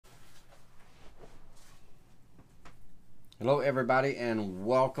Hello everybody and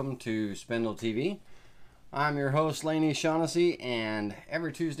welcome to Spindle TV. I'm your host Laney Shaughnessy, and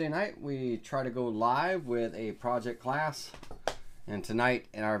every Tuesday night we try to go live with a project class. And tonight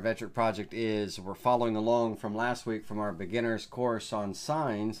in our Vectric project we're following along from last week from our beginners course on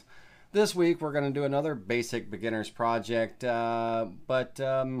signs. This week we're going to do another basic beginners project, but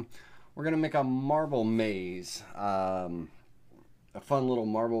we're going to make a marble maze, a fun little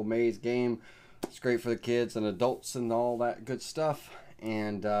marble maze game. It's great for the kids and adults and all that good stuff.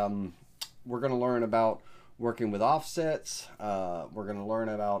 And we're going to learn about working with offsets. We're going to learn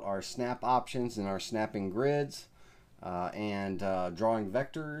about our snap options and our snapping grids, and drawing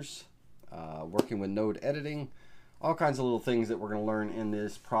vectors, working with node editing, all kinds of little things that we're going to learn in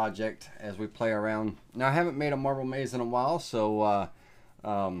this project as we play around. Now, I haven't made a marble maze in a while, so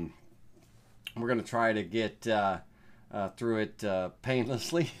we're going to try to get through it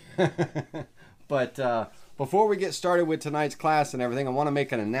painlessly. But before we get started with tonight's class and everything, I want to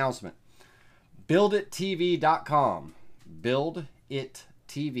make an announcement. BuildItTV.com,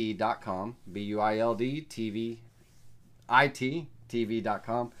 BuildItTV.com,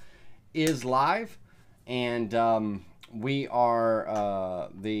 BuildItTV.com is live, and we are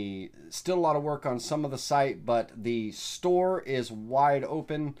still a lot of work on some of the site, but the store is wide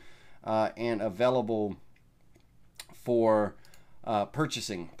open and available for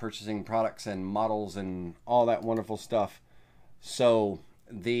purchasing products and models and all that wonderful stuff. So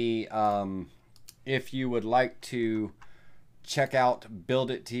if you would like to check out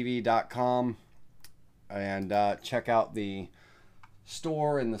buildittv.com and check out the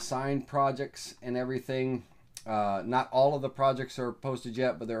store and the signed projects and everything, not all of the projects are posted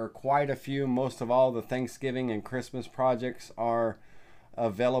yet, but there are quite a few. Most of all the Thanksgiving and Christmas projects are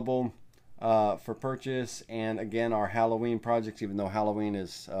available for purchase, and again our Halloween projects, even though Halloween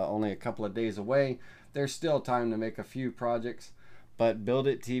is only a couple of days away, there's still time to make a few projects. But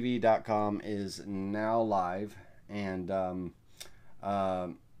buildittv.com is now live, and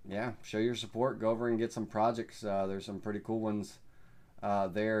yeah, show your support, go over and get some projects. There's some pretty cool ones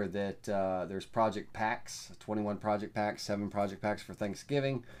there. That there's project packs, 21 project packs, 7 project packs for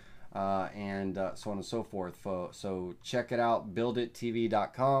Thanksgiving, and so on and so forth. So check it out,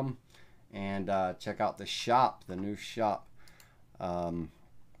 buildittv.com. And check out the shop, the new shop. We're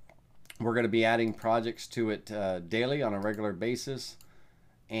going to be adding projects to it daily on a regular basis,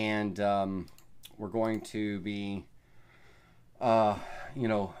 and we're going to be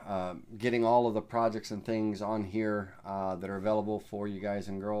getting all of the projects and things on here that are available for you guys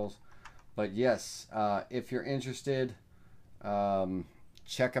and girls. But yes, if you're interested,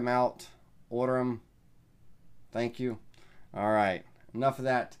 check them out, order them. Thank you. All right, enough of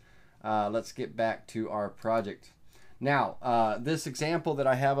that. Let's get back to our project. Now, this example that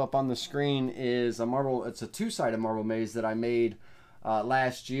I have up on the screen is it's a two-sided marble maze that I made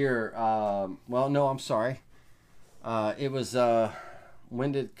last year. Well, no, I'm sorry. It was,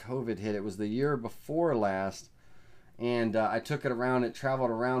 when did COVID hit? It was the year before last. And I took it around. It traveled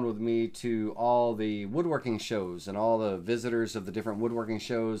around with me to all the woodworking shows, and all the visitors of the different woodworking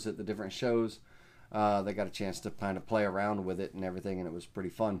shows at the different shows. They got a chance to kind of play around with it and everything, and it was pretty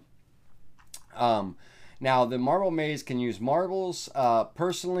fun. Now the marble maze can use marbles.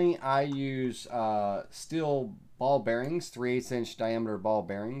 Personally, I use steel ball bearings, 3/8 inch diameter ball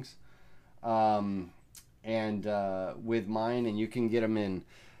bearings, and with mine, and you can get them in,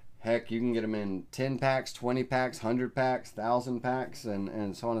 heck, you can get them in 10 packs, 20 packs, 100 packs, 1,000 packs,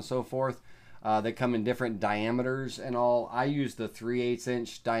 and so on and so forth. They come in different diameters and all. I use the 3/8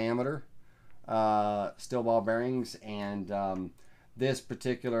 inch diameter steel ball bearings, and this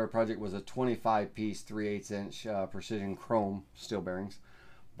particular project was a 25 piece 3/8 inch precision chrome steel bearings.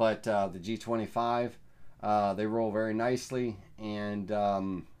 But the G25, they roll very nicely, and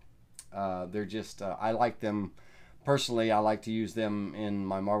they're just I like them personally. I like to use them in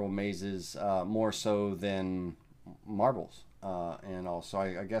my marble mazes more so than marbles, and also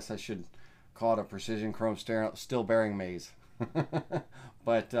I guess I should call it a precision chrome steel bearing maze.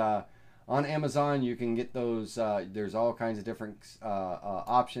 But on Amazon, you can get those. There's all kinds of different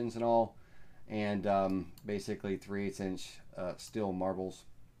options and all, and basically 3/8 inch steel marbles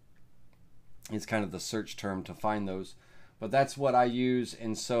is kind of the search term to find those. But that's what I use.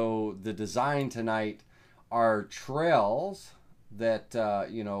 And so the design tonight are trails that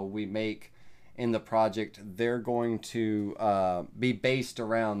we make in the project. They're going to be based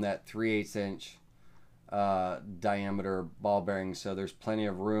around that 3/8 inch diameter ball bearing, so there's plenty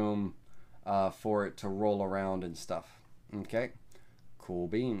of room for it to roll around and stuff. Okay, cool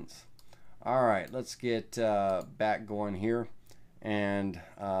beans. All right, let's get back going here, and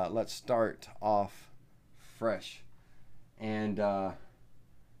let's start off fresh. And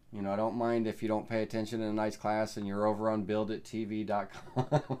you know, I don't mind if you don't pay attention in a nice class and you're over on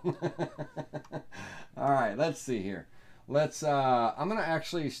builditTV.com. All right, let's see here. Let's I'm gonna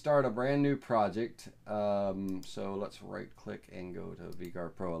actually start a brand new project. So let's right click and go to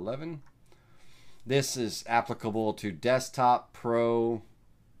VGuard Pro 11. This is applicable to desktop, pro,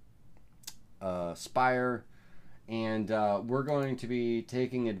 Spire, and we're going to be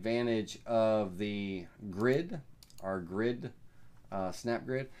taking advantage of the grid, our grid, snap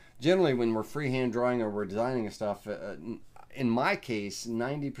grid. Generally, when we're freehand drawing or we're designing stuff, in my case,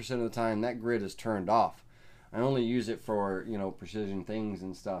 90% of the time that grid is turned off. I only use it for, you know, precision things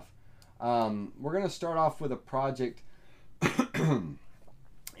and stuff. We're going to start off with a project,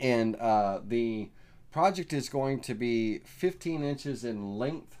 and the project is going to be 15 inches in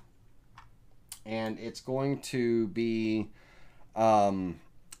length, and it's going to be the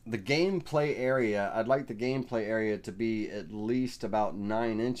gameplay area. I'd like the gameplay area to be at least about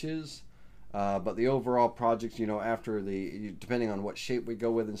 9 inches. But the overall project, you know, after the, depending on what shape we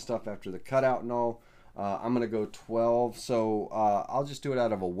go with and stuff, after the cutout and all, I'm going to go 12. So I'll just do it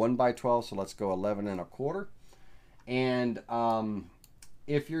out of a 1x12. So let's go 11 1/4. And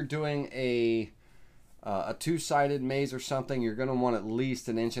if you're doing a two-sided maze or something, you're going to want at least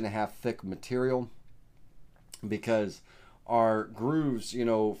 1.5 inches thick material, because our grooves, you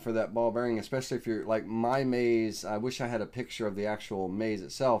know, for that ball bearing, especially if you're like my maze, I wish I had a picture of the actual maze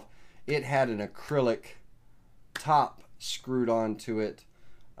itself. It had an acrylic top screwed onto it,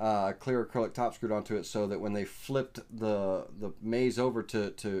 a clear acrylic top screwed onto it, so that when they flipped the maze over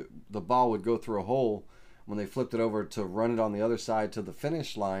to the ball would go through a hole. When they flipped it over to run it on the other side to the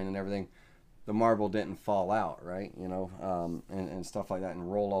finish line and everything, the marble didn't fall out, right? You know, and stuff like that,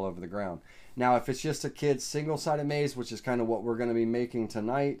 and roll all over the ground. Now, if it's just a kid's single-sided maze, which is kind of what we're going to be making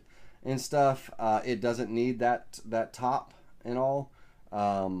tonight and stuff, it doesn't need that top and all.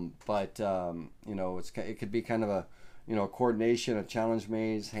 You know, it could be kind of a, you know, coordination, a challenge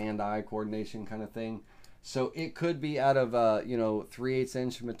maze, hand-eye coordination kind of thing. So it could be out of you know, 3/8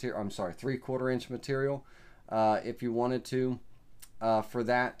 inch material. I'm sorry, 3/4 inch material, if you wanted to, for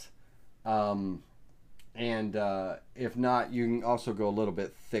that. If not, you can also go a little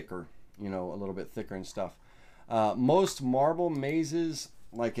bit thicker, you know, a little bit thicker and stuff. Most marble mazes,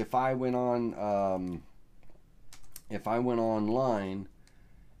 like if I went online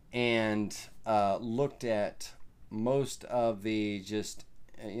and looked at most of the just,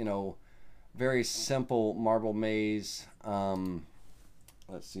 you know, very simple marble maze,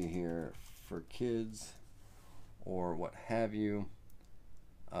 let's see here, for kids or what have you,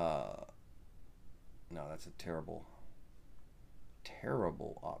 no, that's a terrible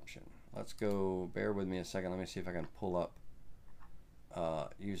option. Let's go, bear with me a second. Let me see if I can pull up,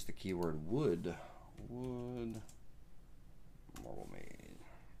 use the keyword wood marble maze.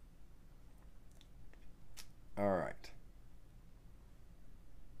 All right.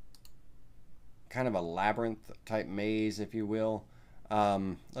 Kind of a labyrinth type maze, if you will.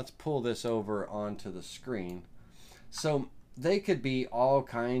 Let's pull this over onto the screen. So they could be all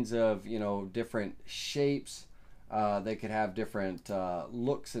kinds of, you know, different shapes. They could have different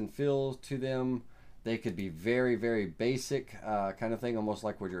looks and feels to them. They could be very, very basic kind of thing, almost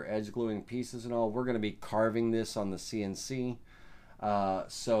like with your edge gluing pieces and all. We're going to be carving this on the CNC.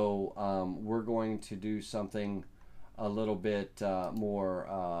 We're going to do something a little bit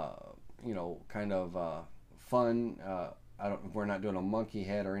more, you know, kind of fun. We're not doing a monkey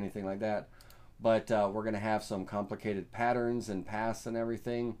head or anything like that. But we're going to have some complicated patterns and paths and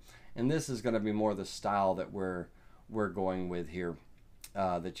everything. And this is going to be more the style that we're going with here,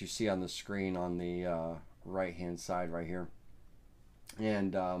 that you see on the screen on the right-hand side right here.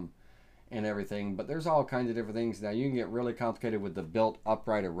 And everything. But there's all kinds of different things. Now, you can get really complicated with the built,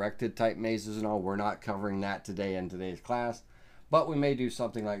 upright, erected type mazes and all. We're not covering that today in today's class. But we may do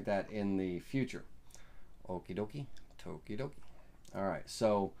something like that in the future. Okie dokie, tokie dokie. All right,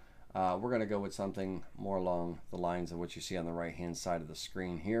 so we're going to go with something more along the lines of what you see on the right hand side of the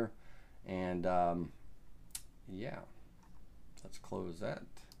screen here. And yeah, let's close that.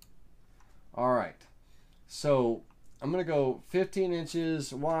 All right, so I'm going to go 15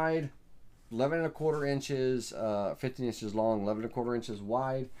 inches wide, 11 1/4 inches, 15 inches long, 11 1/4 inches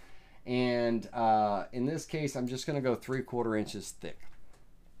wide. And in this case, I'm just going to go 3/4 inches thick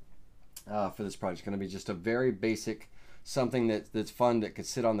for this project. It's going to be just a very basic, something that's fun, that could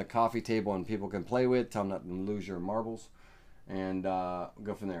sit on the coffee table and people can play with. Tell them not to lose your marbles, and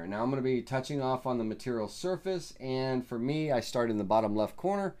go from there. Now I'm going to be touching off on the material surface, and for me, I start in the bottom left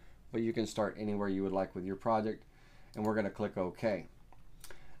corner, but you can start anywhere you would like with your project, and we're going to click OK.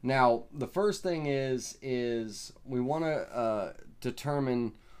 Now, the first thing is we want to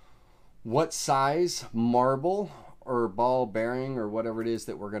determine what size marble or ball bearing or whatever it is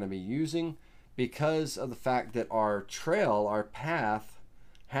that we're going to be using, because of the fact that our trail, our path,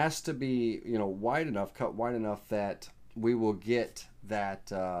 has to be, you know, wide enough, cut wide enough that we will get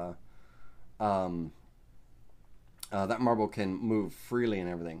that that marble can move freely and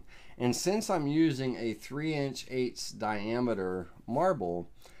everything. And since I'm using a 3" diameter marble,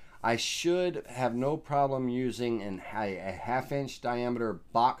 I should have no problem using a 1/2" diameter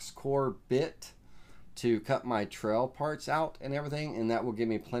box core bit to cut my trail parts out and everything, and that will give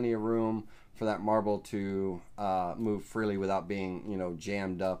me plenty of room for that marble to move freely without being, you know,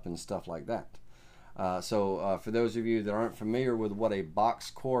 jammed up and stuff like that. So for those of you that aren't familiar with what a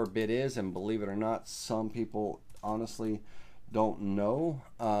box core bit is, and believe it or not, some people honestly don't know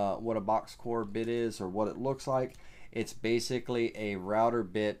what a box core bit is or what it looks like. It's basically a router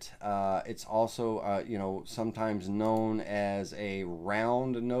bit. It's also, you know, sometimes known as a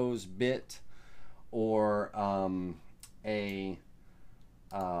round nose bit, or a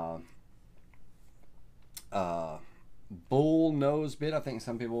bull nose bit. I think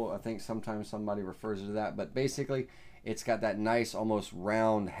sometimes somebody refers to that, but basically it's got that nice almost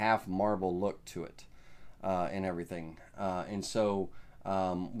round half marble look to it and everything. And so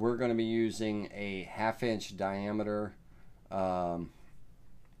we're going to be using a 1/2" diameter ball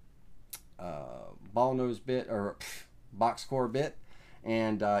nose bit, or box core bit,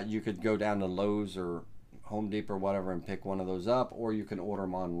 and you could go down to Lowe's or Home Depot or whatever and pick one of those up, or you can order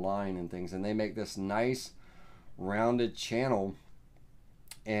them online and things, and they make this nice rounded channel,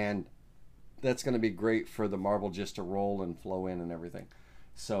 and that's going to be great for the marble just to roll and flow in and everything.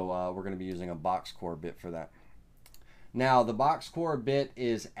 So we're going to be using a box core bit for that. Now, the box core bit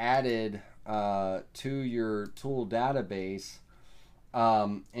is added to your tool database,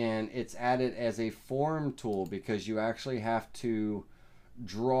 and it's added as a form tool, because you actually have to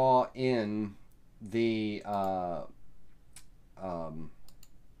draw in the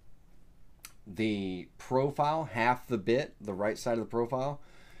profile, half the bit, the right side of the profile.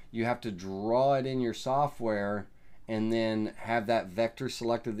 You have to draw it in your software, and then have that vector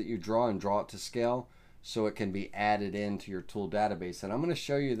selected that you draw, and draw it to scale so it can be added into your tool database. And I'm going to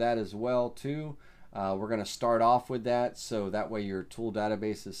show you that as well too. We're going to start off with that, so that way your tool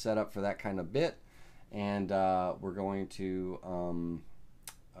database is set up for that kind of bit, and we're going to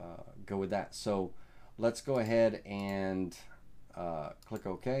go with that. So let's go ahead and click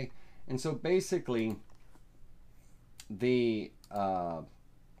OK. And so basically the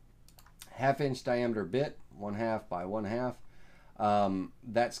 1/2" diameter bit, 1/2 by 1/2,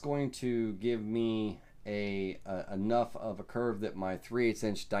 that's going to give me enough of a curve that my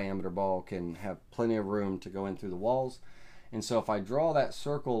 3/8" diameter ball can have plenty of room to go in through the walls. And so if I draw that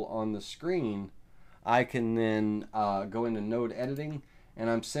circle on the screen, I can then go into node editing, and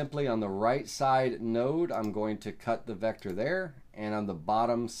I'm simply on the right side node, I'm going to cut the vector there, and on the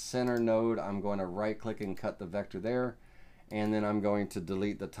bottom center node, I'm going to right click and cut the vector there, and then I'm going to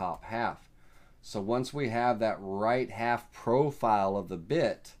delete the top half. So once we have that right half profile of the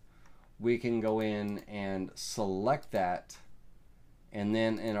bit, we can go in and select that, and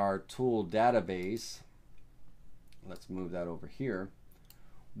then in our tool database, let's move that over here,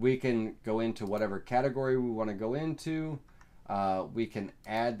 we can go into whatever category we want to go into. We can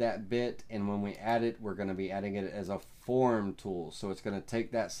add that bit, and when we add it, we're going to be adding it as a form tool. So it's going to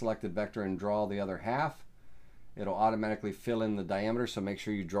take that selected vector and draw the other half. It'll automatically fill in the diameter, so make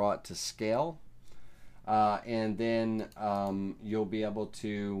sure you draw it to scale. And then you'll be able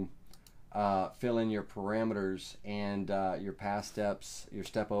to fill in your parameters and your pass steps, your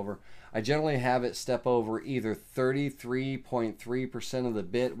step over. I generally have it step over either 33.3% of the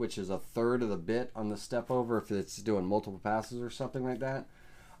bit, which is 1/3 of the bit on the step over if it's doing multiple passes or something like that.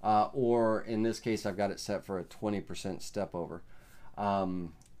 Or in this case, I've got it set for a 20% step over.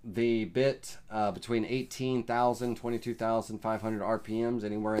 The bit between 18,000, 22,500 RPMs,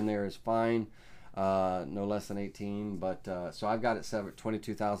 anywhere in there is fine. No less than 18, but so I've got it set at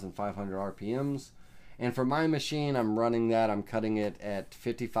 22,500 RPMs, and for my machine I'm running that, I'm cutting it at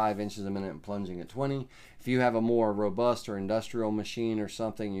 55 inches a minute and plunging at 20. If you have a more robust or industrial machine or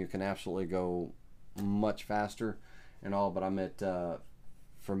something, you can absolutely go much faster and all, but I'm at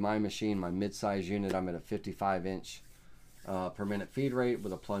for my machine, my mid-size unit, I'm at a 55 inch per minute feed rate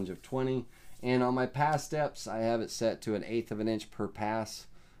with a plunge of 20, and on my pass steps I have it set to 1/8 of an inch per pass.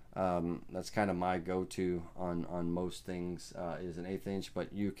 That's kind of my go-to on most things, is 1/8 inch,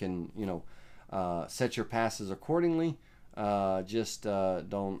 but you can, you know, set your passes accordingly. Just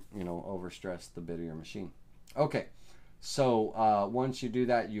don't, you know, overstress the bit of your machine. Okay, So once you do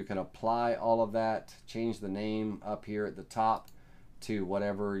that, you can apply all of that, change the name up here at the top to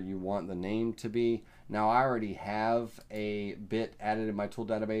whatever you want the name to be. Now I already have a bit added in my tool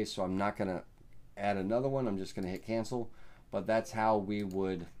database, so I'm not going to add another one. I'm just going to hit cancel. But that's how we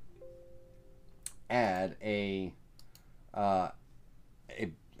would add in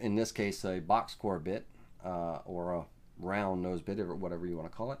this case, a box core bit or a round nose bit, or whatever you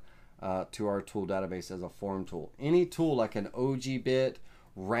want to call it, to our tool database as a form tool. Any tool like an OG bit,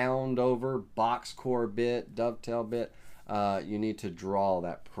 round over, box core bit, dovetail bit, you need to draw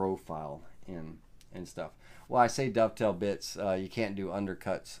that profile in and stuff. Well, I say dovetail bits, you can't do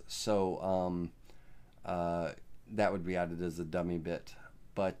undercuts, so that would be added as a dummy bit.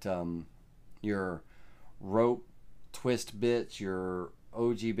 But your rope twist bits, your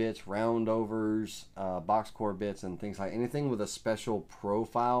OG bits, round overs, box core bits, and things like anything with a special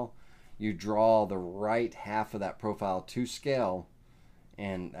profile, you draw the right half of that profile to scale,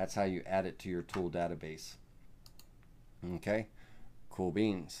 and that's how you add it to your tool database. Okay, cool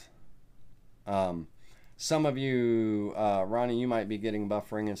beans. Some of you, Ronnie, you might be getting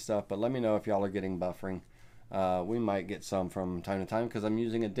buffering and stuff, but let me know if y'all are getting buffering. We might get some from time to time because I'm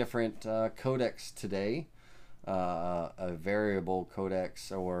using a different codecs today, a variable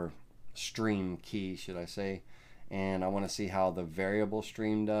codecs, or stream key, should I say, and I want to see how the variable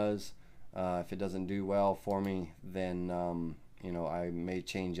stream does. If it doesn't do well for me, then you know, I may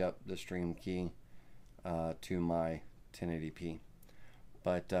change up the stream key to my 1080p.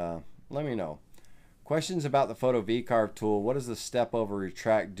 But let me know. Questions about the Photo V-Carve tool. What does the step over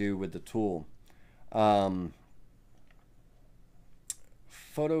retract do with the tool?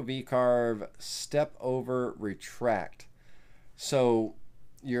 Photo V-Carve step over retract. So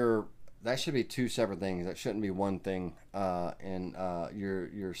that should be two separate things. That shouldn't be one thing.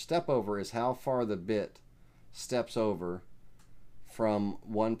 Your step over is how far the bit steps over from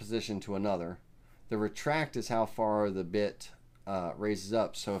one position to another. The retract is how far the bit raises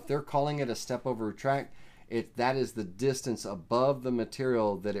up. So if they're calling it a step over retract, that is the distance above the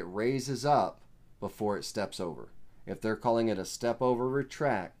material that it raises up before it steps over. If they're calling it a step over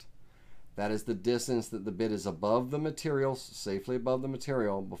retract, that is the distance that the bit is above the material, safely above the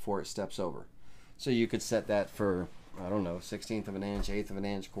material, before it steps over. So you could set that for, I don't know, 1/16 of an inch, 1/8 of an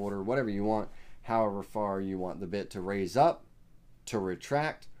inch, quarter, whatever you want, however far you want the bit to raise up, to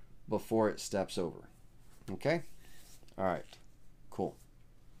retract, before it steps over. Okay? All right. Cool.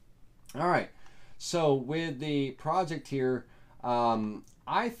 All right. So with the project here,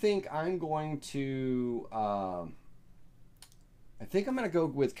 I think I'm going to go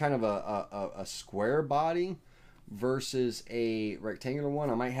with kind of a square body versus a rectangular one.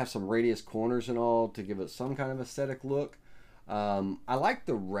 I might have some radius corners and all to give it some kind of aesthetic look. I like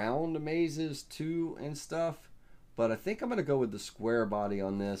the round mazes too and stuff, but I think I'm going to go with the square body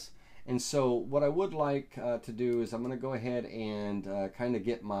on this. And so what I would like to do is I'm going to go ahead and kind of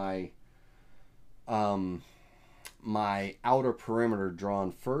get my my outer perimeter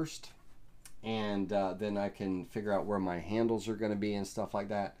drawn first, and then I can figure out where my handles are going to be and stuff like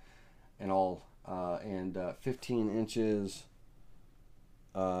that, and all. 15 inches.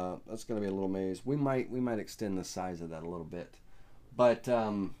 That's going to be a little maze. We might extend the size of that a little bit, but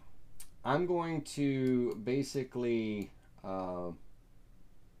I'm going to basically. I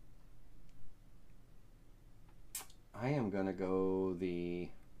am going to go the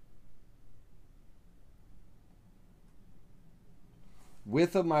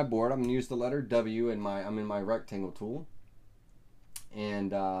width of my board. I'm going to use the letter W I'm in my rectangle tool,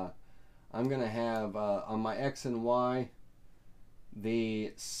 and I'm going to have on my X and Y,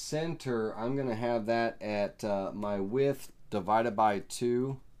 the center, I'm going to have that at my width divided by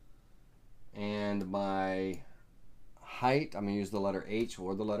 2, and my height, I'm going to use the letter H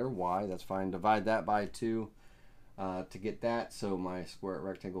or the letter Y, that's fine, divide that by 2 to get that, so my square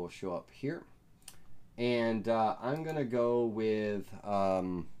rectangle will show up here. And I'm going to go with,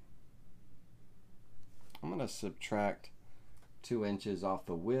 I'm going to subtract 2 inches off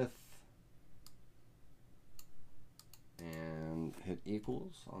the width and hit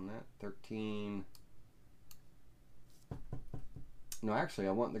equals on that. 13. No, actually,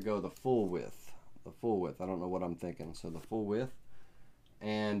 I want to go the full width. The full width. I don't know what I'm thinking. So the full width.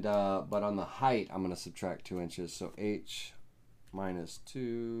 And but on the height, I'm going to subtract 2 inches. So H minus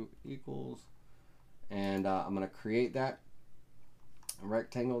 2 equals. And I'm going to create that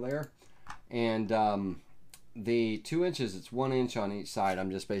rectangle there. And the 2 inches, it's 1 inch on each side.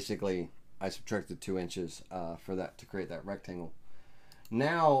 I'm just basically, I subtracted 2 inches for that to create that rectangle.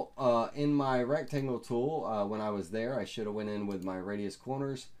 Now in my rectangle tool, when I was there, I should have went in with my radius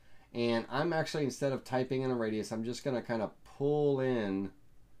corners, And I'm actually, instead of typing in a radius, I'm just going to kind of pull in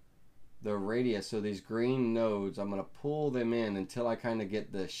the radius. So these green nodes, I'm going to pull them in until I kind of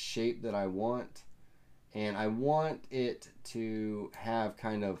get the shape that I want. And I want it to have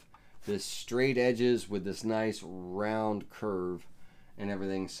kind of this straight edges with this nice round curve and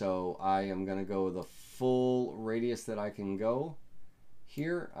everything. So I am going to go the full radius that I can go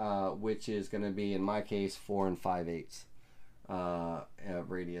here, which is going to be, in my case, 4 5/8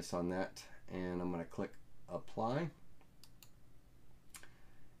 radius on that. And I'm going to click apply.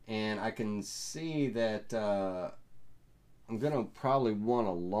 And I can see that I'm going to probably want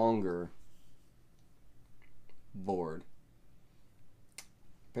a longer board.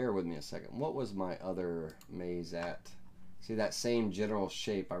 Bear with me a second. What was my other maze at? See that same general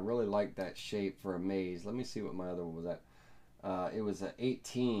shape. I really like that shape for a maze. Let me see what my other one was at. It was at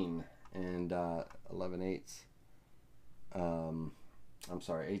 18 and 11/8. I'm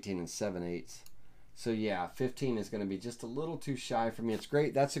sorry, 18 and 7/8. So yeah, 15 is going to be just a little too shy for me. It's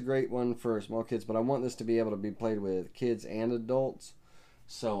great. That's a great one for small kids, but I want this to be able to be played with kids and adults.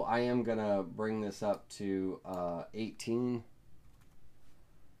 So I am going to bring this up to 18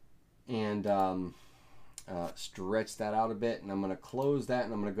 and stretch that out a bit. And I'm going to close that,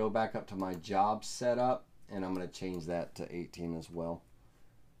 and I'm going to go back up to my job setup, and I'm going to change that to 18 as well.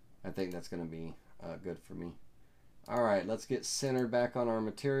 I think that's going to be good for me. All right, let's get centered back on our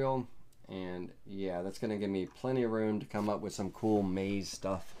material. And yeah, that's going to give me plenty of room to come up with some cool maze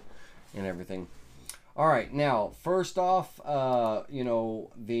stuff and everything. All right, now, first off, you know,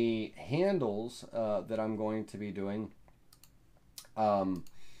 the handles that I'm going to be doing,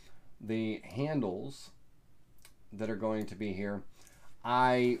 the handles that are going to be here,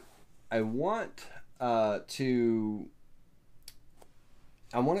 I want it to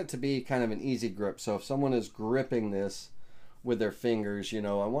be kind of an easy grip. So if someone is gripping this with their fingers, you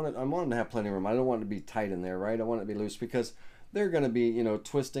know, I want them to have plenty of room. I don't want it to be tight in there, right? I want it to be loose because they're going to be, you know,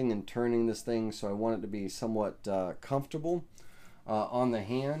 twisting and turning this thing. So I want it to be somewhat comfortable on the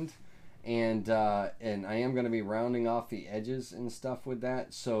hand. And I am going to be rounding off the edges and stuff with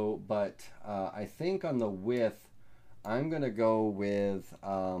that. So, but I think on the width, I'm going to go with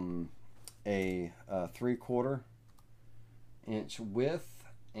a 3/4 inch width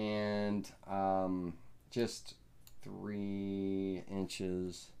and just 3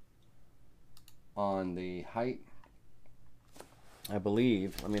 inches on the height, I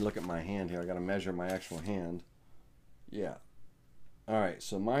believe. Let me look at my hand here. I got to measure my actual hand. Yeah. All right,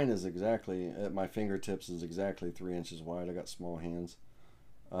 so mine is exactly, at my fingertips is exactly 3 inches wide. I got small hands.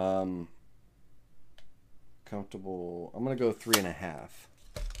 Comfortable. I'm going to go 3.5.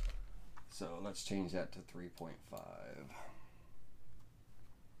 So let's change that to 3.5.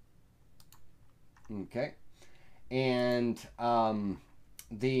 Okay. And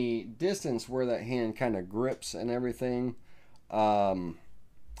the distance where that hand kind of grips and everything, I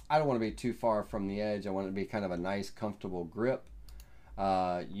don't want to be too far from the edge. I want it to be kind of a nice, comfortable grip.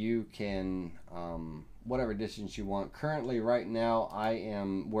 You can, whatever distance you want. Currently, right now, I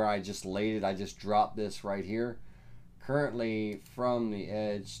am where I just laid it. I just dropped this right here. Currently, from the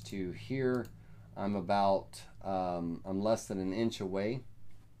edge to here, I'm about, I'm less than an inch away.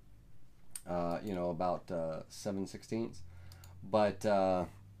 You know, about 7/16. But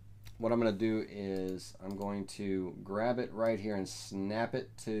what I'm going to do is I'm going to grab it right here and snap it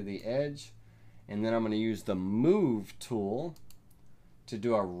to the edge. And then I'm going to use the move tool to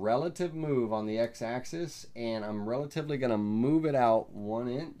do a relative move on the x-axis. And I'm relatively going to move it out 1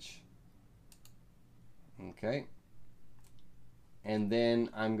 inch. Okay. And then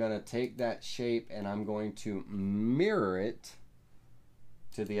I'm going to take that shape and I'm going to mirror it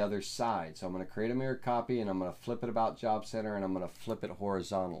to the other side. So I'm going to create a mirror copy and I'm going to flip it about job center and I'm going to flip it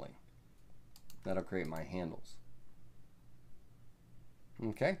horizontally. That'll create my handles.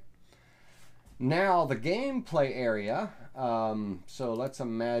 Okay. Now the gameplay area. So let's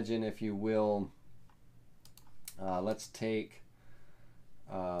imagine, if you will, let's take,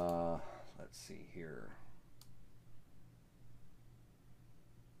 let's see here.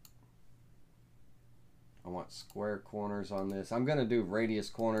 I want square corners on this. I'm going to do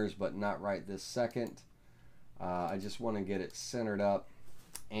radius corners, but not right this second. I just want to get it centered up,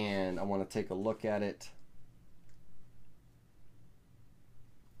 and I want to take a look at it.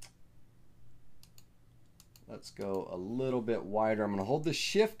 Let's go a little bit wider. I'm going to hold the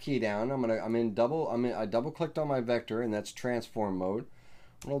shift key down. I double clicked on my vector, and that's transform mode. I'm going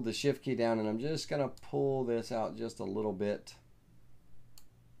to hold the shift key down, and I'm just going to pull this out just a little bit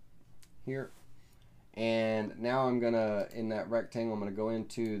here. And now I'm gonna, in that rectangle, I'm gonna go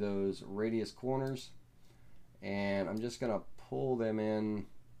into those radius corners and I'm just gonna pull them in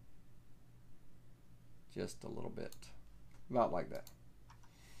just a little bit, about like that.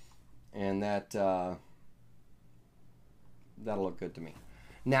 And that that'll look good to me.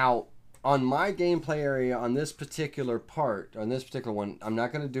 Now, on my gameplay area, on this particular part, on this particular one, I'm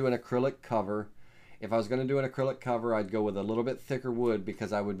not going to do an acrylic cover. If I was going to do an acrylic cover, I'd go with a little bit thicker wood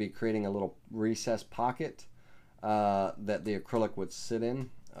because I would be creating a little recessed pocket that the acrylic would sit in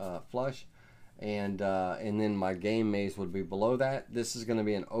flush. And then my game maze would be below that. This is going to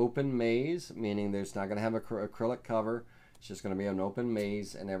be an open maze, meaning there's not going to have an acrylic cover. It's just going to be an open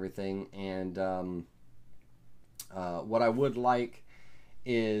maze and everything. And what I would like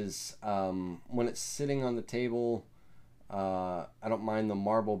is when it's sitting on the table, I don't mind the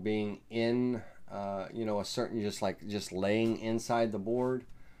marble being in, you know, a certain, just laying inside the board.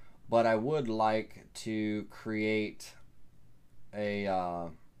 But I would like to create a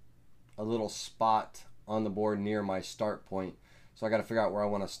little spot on the board near my start point. So I got to figure out where I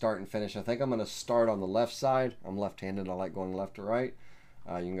want to start and finish. I think I'm going to start on the left side. I'm left-handed. I like going left to right.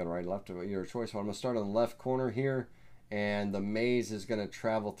 You can go to right, left, your choice. So I'm going to start on the left corner here, and the maze is going to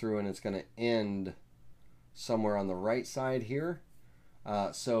travel through, and it's going to end somewhere on the right side here.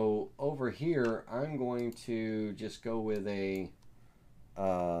 So over here, I'm going to just go with a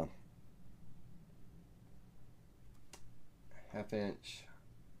half-inch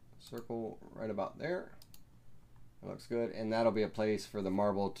circle right about there. It looks good, and that'll be a place for the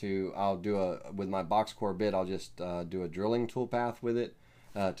marble to, I'll do with my box core bit, I'll just do a drilling tool path with it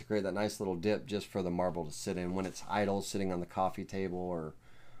to create that nice little dip just for the marble to sit in when it's idle, sitting on the coffee table or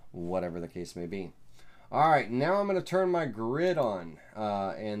whatever the case may be. All right, now I'm going to turn my grid on,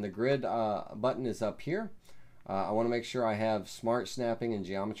 and the grid button is up here. I want to make sure I have smart snapping and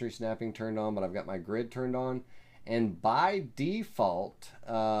geometry snapping turned on, but I've got my grid turned on. And by default,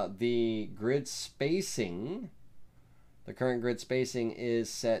 the grid spacing, the current grid spacing is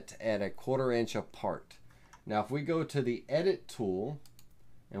set at 1/4 inch apart. Now, if we go to the edit tool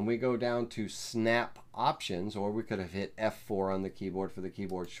and we go down to snap options, or we could have hit F4 on the keyboard for the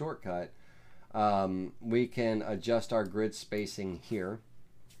keyboard shortcut, we can adjust our grid spacing here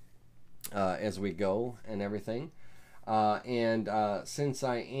as we go and everything. Since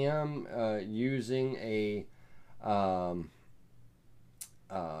I am using a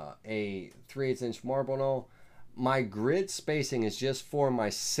 3/8 inch marble now, my grid spacing is just for my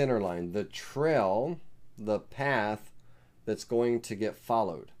center line, the trail, the path that's going to get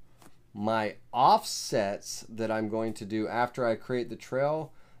followed. My offsets that I'm going to do after I create the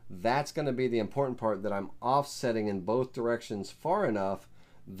trail, that's going to be the important part, that I'm offsetting in both directions far enough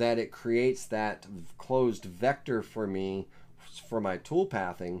that it creates that closed vector for me for my tool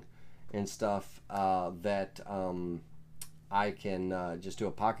pathing and stuff, that I can just do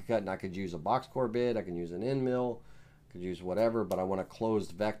a pocket cut, and I could use a box core bit, I can use an end mill, I could use whatever, but I want a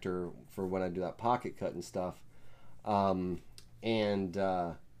closed vector for when I do that pocket cut and stuff.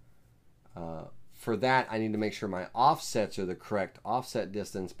 For that, I need to make sure my offsets are the correct offset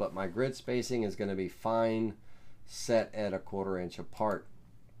distance, but my grid spacing is going to be fine, set at 1/4 inch apart.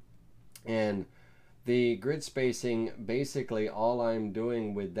 And the grid spacing, basically all I'm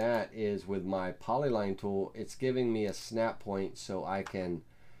doing with that is with my polyline tool, it's giving me a snap point so I can,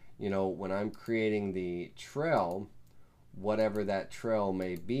 you know, when I'm creating the trail, whatever that trail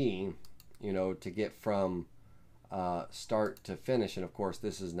may be, you know, to get from start to finish. And of course,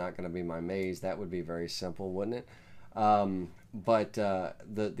 this is not going to be my maze. That would be very simple, wouldn't it? But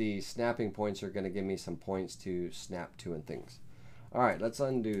the snapping points are going to give me some points to snap to and things. All right, let's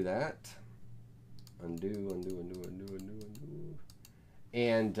undo that. Undo.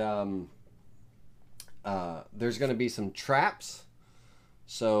 And there's going to be some traps.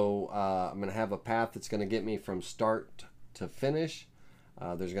 So I'm going to have a path that's going to get me from start to finish.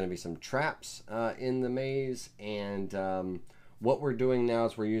 There's going to be some traps in the maze. And what we're doing now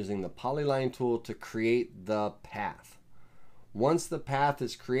is we're using the polyline tool to create the path. Once the path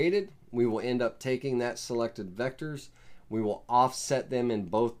is created, we will end up taking that selected vectors. We will offset them in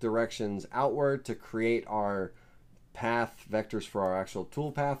both directions outward to create our path vectors for our actual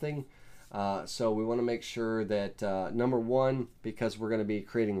tool pathing. So we want to make sure that, number one, because we're going to be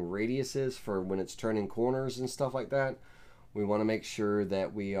creating radiuses for when it's turning corners and stuff like that, we want to make sure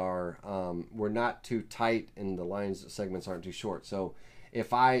that we are, we're not too tight and the lines segments aren't too short. So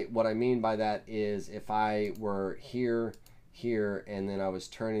what I mean by that is if I were here, and then I was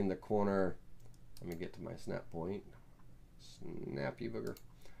turning the corner, let me get to my snap point. Snap, you booger.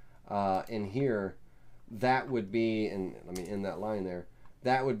 In here, that would be, and let me end that line there,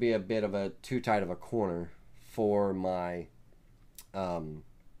 that would be a bit of a too tight of a corner for my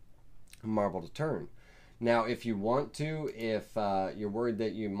marble to turn. Now, if you want to, if you're worried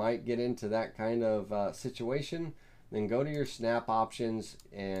that you might get into that kind of situation, then go to your snap options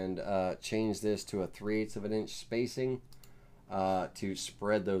and change this to a 3/8 of an inch spacing to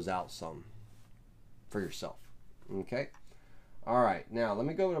spread those out some for yourself. Okay. All right. Now let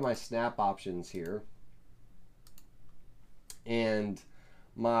me go to my snap options here, and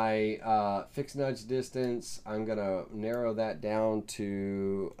my fixed nudge distance, I'm gonna narrow that down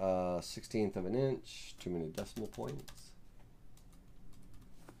to 1/16 of an inch. Too many decimal points.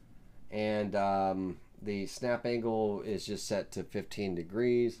 And the snap angle is just set to 15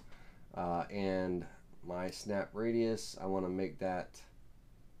 degrees. And my snap radius, I want to make that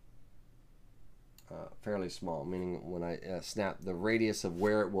fairly small, meaning when I snap, the radius of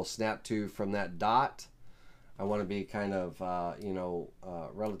where it will snap to from that dot, I want to be kind of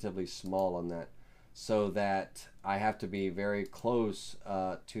relatively small on that, so that I have to be very close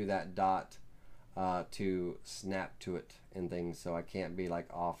to that dot to snap to it and things, so I can't be like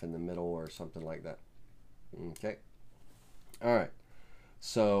off in the middle or something like that. Okay. All right.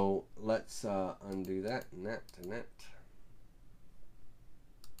 So let's undo that and that and that.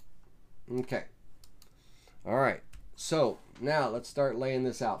 Okay. All right. So now let's start laying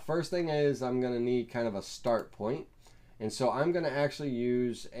this out. First thing is I'm going to need kind of a start point. And so I'm going to actually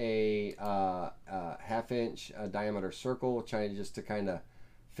use a 1/2 inch diameter circle, trying just to kind of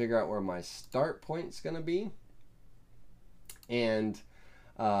figure out where my start point is going to be. And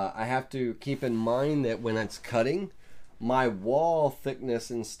I have to keep in mind that when it's cutting, my wall thickness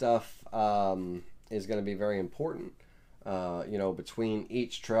and stuff is going to be very important. Between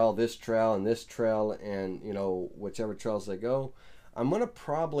each trail, this trail and this trail, and whichever trails they go, I'm going to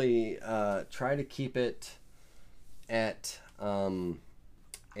probably try to keep it at a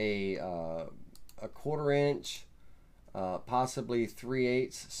 1/4 inch, possibly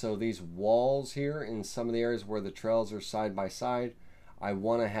 3/8. So these walls here in some of the areas where the trails are side by side, I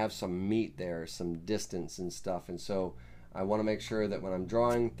want to have some meat there, some distance and stuff. And so I want to make sure that when I'm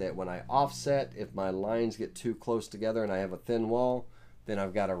drawing, that when I offset, if my lines get too close together and I have a thin wall, then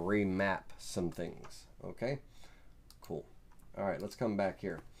I've got to remap some things. Okay, cool. All right, let's come back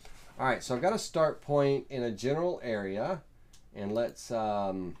here. All right, so I've got a start point in a general area, and let's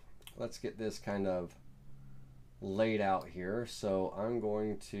get this kind of laid out here. So I'm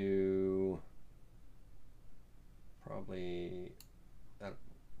going to probably, that'd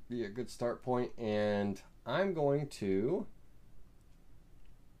be a good start point, and I'm going to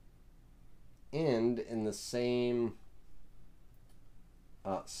end in the same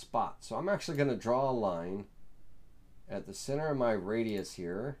spot. So I'm actually going to draw a line at the center of my radius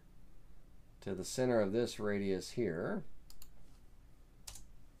here to the center of this radius here.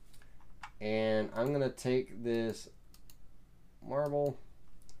 And I'm going to take this marble,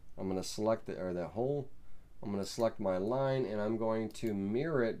 I'm going to select that hole, I'm going to select my line, and I'm going to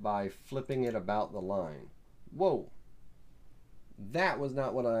mirror it by flipping it about the line. Whoa, that was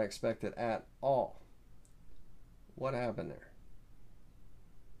not what I expected at all. What happened there?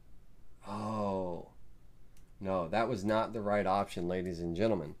 Oh, no, that was not the right option, ladies and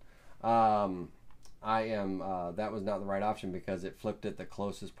gentlemen. That was not the right option because it flipped at the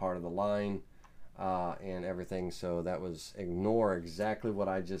closest part of the line and everything. So that was, ignore exactly what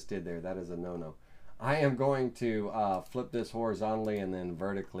I just did there. That is a no-no. I am going to flip this horizontally and then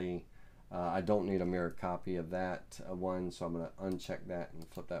vertically. I don't need a mirror copy of that one, so I'm going to uncheck that and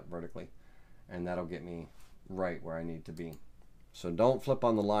flip that vertically, and that'll get me right where I need to be. So don't flip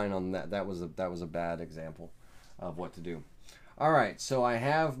on the line on that. That was a bad example of what to do. All right, so I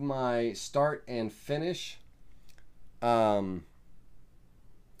have my start and finish laid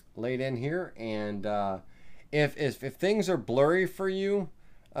in here, and if things are blurry for you,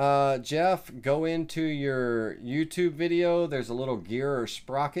 Jeff, go into your YouTube video. There's a little gear or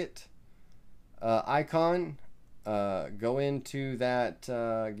sprocket icon. Go into that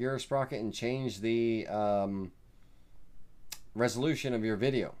gear or sprocket and change the resolution of your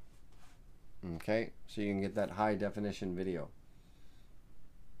video. Okay, so you can get that high definition video.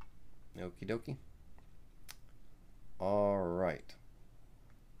 Okie dokie. All right.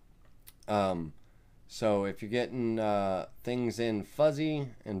 So if you're getting things in fuzzy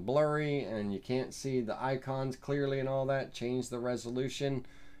and blurry and you can't see the icons clearly and all that, change the resolution.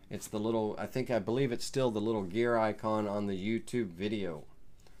 It's the little, I believe it's still the little gear icon on the YouTube video.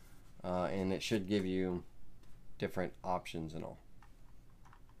 And it should give you different options and all.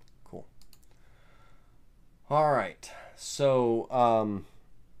 Cool. All right. So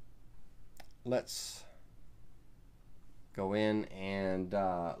let's go in and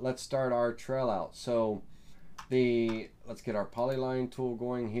let's start our trail out. So let's get our polyline tool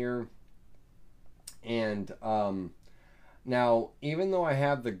going here, And now, even though I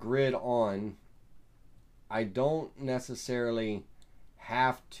have the grid on, I don't necessarily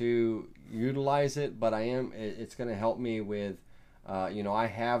have to utilize it, but it's going to help me with, you know, I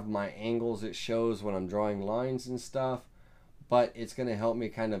have my angles it shows when I'm drawing lines and stuff, but it's going to help me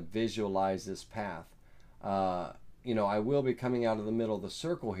kind of visualize this path. You know, I will be coming out of the middle of the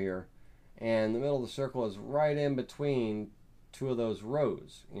circle here, and the middle of the circle is right in between two of those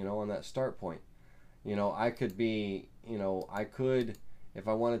rows, you know, on that start point. You know, I could be, you know, I could, if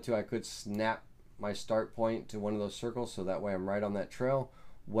I wanted to, I could snap my start point to one of those circles so that way I'm right on that trail.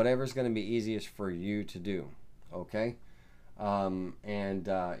 Whatever's going to be easiest for you to do, okay? You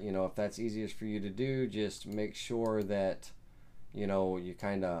know, if that's easiest for you to do, just make sure that, you know, you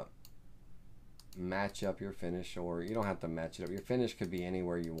kind of match up your finish, or you don't have to match it up. Your finish could be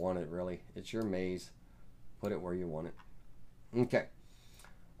anywhere you want it, really. It's your maze. Put it where you want it. Okay.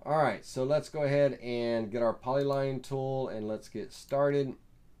 All right, so let's go ahead and get our polyline tool and let's get started.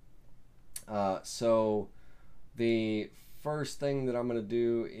 So the first thing that I'm going to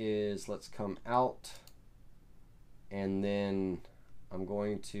do is let's come out, and then I'm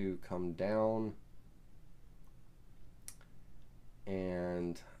going to come down,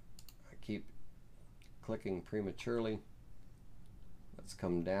 and I keep clicking prematurely. Let's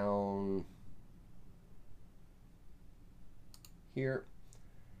come down here,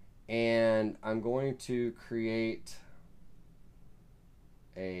 and I'm going to create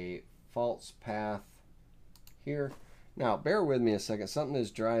a false path here. Now bear with me a second, something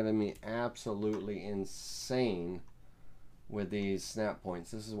is driving me absolutely insane with these snap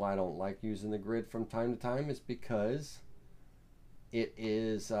points. This is why I don't like using the grid from time to time. It's because it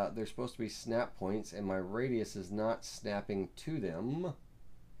is they're supposed to be snap points and my radius is not snapping to them.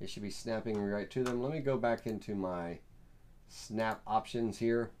 It should be snapping right to them. Let me go back into my snap options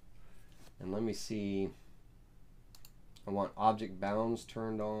here, and let me see. I want object bounds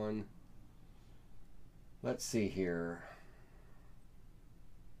turned on. Let's see here.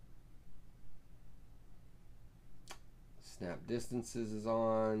 Snap distances is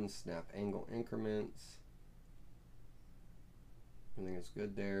on. Snap angle increments. Everything is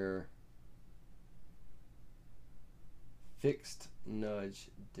good there. Fixed nudge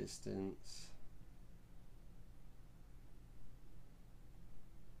distance.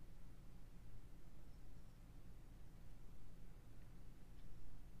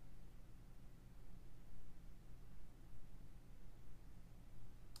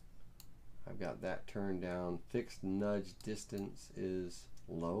 I've got that turned down. Fixed nudge distance is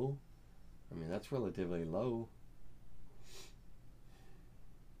low. I mean, that's relatively low.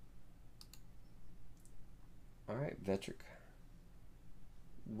 All right, Vectric.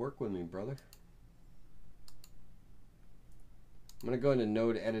 Work with me, brother. I'm going to go into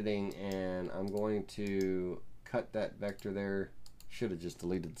node editing, and I'm going to cut that vector there. Should have just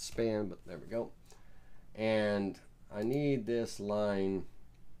deleted the span, but there we go. And I need this line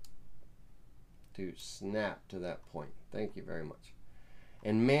to snap to that point. Thank you very much.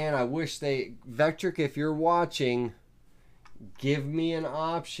 And man, I wish they, Vectric, if you're watching, give me an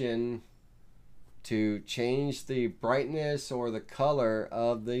option to change the brightness or the color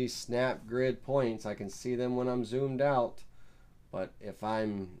of these snap grid points. I can see them when I'm zoomed out, but if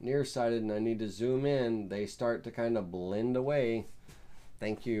I'm nearsighted and I need to zoom in, they start to kind of blend away.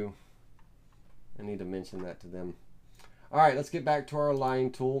 Thank you. I need to mention that to them. All right, let's get back to our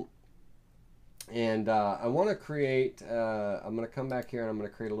line tool. And I want to create, I'm going to come back here and I'm going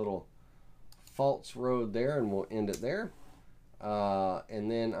to create a little false road there, and we'll end it there.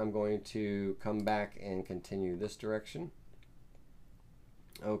 And then I'm going to come back and continue this direction.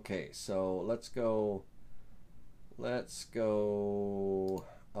 Okay, so let's go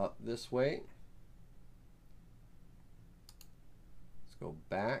up this way. Let's go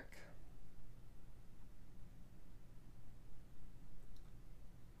back.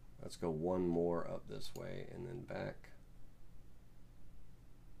 Let's go one more up this way and then back.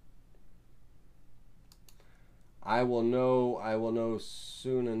 I will know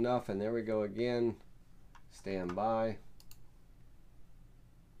soon enough, and there we go again. Stand by.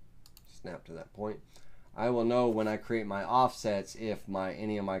 Snap to that point. I will know when I create my offsets if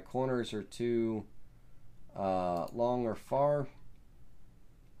any of my corners are too long or far.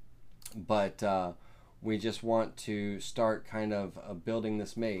 But we just want to start kind of building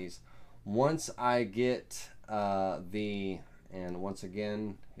this maze. Once I get and once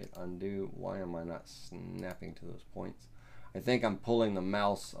again, hit undo. Why am I not snapping to those points? I think I'm pulling the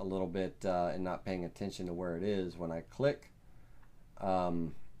mouse a little bit and not paying attention to where it is when I click.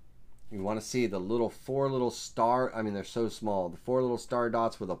 You want to see the four little star, I mean, they're so small. The 4 little star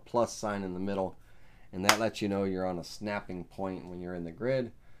dots with a plus sign in the middle. and that lets you know you're on a snapping point when you're in the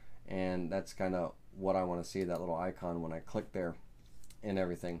grid. And that's kind of what I want to see, that little icon when I click there and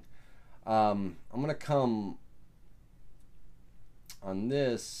everything. I'm going to come on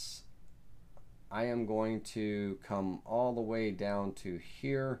this. I am going to come all the way down to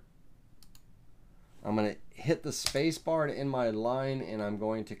here. I'm going to hit the space bar to end my line, and I'm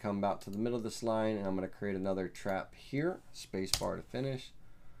going to come about to the middle of this line, and I'm going to create another trap here, space bar to finish.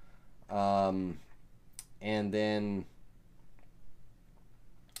 And then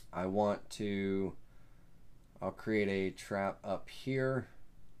I want to, I'll create a trap up here.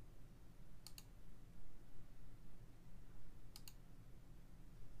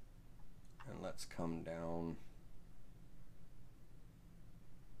 And let's come down.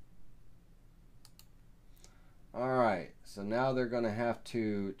 All right, so now they're going to have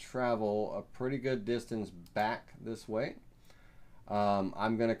to travel a pretty good distance back this way.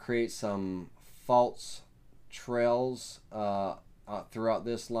 I'm going to create some false trails throughout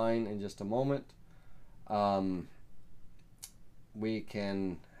this line in just a moment. We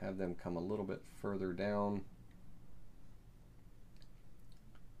can have them come a little bit further down.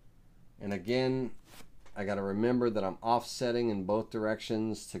 And again, I got to remember that I'm offsetting in both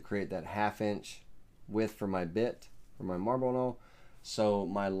directions to create that 1/2 inch width for my bit, for my marble node. So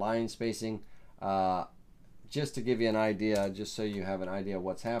my line spacing, just to give you an idea, just so you have an idea of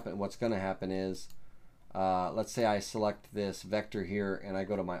what's going to happen is, let's say I select this vector here and I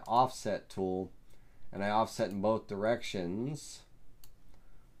go to my offset tool and I offset in both directions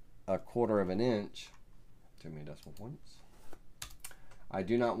 1/4 inch, too many decimal points. I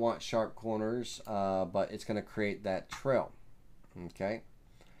do not want sharp corners, but it's going to create that trail. Okay,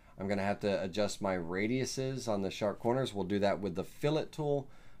 I'm going to have to adjust my radiuses on the sharp corners. We'll do that with the fillet tool,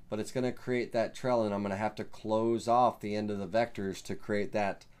 but it's going to create that trail, and I'm going to have to close off the end of the vectors to create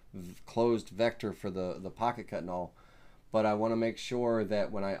that closed vector for the pocket cut and all. But I want to make sure that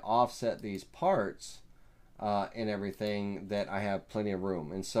when I offset these parts and everything, that I have plenty of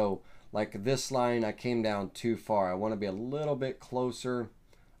room. And so like this line, I came down too far. I want to be a little bit closer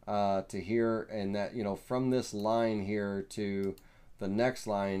to here, and that, you know, from this line here to the next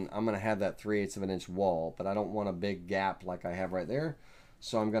line, I'm going to have that 3/8 inch wall, but I don't want a big gap like I have right there.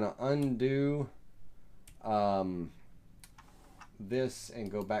 So I'm going to undo this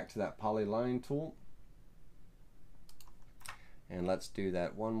and go back to that polyline tool. And let's do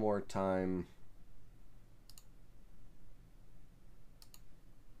that one more time.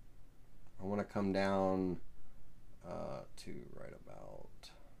 I want to come down to right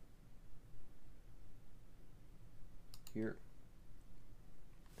about here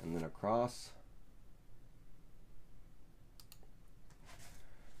and then across.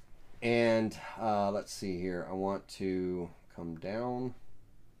 And let's see here. I want to come down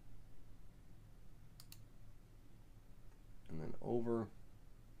and then over,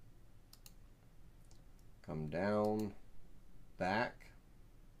 come down, back,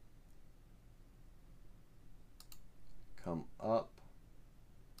 come up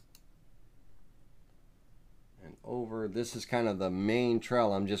and over. This is kind of the main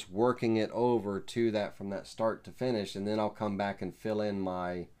trail. I'm just working it over to that from that start to finish, and then I'll come back and fill in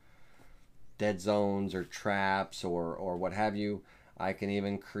my dead zones or traps or what have you. I can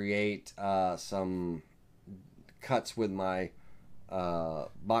even create some cuts with my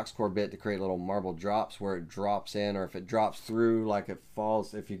box core bit to create little marble drops where it drops in, or if it drops through, like it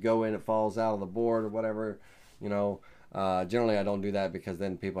falls, if you go in it falls out of the board or whatever, you know. Generally I don't do that because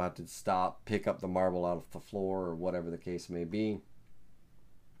then people have to stop, pick up the marble out of the floor or whatever the case may be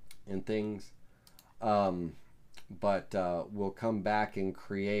and things. But we'll come back and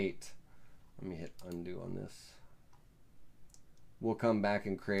create, let me hit undo on this. We'll come back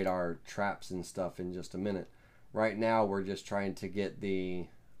and create our traps and stuff in just a minute. Right now we're just trying to get the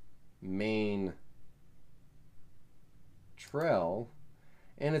main trail,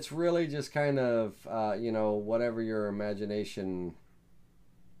 and it's really just kind of you know, whatever your imagination,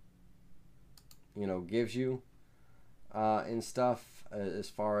 you know, gives you and stuff as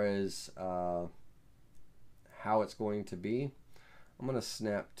far as how it's going to be. I'm going to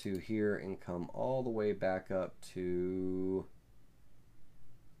snap to here and come all the way back up to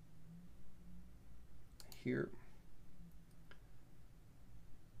here.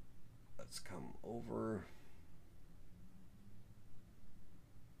 Let's come over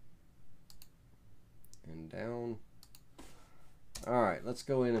and down. All right, let's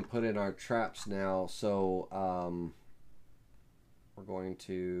go in and put in our traps now. So we're going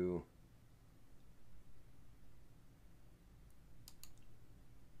to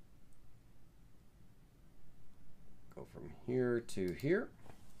go from here to here.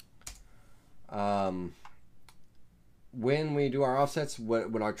 When we do our offsets,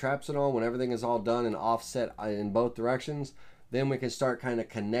 when our traps are on, when everything is all done and offset in both directions, then we can start kind of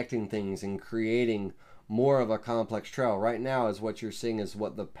connecting things and creating more of a complex trail. Right now is what you're seeing is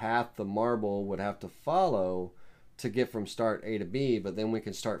what the path the marble would have to follow to get from start A to B, but then we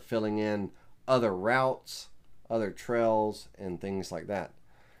can start filling in other routes, other trails, and things like that.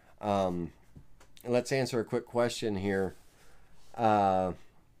 Let's answer a quick question here. Let's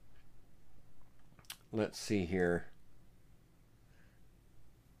see here.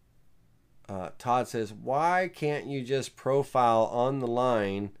 Todd says, why can't you just profile on the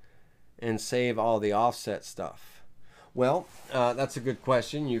line and save all the offset stuff? Well, that's a good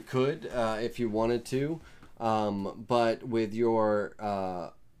question. You could if you wanted to, but with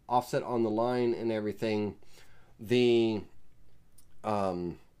your offset on the line and everything, the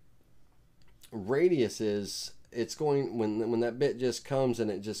radius is, it's going, when that bit just comes and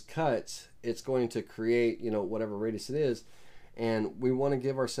it just cuts, it's going to create, you know, whatever radius it is. And we want to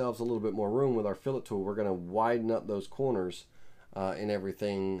give ourselves a little bit more room with our fillet tool. We're going to widen up those corners and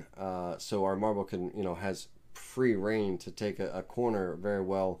everything, so our marble can, you know, has free reign to take a corner very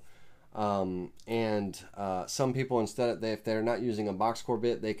well. Some people, instead, if they're not using a box core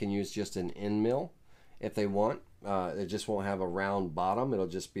bit, they can use just an end mill if they want. It just won't have a round bottom. It'll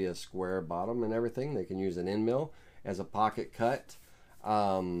just be a square bottom and everything. They can use an end mill as a pocket cut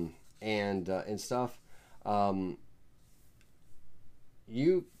and stuff.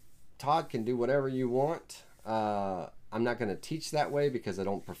 You, Todd, can do whatever you want. I'm not going to teach that way because I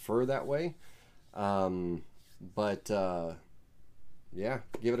don't prefer that way. Yeah,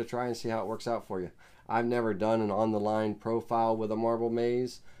 give it a try and see how it works out for you. I've never done an on the line profile with a marble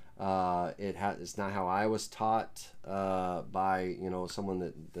maze. It's not how I was taught by, you know, someone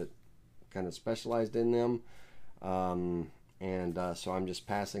that kind of specialized in them. So I'm just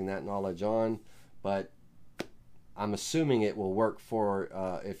passing that knowledge on. But I'm assuming it will work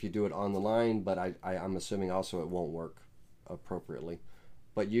for if you do it on the line, but I'm assuming also it won't work appropriately.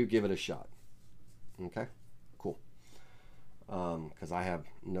 But you give it a shot. Okay? Cool. Because I have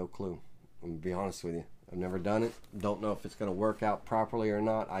no clue. I'm going to be honest with you. I've never done it. Don't know if it's going to work out properly or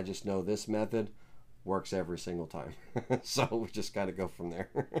not. I just know this method works every single time. So we just got to go from there.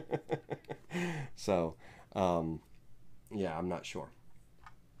 So, yeah, I'm not sure.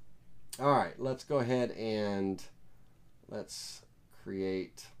 All right, let's go ahead and let's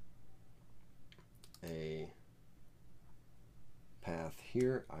create a path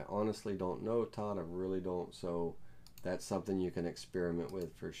here. I honestly don't know, Todd. I really don't. So that's something you can experiment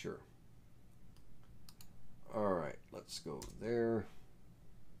with for sure. All right, let's go there.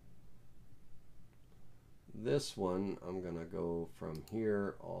 This one, I'm going to go from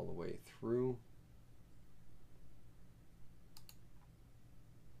here all the way through.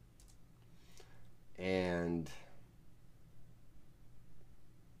 And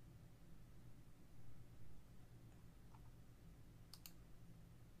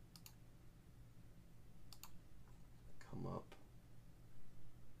come up.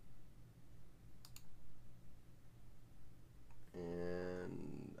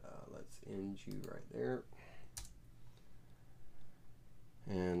 And let's end you right there.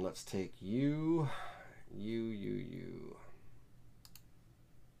 And let's take you.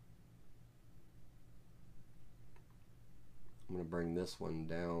 I'm going to bring this one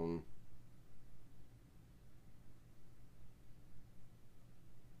down.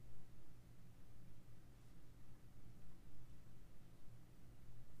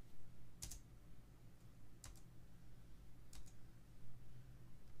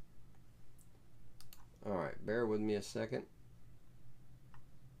 All right, bear with me a second.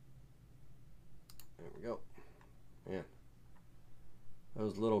 There we go. Man,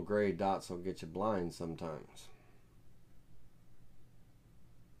 those little gray dots will get you blind sometimes.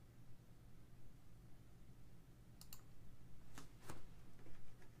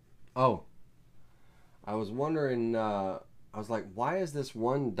 Oh, I was wondering, I was like, why is this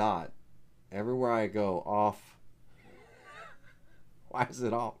one dot everywhere I go off? Why is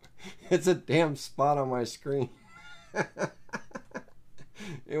it off? It's a damn spot on my screen.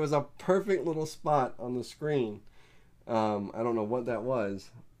 It was a perfect little spot on the screen. I don't know what that was,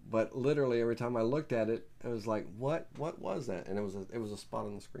 but literally every time I looked at it, it was like, what was that? And it was a spot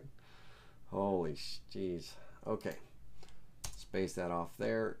on the screen. Holy jeez. Okay, space that off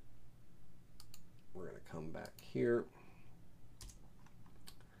there. We're going to come back here.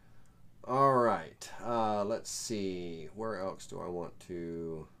 All right, let's see. Where else do I want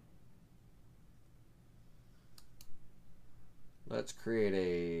to? Let's create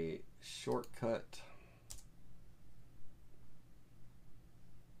a shortcut.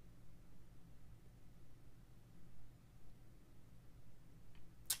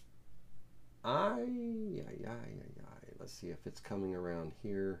 Let's see if it's coming around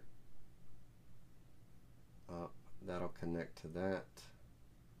here. That'll connect to that.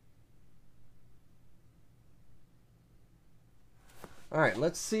 All right,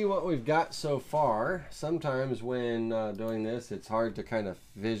 let's see what we've got so far. Sometimes when doing this, it's hard to kind of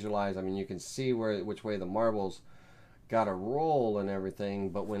visualize. I mean, you can see which way the marbles got to roll and everything,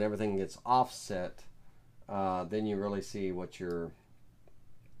 but when everything gets offset, then you really see what you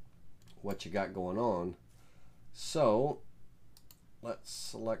got going on. So let's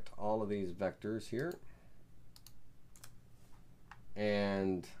select all of these vectors here,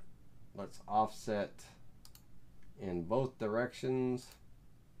 and let's offset in both directions.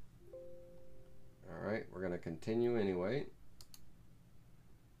 All right, we're going to continue anyway.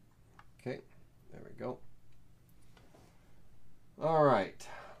 Okay, there we go. All right,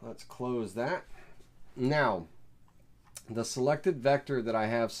 let's close that. Now, the selected vector that I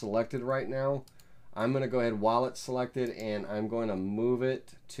have selected right now, I'm going to go ahead while it's selected, and I'm going to move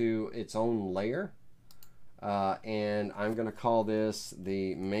it to its own layer. And I'm going to call this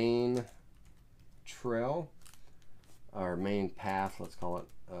the main trail, or main path. Let's call it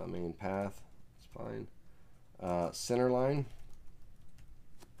main path. It's fine. Center line.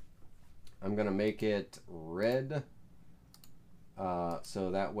 I'm going to make it red,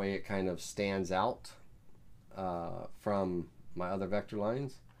 so that way it kind of stands out from my other vector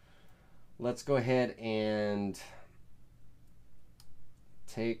lines. Let's go ahead and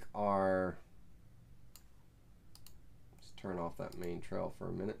take our, let's turn off that main trail for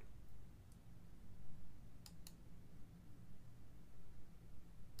a minute.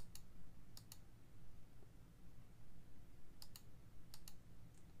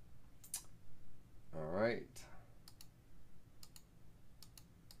 All right.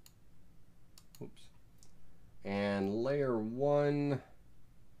 Oops. And layer 1,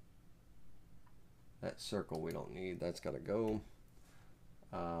 that circle we don't need, that's got to go.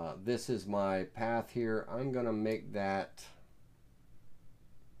 This is my path here. I'm going to make that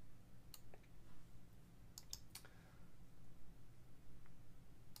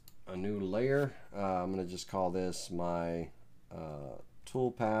a new layer. I'm going to just call this my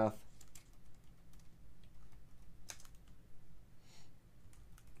tool path.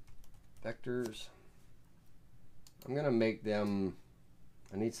 Vectors. I'm going to make them,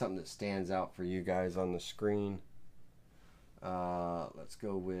 I need something that stands out for you guys on the screen. Let's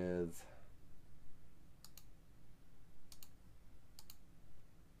go with,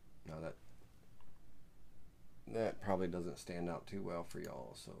 no, that probably doesn't stand out too well for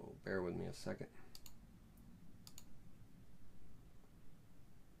y'all, so bear with me a second.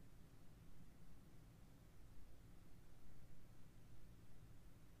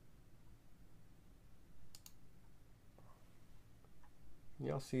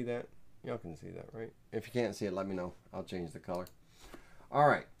 Y'all see that? Y'all can see that, right? If you can't see it, let me know. I'll change the color. All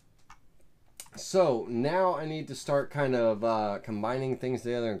right. So now I need to start kind of combining things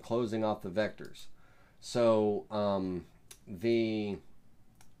together and closing off the vectors. So the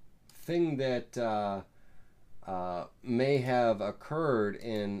thing that may have occurred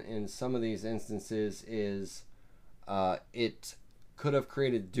in some of these instances is it could have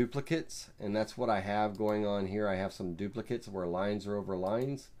created duplicates, and that's what I have going on here. I have some duplicates where lines are over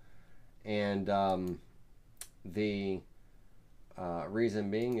lines, and the reason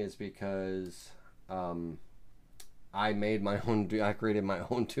being is because I made my own, I created my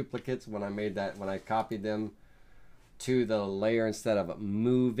own duplicates when I copied them to the layer instead of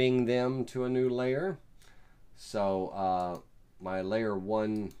moving them to a new layer. So my layer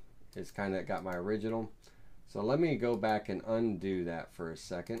 1 is kind of got my original. So let me go back and undo that for a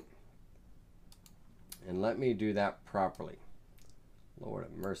second, and let me do that properly. Lord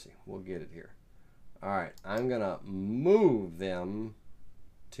have mercy, we'll get it here. All right, I'm gonna move them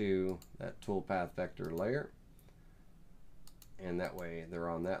to that toolpath vector layer, and that way they're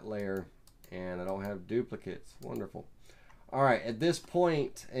on that layer, and I don't have duplicates. Wonderful. All right, at this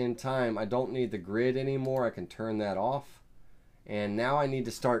point in time, I don't need the grid anymore. I can turn that off. And now I need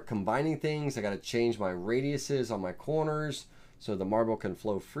to start combining things. I got to change my radiuses on my corners so the marble can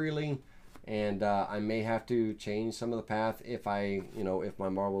flow freely. And I may have to change some of the path if if my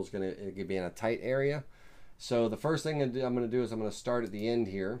marble is going to be in a tight area. So the first thing I'm going to do is I'm going to start at the end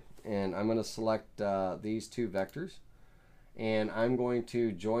here, and I'm going to select these two vectors, and I'm going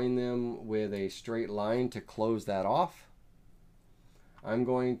to join them with a straight line to close that off. I'm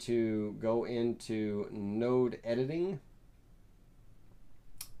going to go into node editing,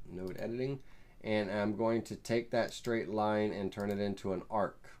 and I'm going to take that straight line and turn it into an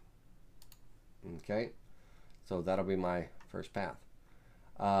arc. Okay, so that'll be my first path.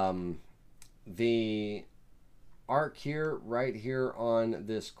 The arc here, right here on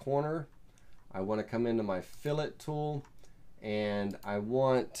this corner. I want to come into my fillet tool, and I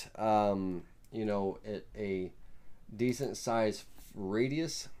want, you know, a decent size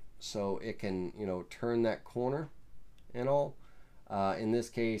radius so it can, you know, turn that corner and all. In this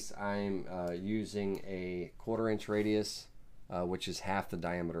case, I'm using a 1/4 inch radius, which is half the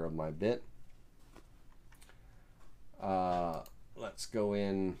diameter of my bit. Let's go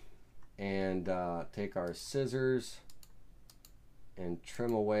in and take our scissors and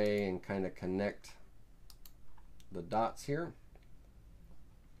trim away and kind of connect the dots here.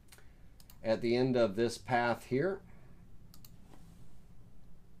 At the end of this path here,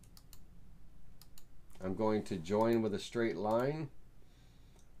 I'm going to join with a straight line,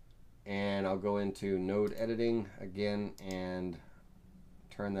 and I'll go into node editing again and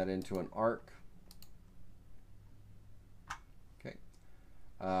turn that into an arc. Okay.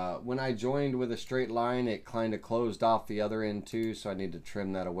 When I joined with a straight line, it kind of closed off the other end too, so I need to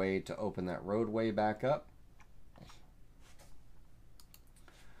trim that away to open that roadway back up.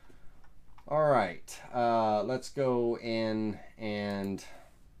 All right, let's go in, and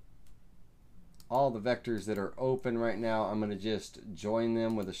all the vectors that are open right now, I'm going to just join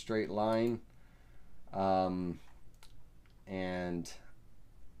them with a straight line. And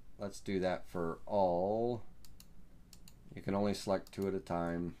let's do that for all. You can only select 2 at a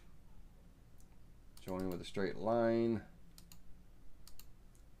time. Join with a straight line.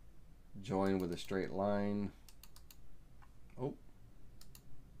 Join with a straight line. Oh,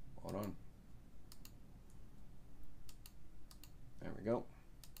 hold on. There we go.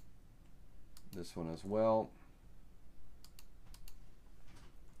 This one as well.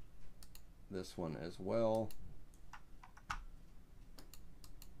 This one as well.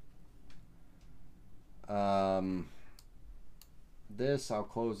 This I'll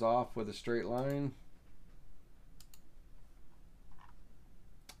close off with a straight line.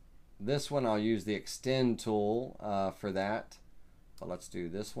 This one I'll use the extend tool for that. But let's do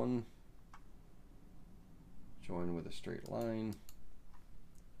this one. Join with a straight line.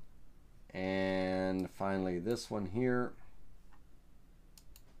 And finally this one here.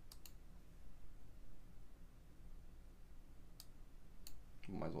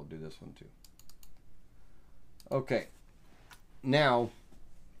 Might as well do this one too. Okay, now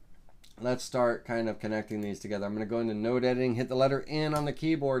let's start kind of connecting these together. I'm going to go into node editing, hit the letter N on the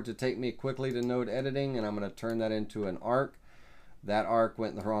keyboard to take me quickly to node editing, and I'm going to turn that into an arc. That arc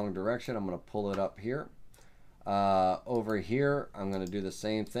went in the wrong direction. I'm going to pull it up here. Over here, I'm going to do the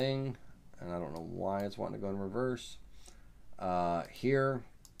same thing. And I don't know why it's wanting to go in reverse. Here,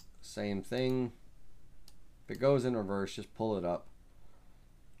 same thing. If it goes in reverse, just pull it up.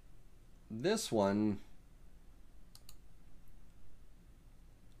 This one,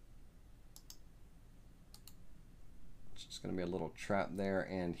 it's just going to be a little trap there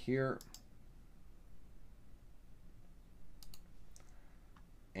and here.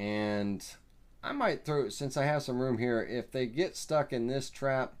 And I might throw, since I have some room here, if they get stuck in this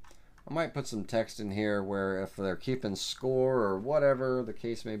trap, I might put some text in here where if they're keeping score or whatever the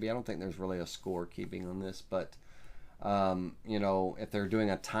case may be. I don't think there's really a score keeping on this, but you know, if they're doing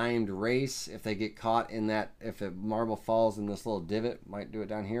a timed race, if they get caught in that, if a marble falls in this little divot, might do it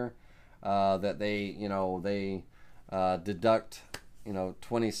down here, that they, you know, they deduct, you know,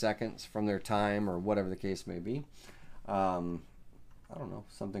 20 seconds from their time or whatever the case may be. I don't know,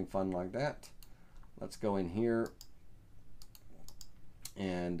 something fun like that. Let's go in here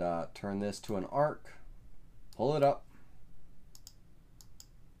and turn this to an arc, pull it up.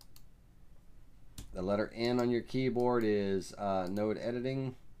 The letter N on your keyboard is node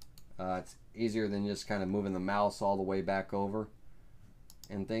editing. It's easier than just kind of moving the mouse all the way back over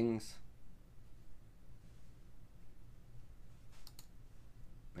and things.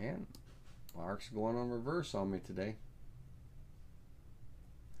 Man, my arc's going on reverse on me today.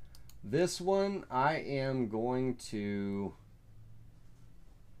 This one I am going to,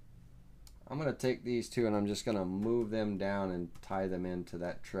 I'm going to take these two and I'm just going to move them down and tie them into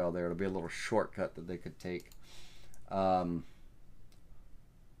that trail there. It'll be a little shortcut that they could take. Yeah.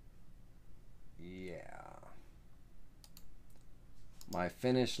 My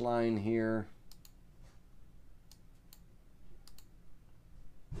finish line here.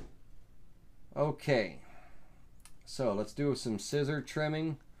 Okay. So let's do some scissor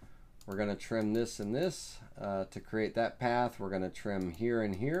trimming. We're going to trim this and this to create that path. We're going to trim here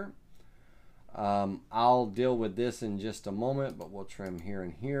and here. I'll deal with this in just a moment, but we'll trim here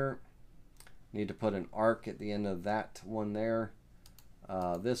and here. Need to put an arc at the end of that one there.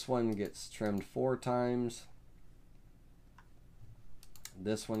 This one gets trimmed 4 times.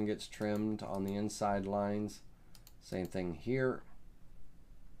 This one gets trimmed on the inside lines. Same thing here.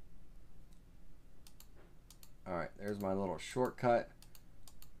 All right, there's my little shortcut.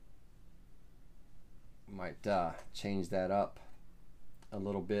 Might change that up a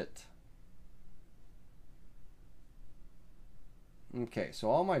little bit. Okay, so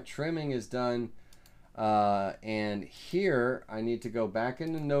all my trimming is done. And here I need to go back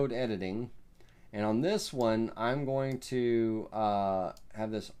into node editing. And on this one, I'm going to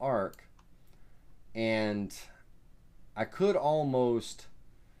have this arc. And I could almost,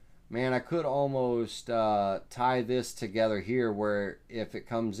 man, I could almost tie this together here where if it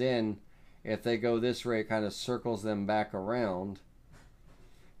comes in, if they go this way, it kind of circles them back around.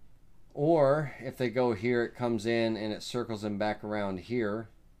 Or if they go here, it comes in and it circles them back around here.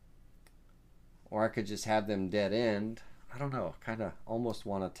 Or I could just have them dead end. I don't know, kind of almost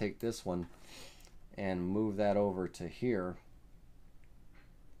want to take this one and move that over to here.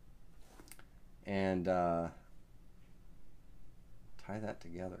 And tie that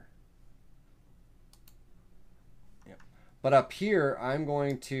together. Yep. But up here, I'm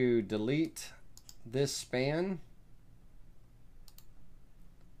going to delete this span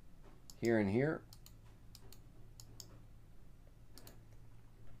here and here.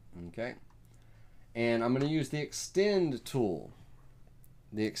 Okay. And I'm going to use the extend tool.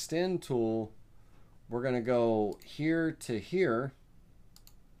 The extend tool, we're going to go here to here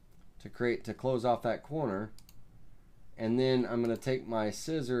to close off that corner. And then I'm going to take my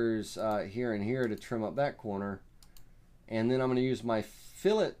scissors here and here to trim up that corner. And then I'm going to use my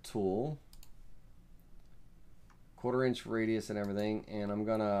fillet tool, 1/4 inch radius and everything, and I'm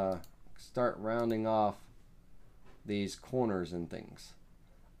going to start rounding off these corners and things.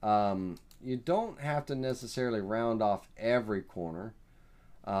 You don't have to necessarily round off every corner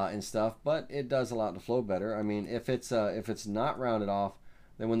and stuff, but it does allow it to flow better. I mean, if it's not rounded off,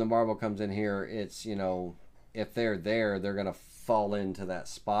 then when the marble comes in here, it's, you know, if they're there, they're going to fall into that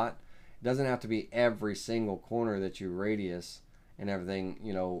spot. It doesn't have to be every single corner that you radius and everything,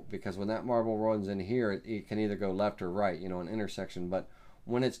 you know, because when that marble runs in here, it can either go left or right, you know, an intersection. But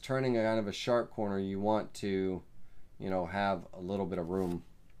when it's turning a kind of a sharp corner, you want to, you know, have a little bit of room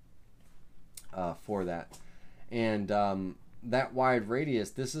for that. And that wide radius,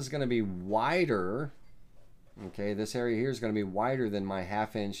 this is going to be wider. Okay, this area here is going to be wider than my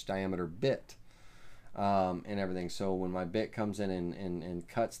 1/2 inch diameter bit and everything. So when my bit comes in and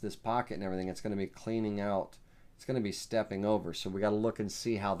cuts this pocket and everything, it's going to be cleaning out. It's going to be stepping over. So we got to look and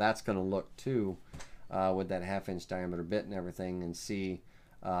see how that's going to look too with that 1/2 inch diameter bit and everything, and see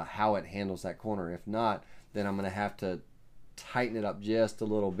how it handles that corner. If not, then I'm going to have to tighten it up just a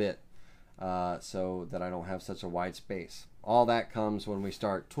little bit so that I don't have such a wide space. All that comes when we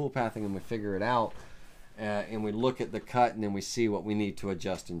start toolpathing and we figure it out, and we look at the cut, and then we see what we need to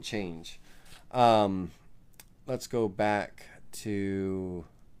adjust and change. Let's go back to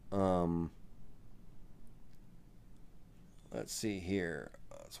let's see here.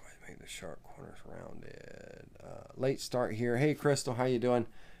 That's why I made the sharp corners rounded. Late start here. Hey Crystal, how you doing?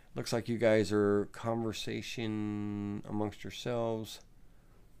 Looks like you guys are conversation amongst yourselves.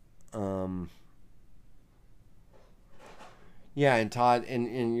 Yeah, and Todd,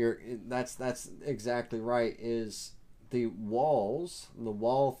 and you're that's exactly right. Is the walls, the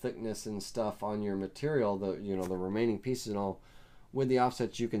wall thickness and stuff on your material, the, you know, the remaining pieces and all, with the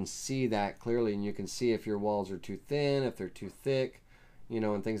offsets, you can see that clearly, and you can see if your walls are too thin, if they're too thick, you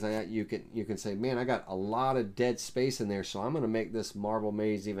know, and things like that. You can say, man, I got a lot of dead space in there, so I'm going to make this marble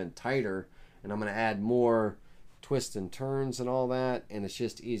maze even tighter, and I'm going to add more twists and turns and all that, and it's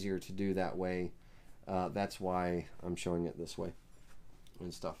just easier to do that way. That's why I'm showing it this way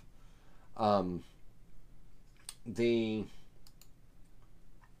and stuff. All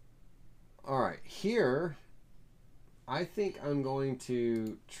right, here I think I'm going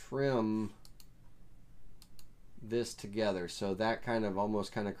to trim this together, so that kind of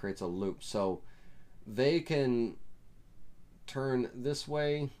almost kind of creates a loop, so they can turn this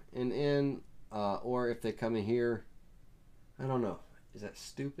way and in, or if they come in here, I don't know, is that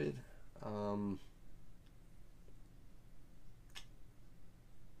stupid? I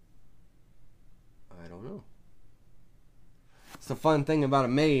don't know. It's the fun thing about a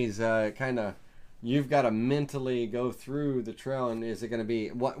maze, kind of, you've got to mentally go through the trail, and is it going to be,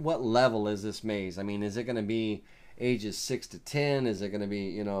 what level is this maze? I mean, is it going to be ages 6 to 10? Is it going to be,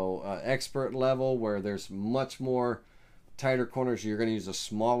 you know, expert level where there's much more tighter corners? You're going to use a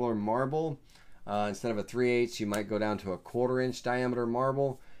smaller marble. Instead of a 3/8, you might go down to a 1/4 inch diameter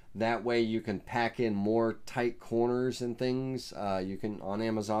marble. That way you can pack in more tight corners and things. You can, on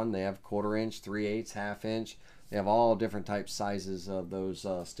Amazon, they have 1/4 inch, 3/8, 1/2 inch. They have all different types, sizes of those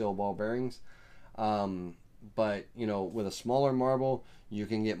steel ball bearings. but you know, with a smaller marble, you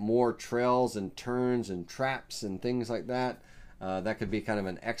can get more trails and turns and traps and things like that. That could be kind of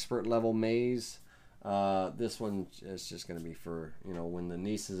an expert level maze. This one is just going to be for, you know, when the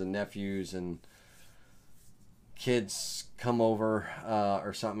nieces and nephews and kids come over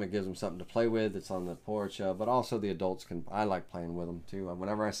or something. It gives them something to play with. It's on the porch, but also the adults can. I like playing with them too.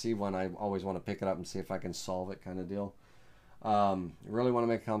 Whenever I see one, I always want to pick it up and see if I can solve it, kind of deal. You really want to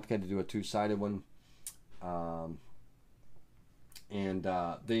make it complicated, do a two-sided one.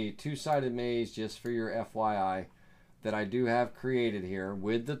 The two-sided maze, just for your FYI, that I do have created here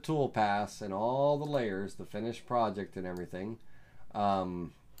with the toolpaths and all the layers, the finished project and everything.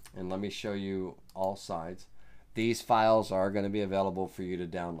 And let me show you all sides. These files are going to be available for you to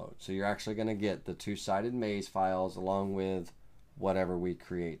download. So you're actually going to get the two-sided maze files along with whatever we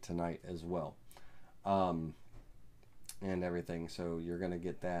create tonight as well. And everything. So you're going to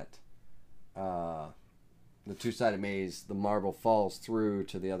get that. The two-sided maze, the marble falls through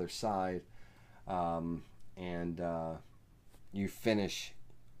to the other side. You finish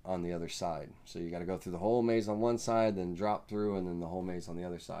on the other side. So you got to go through the whole maze on one side, then drop through, and then the whole maze on the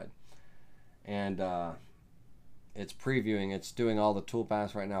other side. And it's previewing, it's doing all the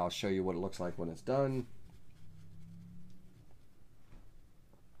toolpaths right now. I'll show you what it looks like when it's done.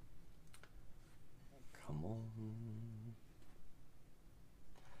 Come on.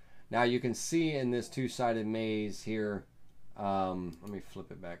 Now you can see in this two-sided maze here, let me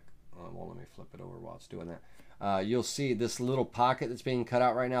flip it back. Well, let me flip it over while it's doing that. You'll see this little pocket that's being cut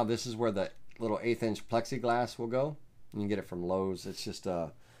out right now. This is where the little 1/8" plexiglass will go. You can get it from Lowe's. It's just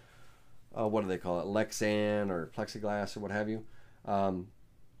what do they call it? Lexan or plexiglass or what have you.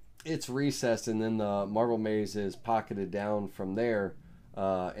 It's recessed, and then the marble maze is pocketed down from there.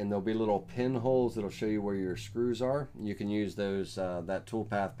 And there'll be little pinholes that'll show you where your screws are. You can use those that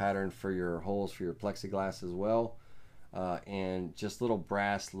toolpath pattern for your holes for your plexiglass as well. And just little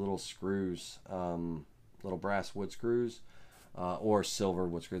brass little screws, little brass wood screws, or silver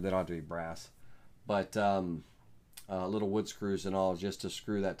wood screws. They don't have to be brass, but little wood screws and all, just to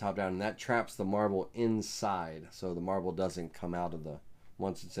screw that top down, and that traps the marble inside, so the marble doesn't come out of the,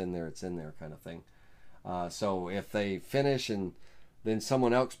 once it's in there kind of thing. So if they finish and then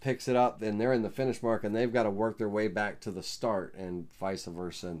someone else picks it up, then they're in the finish mark and they've got to work their way back to the start, and vice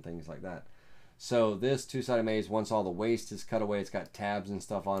versa and things like that. So this two-sided maze, once all the waste is cut away, it's got tabs and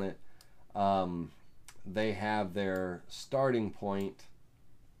stuff on it. They have their starting point,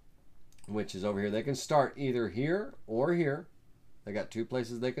 which is over here. They can start either here or here. They got two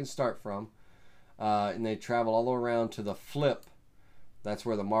places they can start from. And they travel all the way around to the flip. That's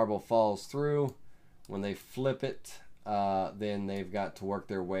where the marble falls through. When they flip it, then they've got to work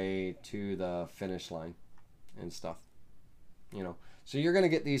their way to the finish line and stuff. You know, so you're going to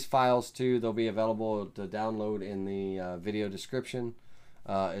get these files too. They'll be available to download in the video description,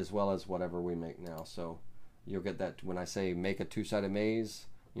 as well as whatever we make now. So you'll get that when I say make a two-sided maze.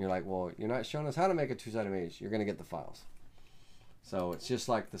 You're like, well, you're not showing us how to make a two-sided maze. You're going to get the files. So it's just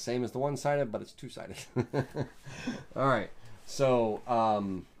like the same as the one-sided, but it's two-sided. All right. So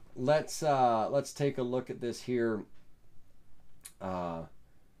let's take a look at this here.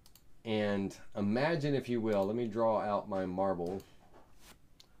 And imagine, if you will, let me draw out my marble.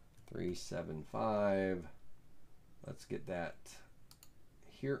 375. Let's get that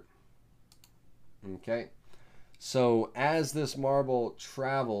here. Okay. So as this marble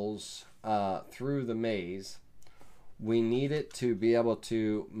travels through the maze, we need it to be able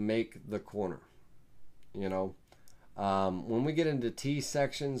to make the corner. You know, when we get into T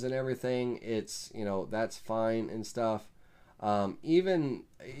sections and everything, it's, you know, that's fine and stuff. Even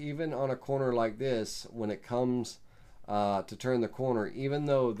on a corner like this, when it comes to turn the corner, even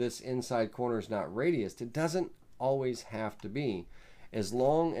though this inside corner is not radiused, it doesn't always have to be. As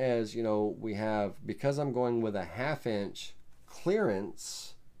long as, you know, we have, because I'm going with a 1/2 inch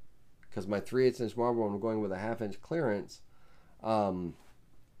clearance, because my 3/8 inch marble, I'm going with a 1/2 inch clearance, you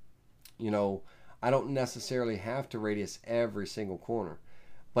know, I don't necessarily have to radius every single corner.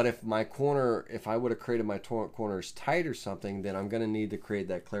 But if my corner, if I would have created my corners tight or something, then I'm going to need to create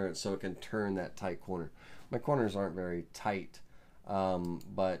that clearance so it can turn that tight corner. My corners aren't very tight,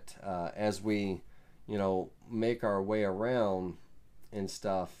 but as we, you know, make our way around and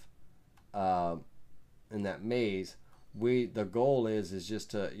stuff in that maze, the goal is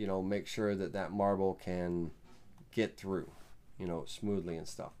just to, you know, make sure that that marble can get through, you know, smoothly and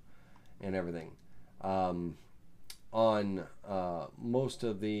stuff and everything. On most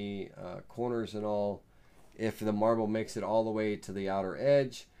of the corners and all, if the marble makes it all the way to the outer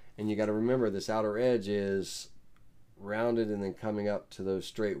edge, and you got to remember this outer edge is rounded and then coming up to those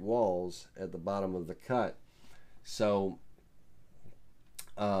straight walls at the bottom of the cut, So,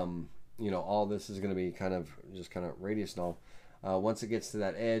 you know, all this is going to be kind of radius and all. Once it gets to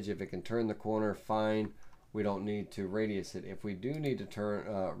that edge, if it can turn the corner, fine. We don't need to radius it. If we do need to turn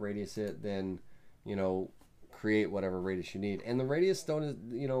radius it, then, you know, create whatever radius you need. And the radius don't,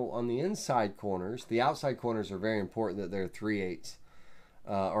 you know, on the inside corners, the outside corners are very important that they're 3/8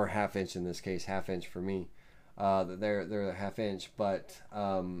 or ½ inch in this case, ½ inch for me. They're a ½ inch, but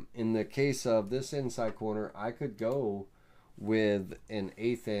in the case of this inside corner, I could go with an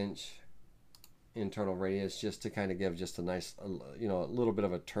 1/8 inch internal radius just to kind of give just a nice, you know, a little bit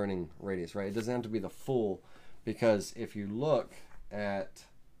of a turning radius, right? It doesn't have to be the full, because if you look at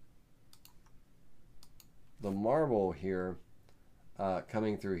the marble here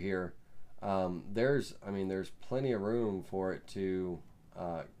coming through here, there's plenty of room for it to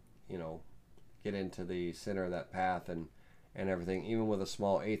you know, get into the center of that path and everything, even with a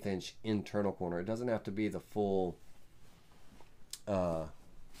small 1/8 inch internal corner. It doesn't have to be the full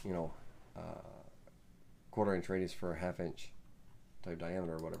you know, 1/4 inch radius for a ½ inch type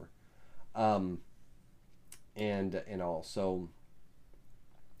diameter or whatever. And also,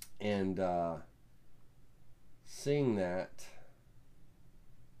 and seeing that,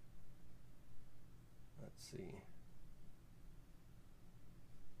 let's see,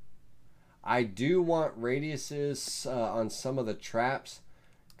 I do want radiuses on some of the traps,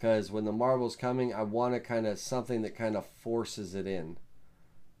 because when the marble's coming, I want to kind of something that kind of forces it in,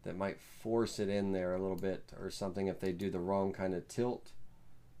 that might force it in there a little bit or something if they do the wrong kind of tilt.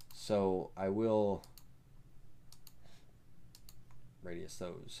 So I will radius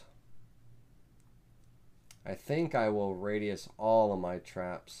those. I think I will radius all of my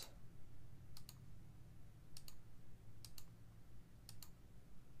traps.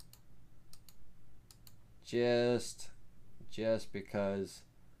 Just because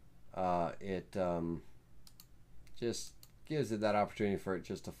it just gives it that opportunity for it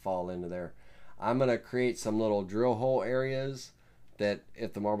just to fall into there. I'm going to create some little drill hole areas that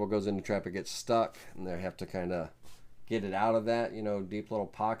if the marble goes into trap, it gets stuck, and they have to kind of get it out of that, you know, deep little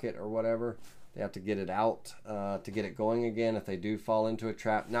pocket or whatever. They have to get it out to get it going again if they do fall into a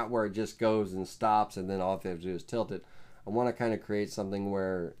trap, not where it just goes and stops and then all they have to do is tilt it. I want to kind of create something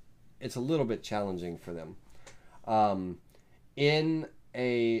where it's a little bit challenging for them. In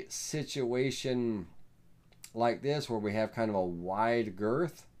a situation like this where we have kind of a wide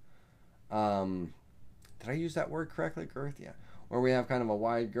girth, did I use that word correctly? Girth? Yeah. Where we have kind of a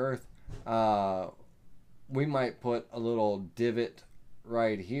wide girth, we might put a little divot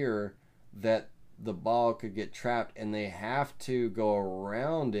right here that the ball could get trapped, and they have to go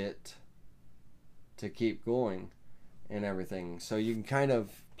around it to keep going and everything. So you can kind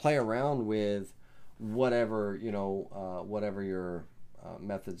of play around with whatever, you know, whatever your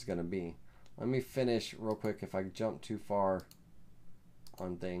method's going to be. Let me finish real quick. If I jump too far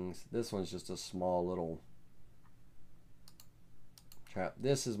on things, this one's just a small little trap.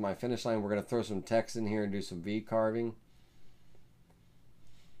 This is my finish line. We're going to throw some text in here and do some V carving.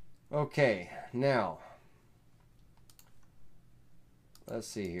 Okay, now let's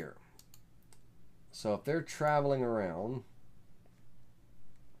see here. So if they're traveling around,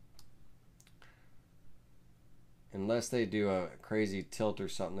 unless they do a crazy tilt or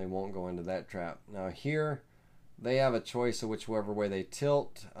something, they won't go into that trap. Now here, they have a choice of whichever way they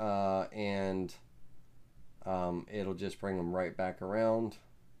tilt, and it'll just bring them right back around.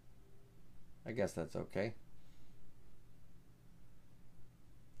 I guess that's okay.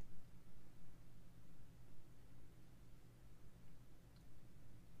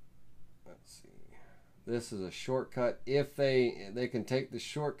 Let's see. This is a shortcut. If they can take the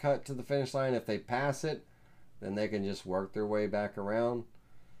shortcut to the finish line. If they pass it, then they can just work their way back around.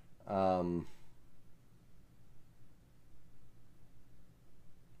 I'm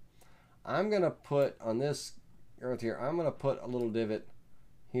going to put on this earth here, I'm going to put a little divot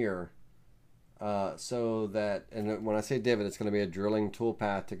here so that, and when I say divot, it's going to be a drilling tool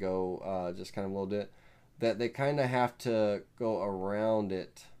path to go just kind of a little bit, that they kind of have to go around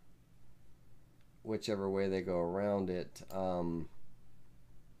it, whichever way they go around it,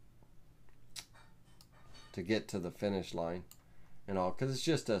 to get to the finish line and all, because it's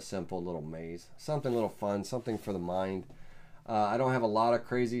just a simple little maze, something a little fun, something for the mind. I don't have a lot of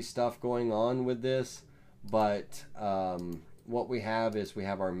crazy stuff going on with this, but what we have is we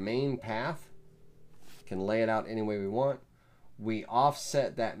have our main path, can lay it out any way we want. We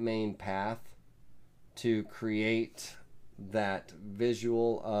offset that main path to create that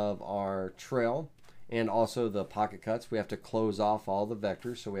visual of our trail, and also the pocket cuts. We have to close off all the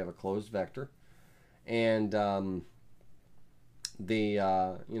vectors, so we have a closed vector. And you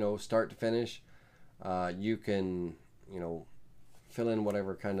know, start to finish, You can, fill in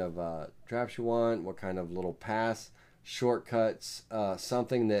whatever kind of traps you want, what kind of little pass, shortcuts,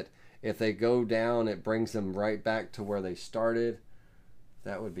 something that if they go down, it brings them right back to where they started.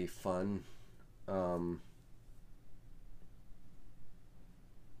 That would be fun. I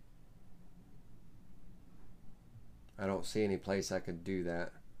don't see any place I could do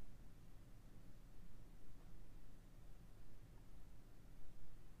that.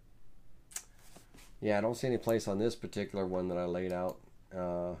 Yeah, I don't see any place on this particular one that I laid out.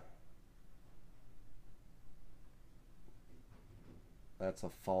 That's a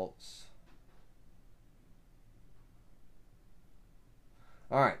false.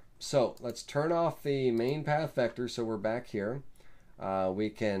 All right, so let's turn off the main path vector so we're back here.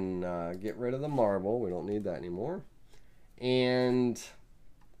 We can get rid of the marble. We don't need that anymore. And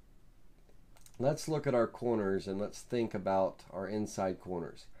let's look at our corners and let's think about our inside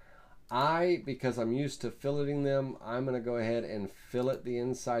corners. Because I'm used to filleting them, I'm going to go ahead and fillet the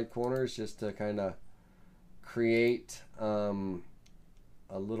inside corners just to kind of create a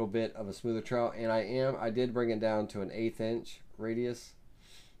little bit of a smoother trail. And I did bring it down to an 1/8 inch radius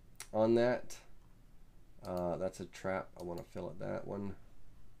on that. That's a trap. I want to fillet that one.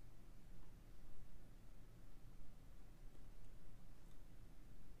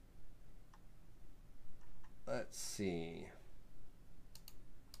 Let's see.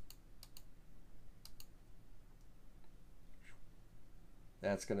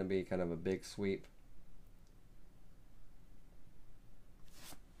 That's going to be kind of a big sweep.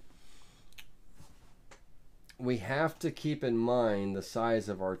 We have to keep in mind the size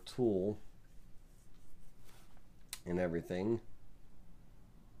of our tool and everything.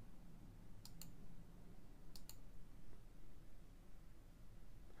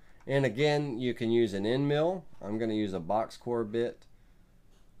 And again, you can use an end mill. I'm going to use a box core bit,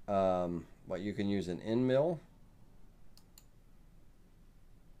 but you can use an end mill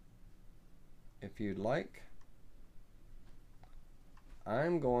if you'd like.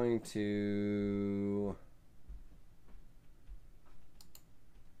 I'm going to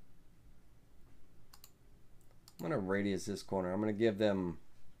radius this corner. I'm going to give them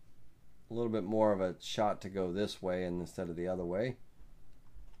a little bit more of a shot to go this way instead of the other way.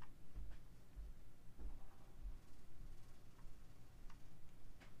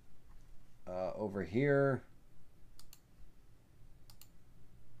 Over here,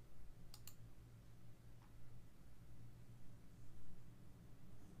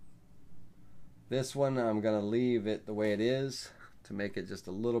 this one I'm going to leave it the way it is to make it just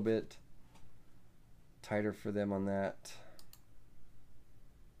a little bit tighter for them on that.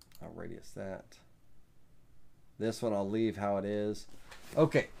 I'll radius that. This one I'll leave how it is.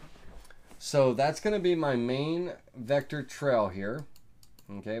 Okay, so that's going to be my main vector trail here.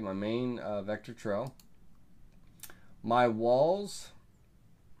 Okay, my main vector trail. My walls,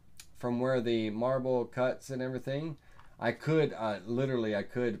 from where the marble cuts and everything, I could literally, I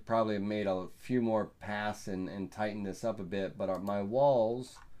could probably have made a few more paths and tighten this up a bit, but my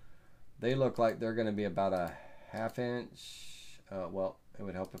walls, they look like they're going to be about a 1/2 inch. Well, it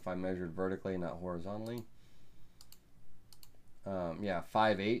would help if I measured vertically, not horizontally. Yeah,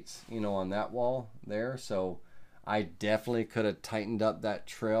 5/8, on that wall there. So I definitely could have tightened up that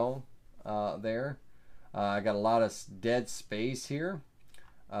trail there. I got a lot of dead space here.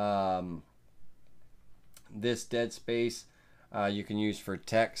 This dead space you can use for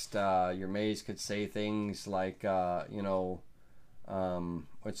text. Your maze could say things like, it's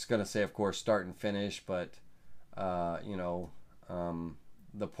going to say, of course, start and finish, but,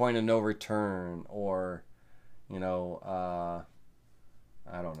 the point of no return, or, I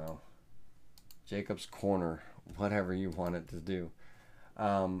don't know, Jacob's Corner, whatever you want it to do.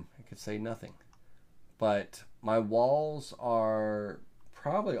 It could say nothing. But my walls are,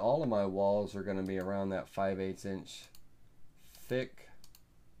 probably all of my walls are going to be around that 5/8 inch thick.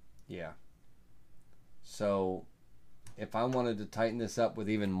 Yeah. So if I wanted to tighten this up with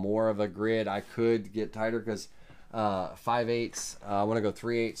even more of a grid, I could get tighter, because 5/8, I want to go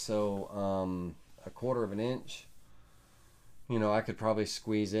 3/8, so 1/4 inch. I could probably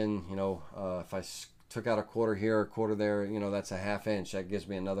squeeze in, if I took out 1/4 here, 1/4 there, that's a 1/2 inch. That gives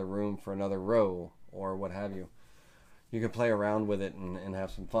me another room for another row, or what have you. You can play around with it and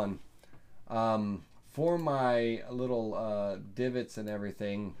have some fun. For my little divots and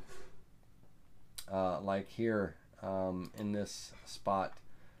everything, like here in this spot,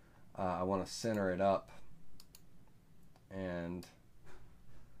 I want to center it up, and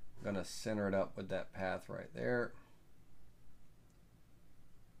I'm going to center it up with that path right there.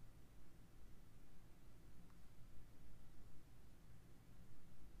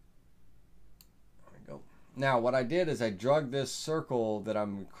 Now what I did is I drug this circle that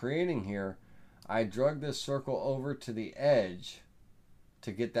I'm creating here, I drug this circle over to the edge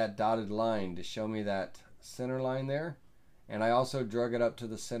to get that dotted line to show me that center line there. And I also drug it up to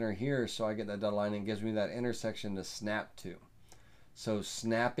the center here so I get that dotted line and gives me that intersection to snap to. So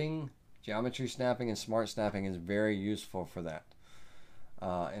snapping, geometry snapping and smart snapping is very useful for that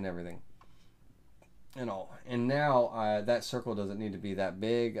and everything. And all. And now that circle doesn't need to be that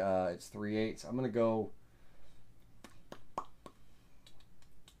big. It's 3/8. I'm going to go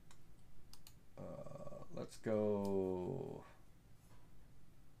let's go.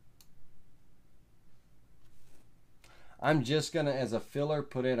 I'm just gonna, as a filler,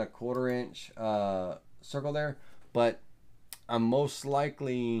 put in a 1/4 inch circle there, but I'm most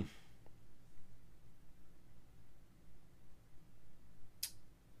likely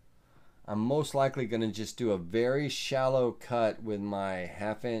gonna just do a very shallow cut with my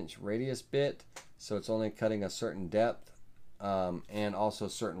 1/2 inch radius bit, so it's only cutting a certain depth and also a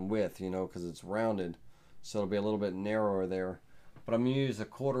certain width, you know, because it's rounded, so it'll be a little bit narrower there. But I'm gonna use a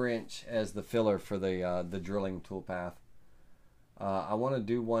 1/4 inch as the filler for the drilling toolpath. I want to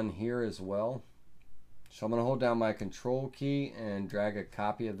do one here as well. So I'm going to hold down my control key and drag a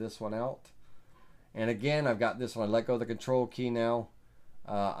copy of this one out. And again, I've got this one. I let go of the control key now.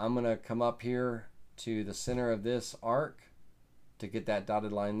 I'm going to come up here to the center of this arc to get that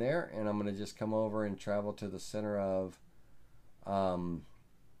dotted line there. And I'm going to just come over and travel to the center of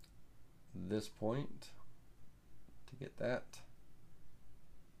this point to get that.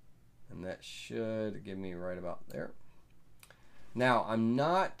 And that should give me right about there. Now, I'm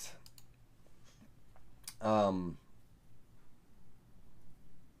not I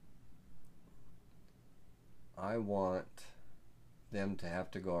want them to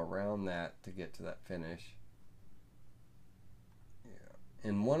have to go around that to get to that finish. Yeah.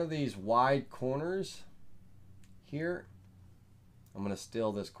 In one of these wide corners here, I'm going to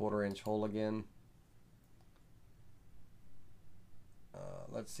still this 1/4 inch hole again.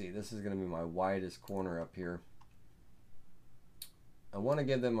 Let's see, this is going to be my widest corner up here. I want to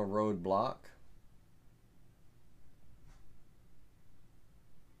give them a road block.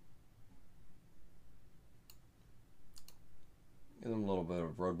 Give them a little bit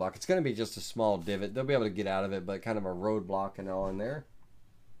of road block. It's going to be just a small divot. They'll be able to get out of it, but kind of a road block and all in there.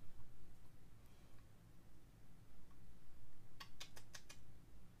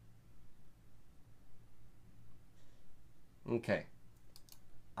 Okay.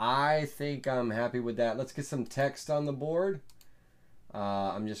 I think I'm happy with that. Let's get some text on the board.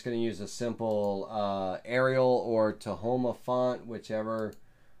 I'm just going to use a simple Arial or Tahoma font, whichever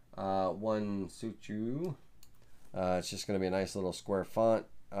one suits you. It's just going to be a nice little square font.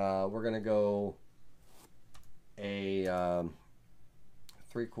 We're going to go a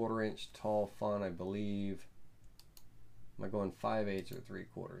 3/4 inch tall font, I believe. Am I going 5/8 or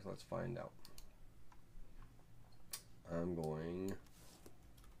 3/4? Let's find out. I'm going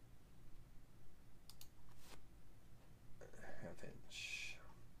 1/2 inch.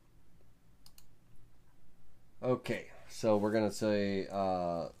 Okay, so we're going to say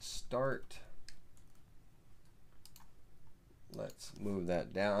start. Let's move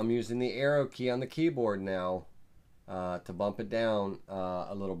that down. I'm using the arrow key on the keyboard now to bump it down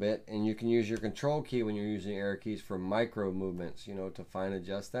a little bit. And you can use your control key when you're using arrow keys for micro movements, you know, to fine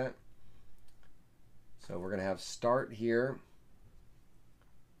adjust that. So we're going to have start here.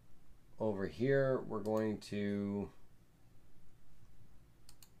 Over here, we're going to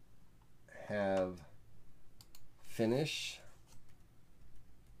have finish.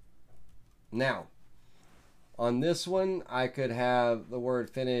 Now, on this one, I could have the word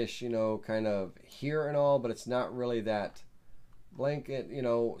finish, you know, kind of here and all, but it's not really that blanket, you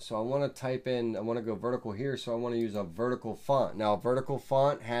know, so I want to type in, I want to go vertical here, so I want to use a vertical font. Now, a vertical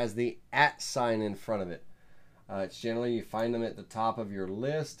font has the @ sign in front of it. It's generally, you find them at the top of your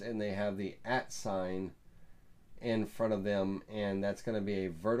list, and they have the @ sign in front of them, and that's going to be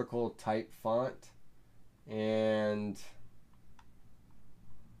a vertical type font. And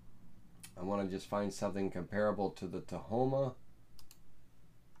I want to just find something comparable to the Tahoma,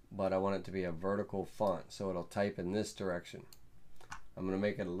 but I want it to be a vertical font, so it'll type in this direction. I'm going to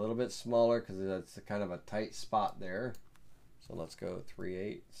make it a little bit smaller because that's kind of a tight spot there. So let's go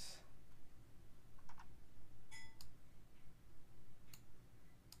 3/8.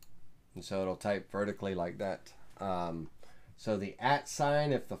 And so it'll type vertically like that. So the @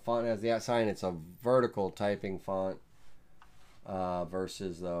 sign, if the font has the @ sign, it's a vertical typing font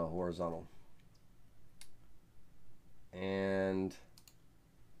versus the horizontal. And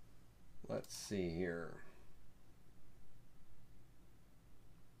let's see here.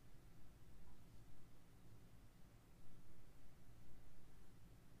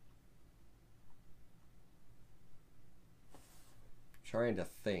 trying to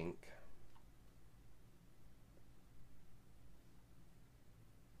think.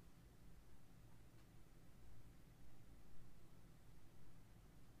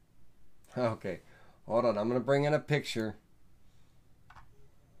 Okay, hold on. I'm going to bring in a picture.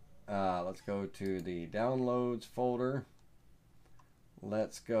 Let's go to the downloads folder.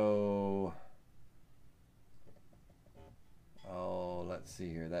 Let's go. Oh, let's see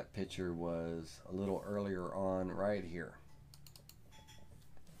here. That picture was a little earlier on right here.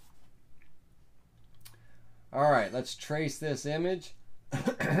 All right, let's trace this image.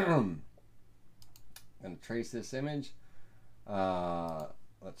 I'm going to trace this image.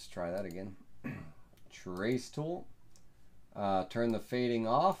 Let's try that again. Trace tool. Turn the fading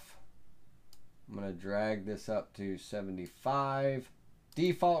off. I'm going to drag this up to 75.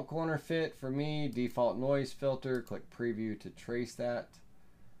 Default corner fit for me. Default noise filter. Click preview to trace that.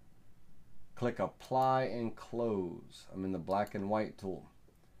 Click apply and close. I'm in the black and white tool.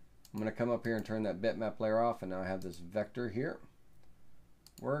 I'm going to come up here and turn that bitmap layer off, and now I have this vector here.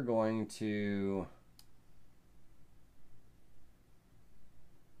 We're going to...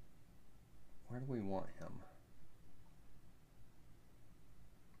 Where do we want him?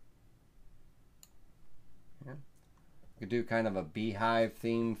 Yeah. We could do kind of a beehive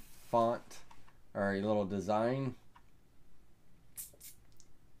theme font or a little design.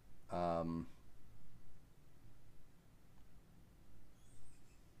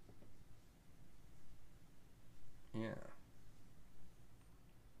 Yeah.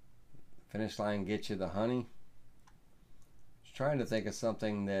 Finish line get you the honey. Just trying to think of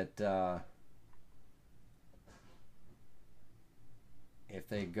something that if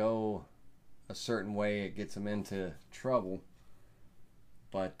they go a certain way, it gets them into trouble.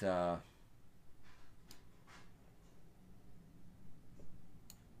 But all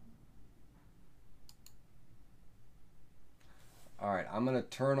right, I'm going to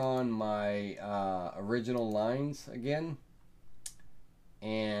turn on my original lines again,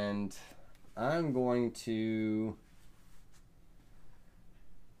 and I'm going to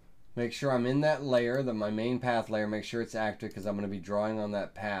make sure I'm in that layer, my main path layer, make sure it's active because I'm going to be drawing on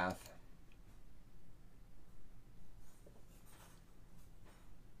that path.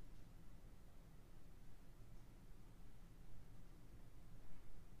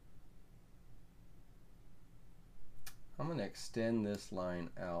 I'm going to extend this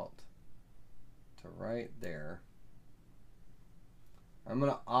line out to right there. I'm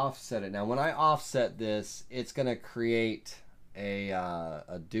going to offset it. Now when I offset this, it's going to create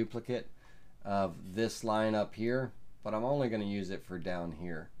a duplicate of this line up here, but I'm only going to use it for down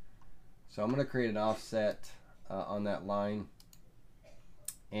here. So I'm going to create an offset on that line,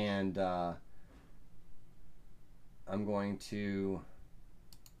 and I'm going to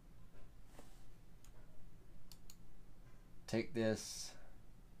take this,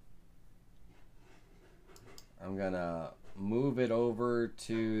 I'm going to move it over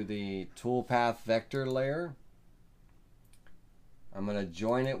to the toolpath vector layer. I'm going to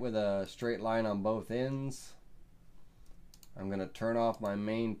join it with a straight line on both ends. I'm going to turn off my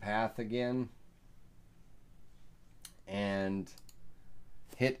main path again and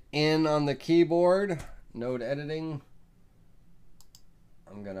hit N on the keyboard, node editing.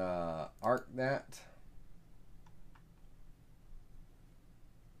 I'm going to arc that.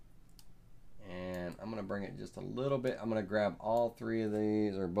 And I'm going to bring it just a little bit. I'm going to grab all three of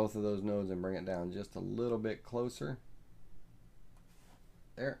these, or both of those nodes, and bring it down just a little bit closer.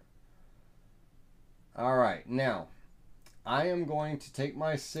 There. All right, now I am going to take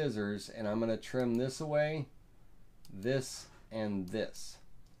my scissors and I'm going to trim this away, this, and this.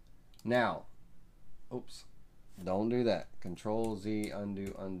 Now, oops, don't do that. Control Z,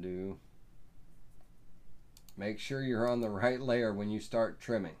 undo, undo. Make sure you're on the right layer when you start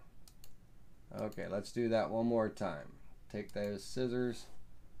trimming. Okay, let's do that one more time. Take those scissors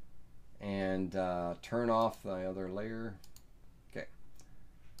and turn off the other layer. Okay,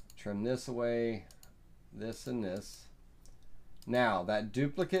 trim this away, this and this. Now, that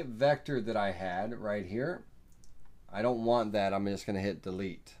duplicate vector that I had right here, I don't want that. I'm just going to hit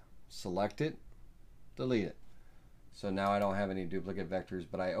delete. Select it, delete it. So now I don't have any duplicate vectors,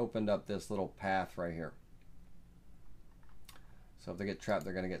 but I opened up this little path right here. So if they get trapped,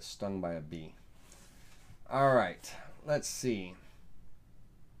 they're going to get stung by a bee. All right, let's see.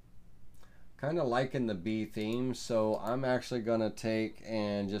 Kind of liking the bee theme, so I'm actually going to take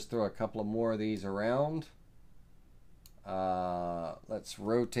and just throw a couple of more of these around. Let's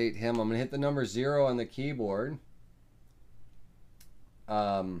rotate him. I'm going to hit the number 0 on the keyboard.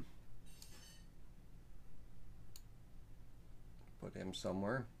 Put him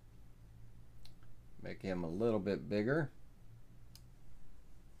somewhere. Make him a little bit bigger.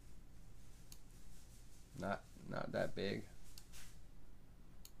 Not that big.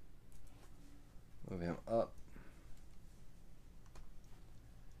 Move him up.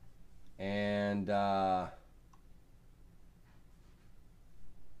 And I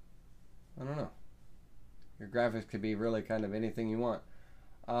don't know. Your graphics could be really kind of anything you want.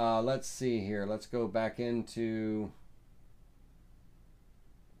 Let's see here. Let's go back into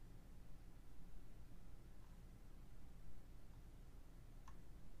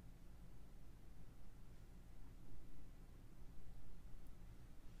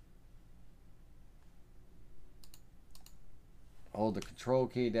hold the control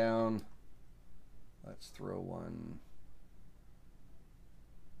key down. Let's throw one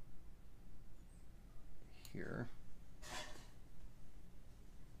here.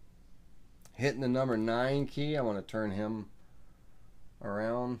 Hitting the number 9 key, I want to turn him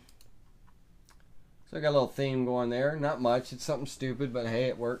around. So I got a little theme going there. Not much, it's something stupid, but hey,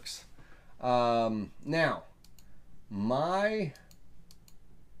 it works. Now, my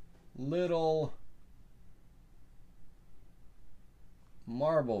little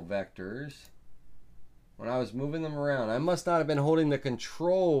marble vectors, when I was moving them around, I must not have been holding the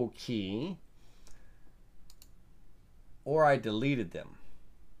control key, or I deleted them.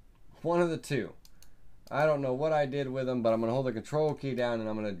 One of the two. I don't know what I did with them, but I'm going to hold the control key down and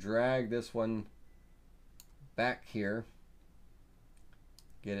I'm going to drag this one back here.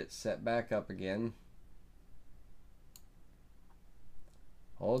 Get it set back up again.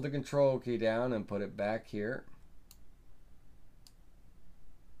 Hold the control key down and put it back here.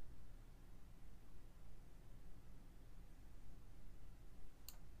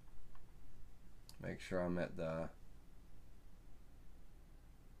 Make sure I'm at the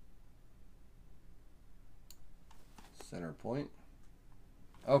center point.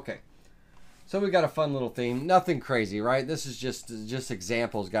 Okay, so we got a fun little theme. Nothing crazy, right? This is just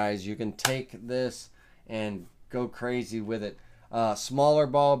examples, guys. You can take this and go crazy with it. Smaller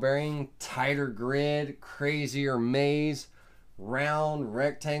ball bearing, tighter grid, crazier maze, round,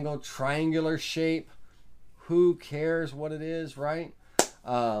 rectangle, triangular shape. Who cares what it is, right?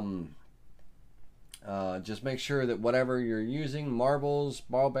 Just make sure that whatever you're using, marbles,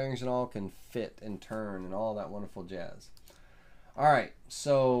 ball bearings and all, can fit and turn and all that wonderful jazz. Alright,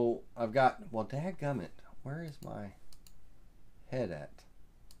 so I've got, well, dadgummit, where is my head at?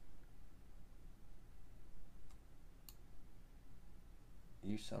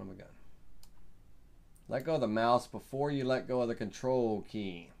 You son of a gun. Let go of the mouse before you let go of the control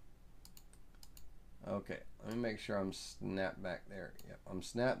key. Okay, let me make sure I'm snapped back there. Yep, I'm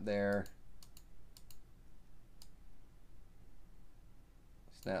snapped there.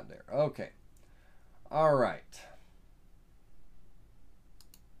 Snap there. Okay. All right.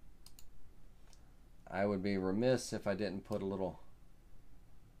 I would be remiss if I didn't put a little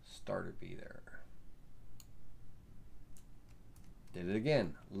starter bee there. Did it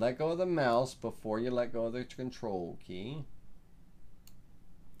again. Let go of the mouse before you let go of the control key.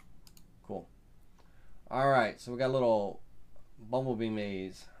 Cool. All right, so we got a little bumblebee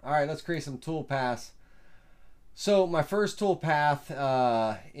maze. All right, let's create some tool paths. So my first tool path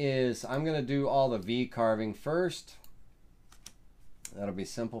is I'm going to do all the V carving first. That'll be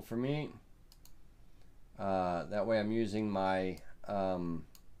simple for me. That way I'm using my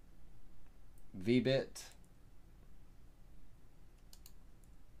V-bit.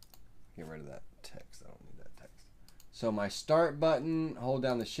 Get rid of that text. I don't need that text. So my start button, hold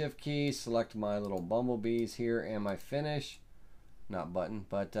down the shift key, select my little bumblebees here and my finish. Not button,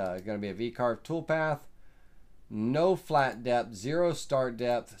 but it's going to be a V-carve toolpath. No flat depth, 0 start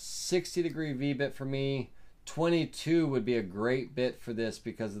depth, 60-degree V-bit for me. 22 would be a great bit for this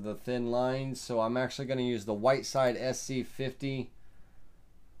because of the thin lines. So I'm actually going to use the Whiteside SC50.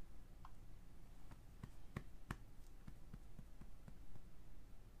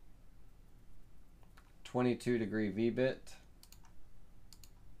 .22-degree V-bit.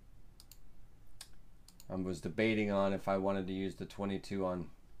 I was debating on if I wanted to use the 22 on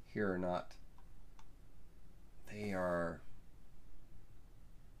here or not. They are...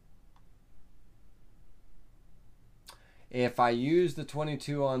 If I use the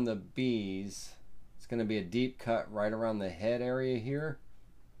 22 on the bees, it's going to be a deep cut right around the head area here.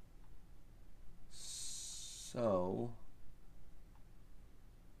 So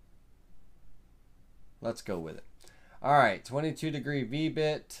let's go with it. All right, 22-degree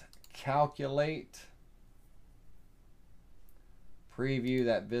V-bit, calculate, preview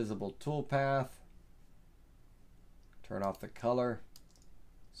that visible toolpath, turn off the color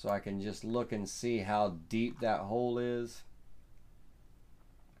so I can just look and see how deep that hole is.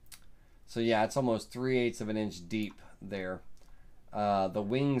 So yeah, it's almost 3/8 of an inch deep there. The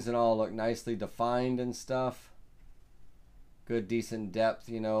wings and all look nicely defined and stuff. Good, decent depth,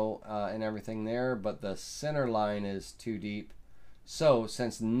 you know, and everything there. But the center line is too deep. So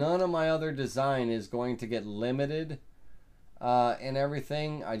since none of my other design is going to get limited and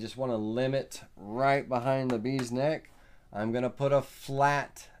everything, I just want to limit right behind the bee's neck. I'm going to put a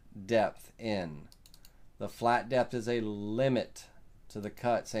flat depth in. The flat depth is a limit to the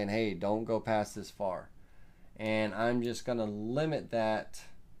cut, saying, hey, don't go past this far. And I'm just going to limit that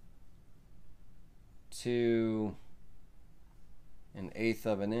to 1/8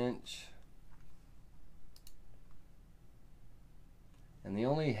 of an inch. And the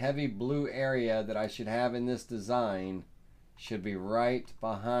only heavy blue area that I should have in this design should be right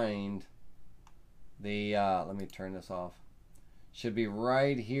behind the, let me turn this off. Should be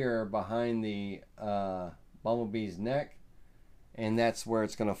right here behind the bumblebee's neck. And that's where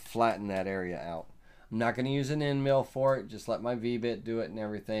it's going to flatten that area out. I'm not going to use an end mill for it. Just let my V-bit do it and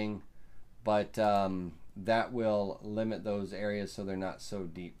everything. But that will limit those areas so they're not so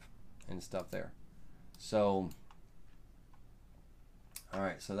deep and stuff there. So, all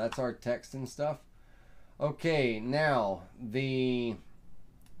right, so that's our text and stuff. Okay, now the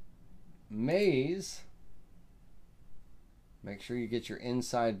maze. Make sure you get your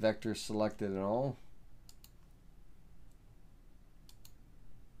inside vector selected and all.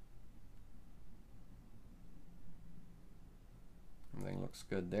 Everything looks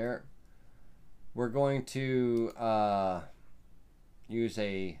good there. We're going to use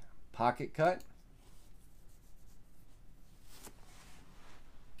a pocket cut.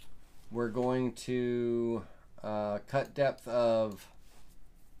 We're going to cut depth of,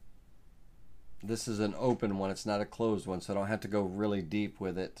 this is an open one, it's not a closed one, so I don't have to go really deep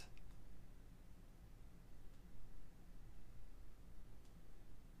with it.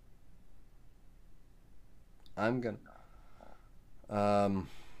 I'm gonna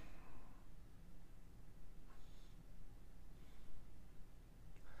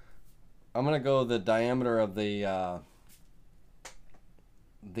go the diameter of the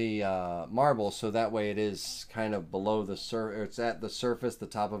marble, so that way it is kind of below the surface. It's at the surface, the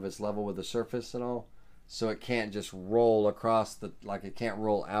top of its level with the surface and all, so it can't just roll across the, like it can't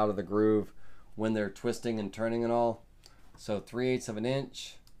roll out of the groove when they're twisting and turning and all. So 3/8 of an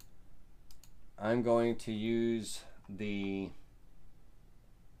inch. I'm going to use the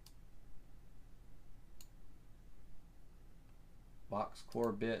box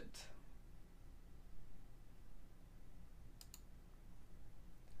core bit.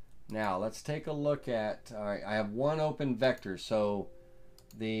 Now let's take a look at, all right, I have one open vector. So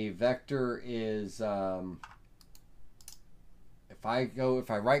the vector is, if I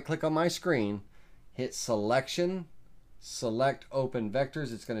right click on my screen, hit selection, select open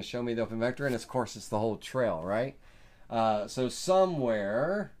vectors, it's going to show me the open vector, and of course it's the whole trail, right? So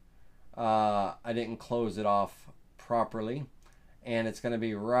somewhere I didn't close it off properly, and it's going to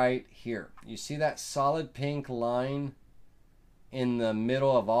be right here. You see that solid pink line in the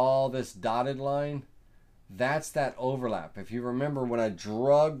middle of all this dotted line? That's that overlap. If you remember, when I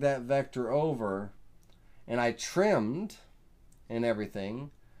drug that vector over and I trimmed and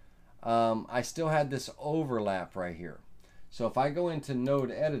everything, I still had this overlap right here. So if I go into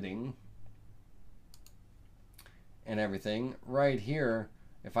node editing and everything right here,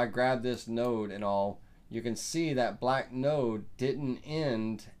 if I grab this node and all, you can see that black node didn't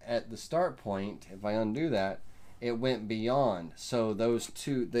end at the start point. If I undo that, it went beyond. So those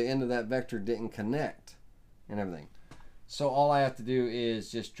two, the end of that vector didn't connect and everything. So all I have to do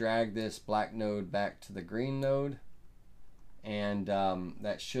is just drag this black node back to the green node, and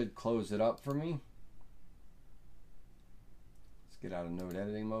that should close it up for me. Let's get out of node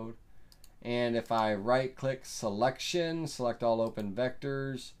editing mode. And if I right click selection, select all open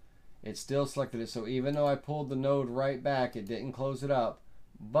vectors, it still selected it. So even though I pulled the node right back, it didn't close it up,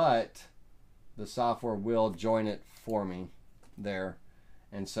 but the software will join it for me there.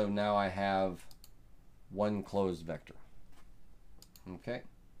 And so now I have one closed vector. Okay,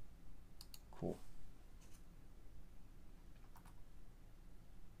 cool.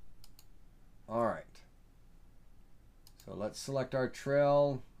 All right, so let's select our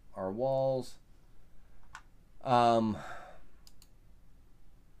trail, our walls.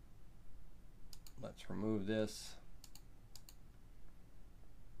 Let's remove this.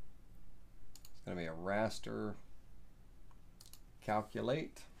 It's going to be a raster.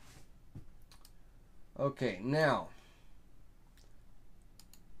 Calculate. Okay, now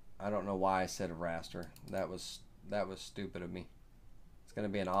I don't know why I said raster. That was stupid of me. It's going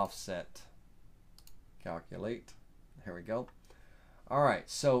to be an offset. Calculate. Here we go. All right,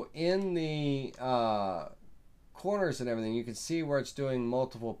 so in the corners and everything, you can see where it's doing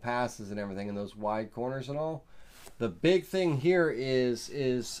multiple passes and everything, and those wide corners and all. The big thing here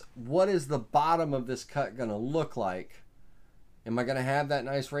is what is the bottom of this cut going to look like? Am I going to have that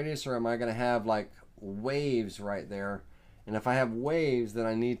nice radius, or am I going to have like waves right there? And if I have waves, then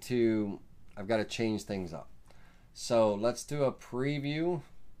I've got to change things up. So let's do a preview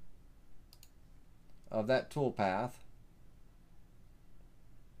of that toolpath.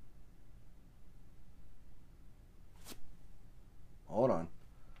 Hold on.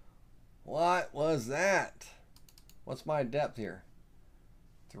 What was that? What's my depth here?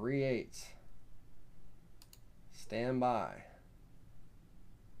 3/8. Stand by.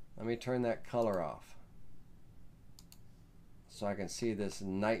 Let me turn that color off so I can see this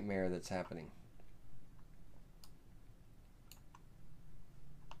nightmare that's happening.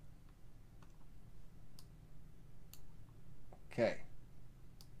 Okay.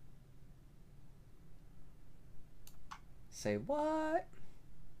 Say what?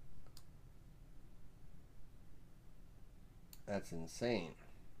 That's insane.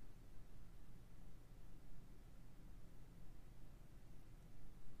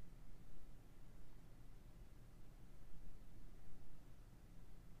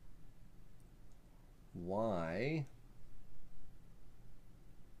 Why?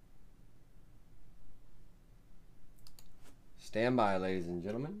 Stand by, ladies and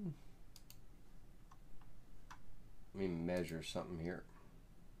gentlemen. Let me measure something here.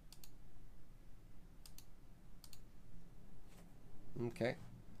 Okay,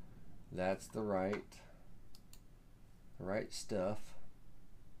 that's the right stuff.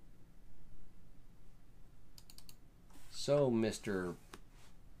 So, Mr.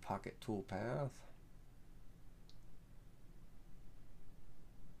 Pocket Toolpath,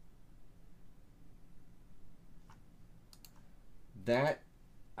 that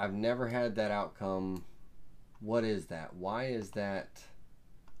I've never had that outcome. What is that? Why is that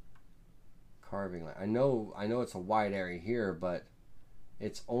carving line? I know it's a wide area here, but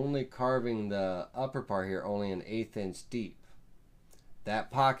it's only carving the upper part here only an 1/8 inch deep.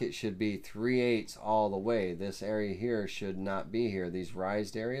 That pocket should be 3/8 all the way. This area here should not be here. These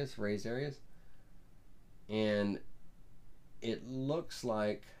raised areas. And it looks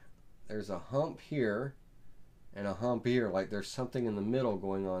like there's a hump here and a hump here. Like there's something in the middle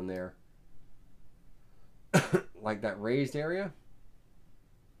going on there. Like that raised area.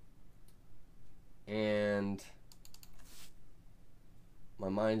 And my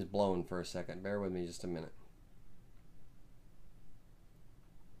mind's blown for a second. Bear with me just a minute.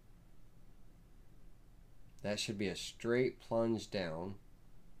 That should be a straight plunge down.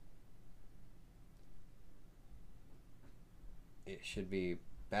 It should be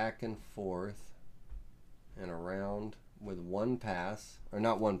back and forth and around with one pass, or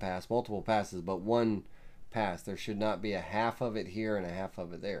not one pass, multiple passes, but one pass. There should not be a half of it here and a half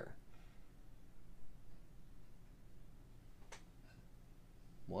of it there.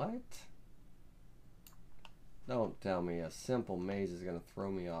 What? Don't tell me a simple maze is going to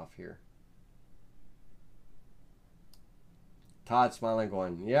throw me off here. Todd smiling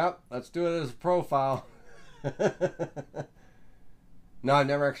going, yep, let's do it as a profile. No, I've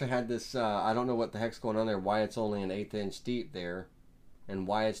never actually had this. I don't know what the heck's going on there, why it's only an 1/8 inch deep there, and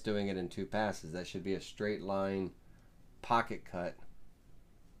why it's doing it in 2 passes. That should be a straight line pocket cut.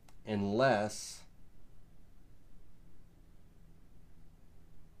 Unless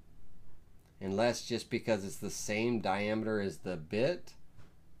just because it's the same diameter as the bit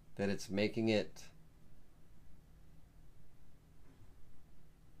that it's making it.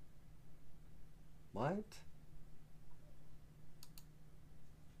 What?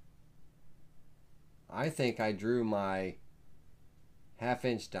 I think I drew my 1/2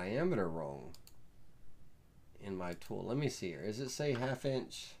 inch diameter wrong in my tool. Let me see here. Does it say 1/2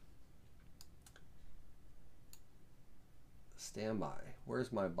 inch? Standby.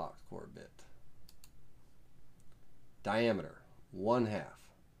 Where's my box core bit? Diameter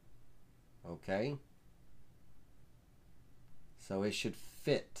 1/2. Okay. So it should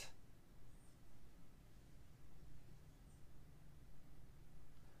fit.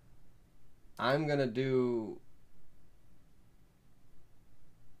 I'm gonna do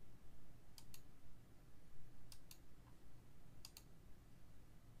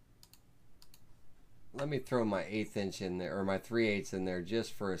let me throw my 1/8 inch in there, or my 3/8 in there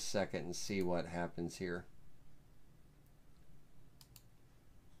just for a second and see what happens here.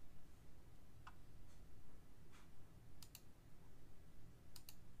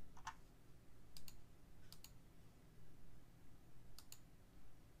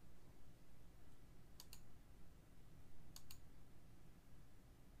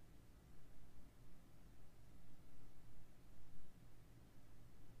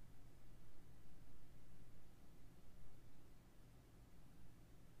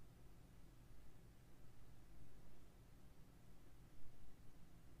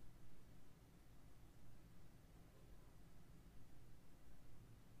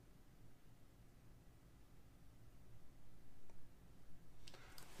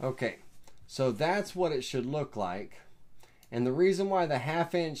 Okay, so that's what it should look like. And the reason why the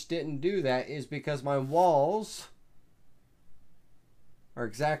 1/2 inch didn't do that is because my walls are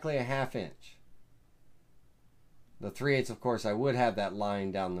exactly a 1/2 inch. The 3/8, of course, I would have that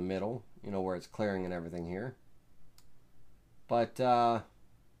line down the middle, you know, where it's clearing and everything here. But,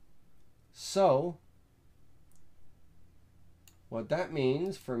 so, what that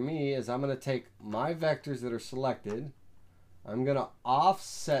means for me is I'm going to take my vectors that are selected, I'm going to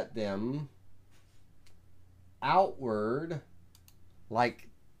offset them outward like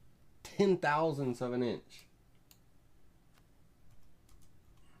 0.010 of an inch.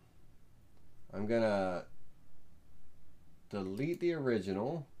 I'm going to delete the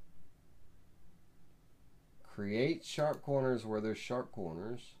original, create sharp corners where there's sharp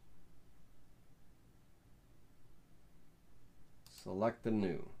corners, select the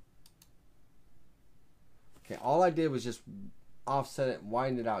new. Okay, all I did was just offset it,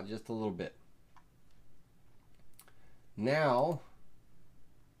 widen it out just a little bit. Now,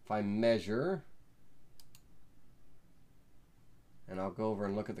 if I measure, and I'll go over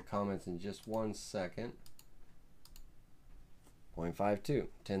and look at the comments in just 1 second. 0.52,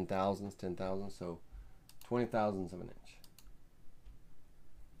 10 thousandths, 10 thousandths, so 20 thousandths of an inch.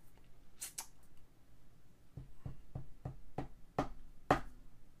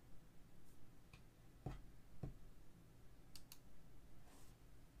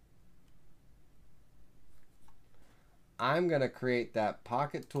 I'm going to create that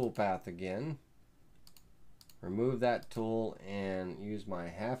pocket toolpath again, remove that tool, and use my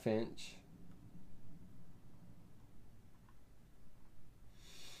 1/2 inch.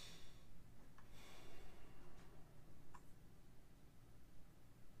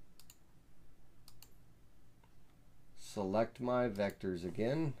 Select my vectors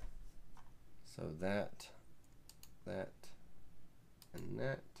again. So that, and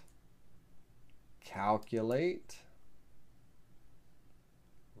that. Calculate.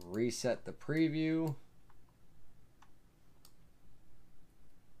 Reset the preview.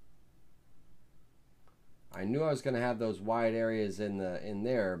 I knew I was going to have those wide areas in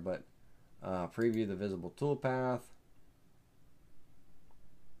there, but preview the visible toolpath.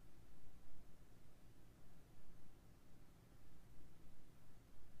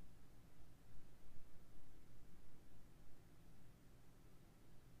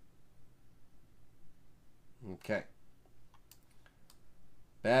 Okay.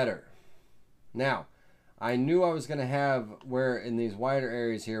 Better. Now, I knew I was going to have where in these wider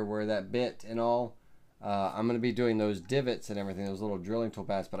areas here where that bit and all, I'm going to be doing those divots and everything, those little drilling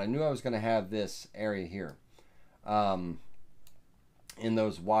toolpaths, but I knew I was going to have this area here in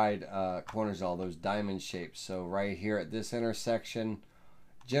those wide corners, all those diamond shapes. So right here at this intersection,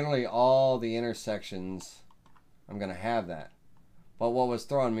 generally all the intersections, I'm going to have that. But what was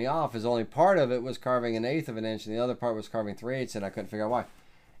throwing me off is only part of it was carving 1/8 of an inch and the other part was carving 3/8, and I couldn't figure out why.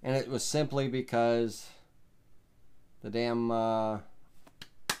 And it was simply because the damn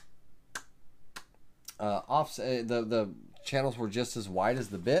offset, the channels were just as wide as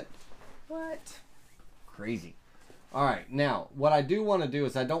the bit. What? Crazy. All right, now what I do want to do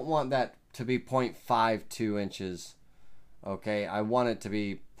is I don't want that to be 0.52 inches. Okay, I want it to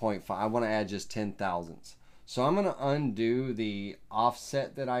be 0.5. I want to add just 10 thousandths. So I'm going to undo the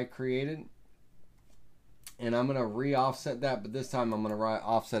offset that I created, and I'm going to re-offset that, but this time I'm going to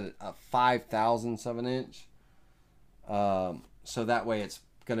offset it 5 thousandths of an inch. So that way it's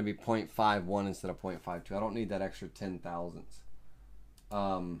going to be 0.51 instead of 0.52. I don't need that extra 10 thousandths.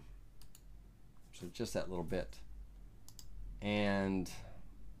 So just that little bit. And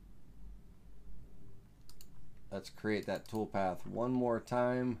let's create that toolpath one more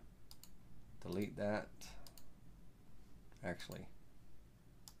time. Delete that. Actually,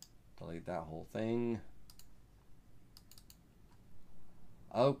 delete that whole thing.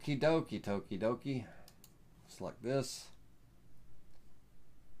 Okie dokie, tokie dokie. Select this,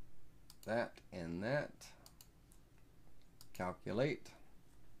 that, and that. Calculate.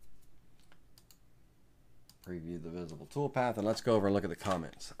 Preview the visible toolpath, and let's go over and look at the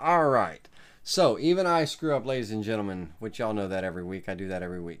comments. All right. So even I screw up, ladies and gentlemen, which y'all know that every week. I do that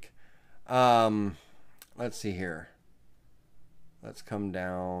every week. Let's see here. Let's come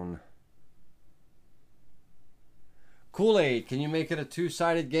down. Kool-Aid, can you make it a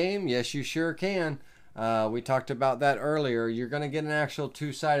two-sided game? Yes, you sure can. We talked about that earlier. You're going to get an actual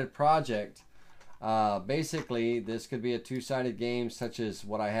two-sided project. Basically, this could be a two-sided game such as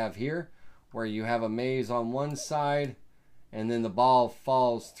what I have here, where you have a maze on one side and then the ball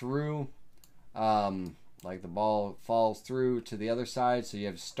falls through. Like the ball falls through to the other side. So you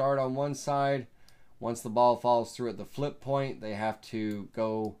have start on one side Once the ball falls through at the flip point, they have to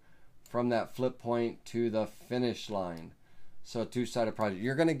go from that flip point to the finish line. So a two-sided project.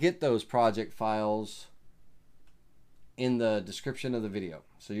 You're going to get those project files in the description of the video.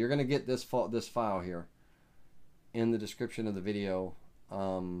 So you're going to get this file here in the description of the video,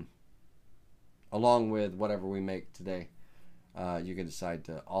 along with whatever we make today. You can decide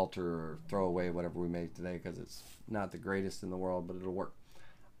to alter or throw away whatever we make today because it's not the greatest in the world, but it'll work.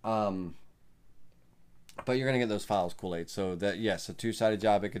 But you're going to get those files, Kool-Aid. So that, yes, a two-sided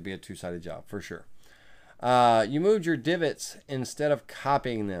job, it could be a two-sided job for sure. You moved your divots instead of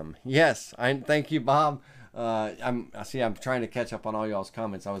copying them. Yes, thank you, Bob. I'm trying to catch up on all y'all's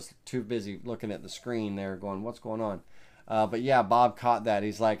comments. I was too busy looking at the screen there going, what's going on? But yeah, Bob caught that.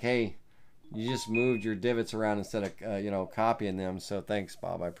 He's like, hey, you just moved your divots around instead of, copying them. So thanks,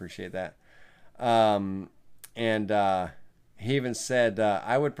 Bob. I appreciate that. He even said,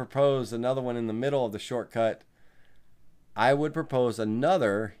 I would propose another one in the middle of the shortcut. I would propose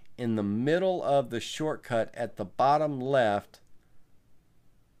another in the middle of the shortcut at the bottom left.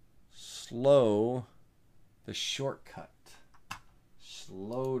 Slow the shortcut.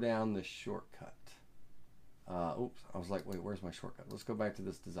 Slow down the shortcut. Oops, I was like, wait, where's my shortcut? Let's go back to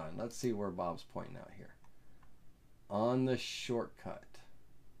this design. Let's see where Bob's pointing out here. On the shortcut.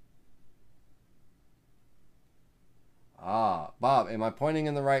 Bob, am I pointing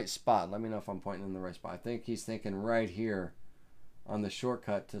in the right spot? Let me know if I'm pointing in the right spot. I think he's thinking right here on the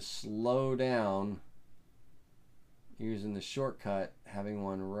shortcut to slow down using the shortcut, having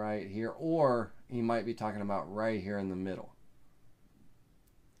one right here, or he might be talking about right here in the middle.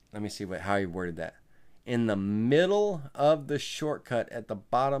 Let me see how he worded that. In the middle of the shortcut at the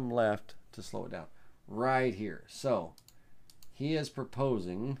bottom left to slow it down. Right here. So he is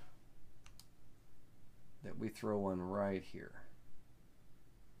proposing that we throw one right here.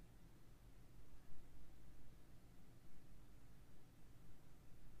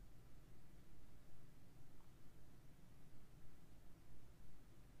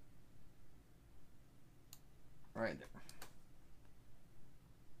 Right there.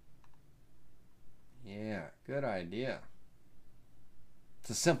 Yeah, good idea.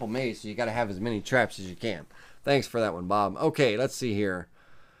 It's a simple maze, so you got to have as many traps as you can. Thanks for that one, Bob. Okay, let's see here.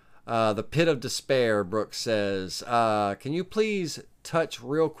 The Pit of Despair, Brooke says, can you please touch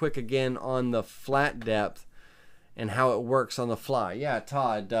real quick again on the flat depth and how it works on the fly? Yeah,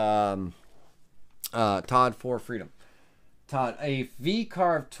 Todd. Todd for Freedom. Todd, a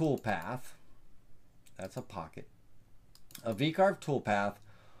V-carved toolpath, that's a pocket. A V-carved toolpath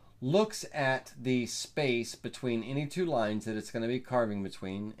looks at the space between any two lines that it's going to be carving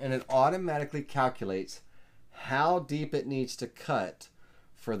between, and it automatically calculates how deep it needs to cut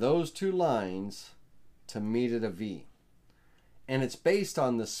for those two lines to meet at a V. And it's based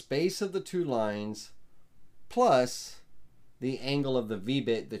on the space of the two lines plus the angle of the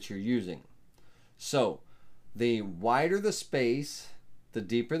V-bit that you're using. So the wider the space, the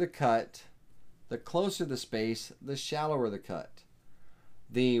deeper the cut. The closer the space, the shallower the cut.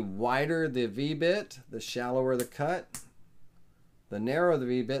 The wider the V-bit, the shallower the cut. The narrower the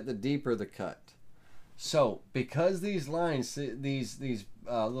V-bit, the deeper the cut. So because these lines, these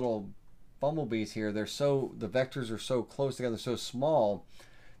little bumblebees here, the vectors are so close together, so small,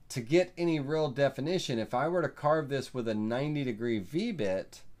 to get any real definition, if I were to carve this with a 90-degree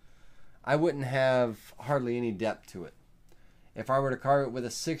V-bit, I wouldn't have hardly any depth to it. If I were to carve it with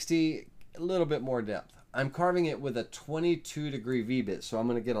a 60, a little bit more depth. I'm carving it with a 22-degree V-bit, so I'm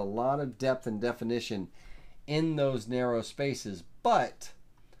going to get a lot of depth and definition in those narrow spaces, but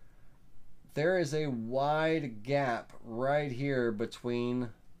there is a wide gap right here between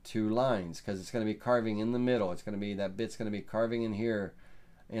two lines because it's going to be carving in the middle. It's going to be, that bit's going to be carving in here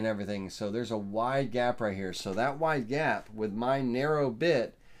and everything. So there's a wide gap right here. So that wide gap with my narrow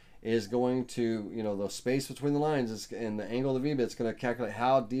bit is going to, the space between the lines and the angle of the V-bit is going to calculate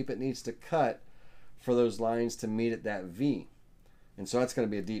how deep it needs to cut for those lines to meet at that V. And so that's going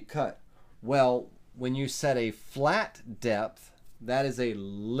to be a deep cut. Well, when you set a flat depth, that is a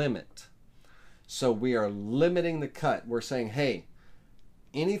limit. So we are limiting the cut. We're saying, hey,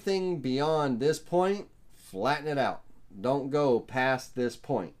 anything beyond this point, flatten it out. Don't go past this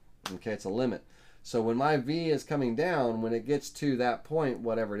point. Okay, it's a limit. So when my V is coming down, when it gets to that point,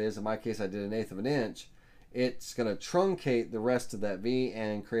 whatever it is, in my case I did 1/8 of an inch, it's going to truncate the rest of that V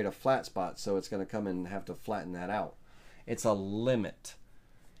and create a flat spot. So it's going to come and have to flatten that out. It's a limit.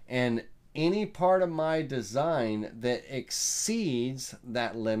 And any part of my design that exceeds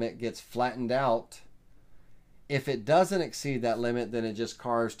that limit gets flattened out. If it doesn't exceed that limit, then it just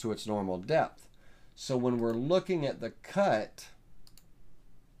carves to its normal depth. So when we're looking at the cut,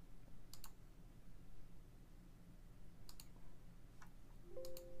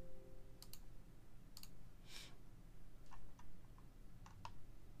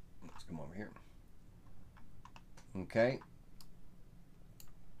 over here. Okay.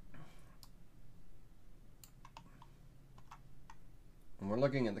 And we're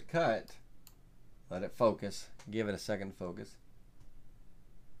looking at the cut. Let it focus. Give it a second to focus.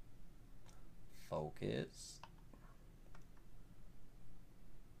 Focus.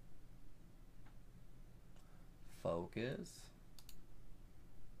 Focus.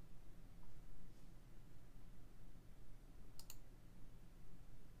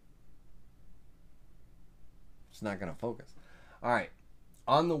 It's not going to focus. All right.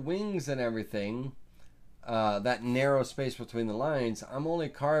 On the wings and everything, that narrow space between the lines, I'm only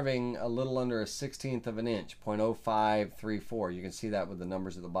carving a little under a 1/16 of an inch, 0.0534. You can see that with the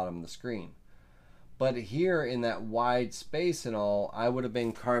numbers at the bottom of the screen. But here in that wide space and all, I would have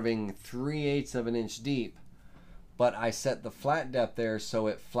been carving 3/8 of an inch deep. But I set the flat depth there so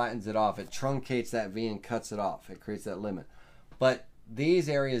it flattens it off. It truncates that V and cuts it off. It creates that limit. But these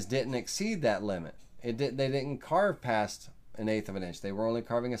areas didn't exceed that limit. They didn't carve past 1/8 of an inch. They were only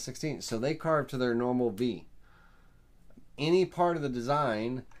carving a 1/16. So they carved to their normal V. Any part of the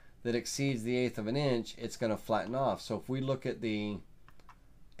design that exceeds the 1/8 of an inch, it's going to flatten off. So if we look at the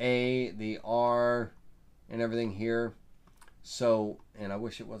A, the R, and everything here. So, and I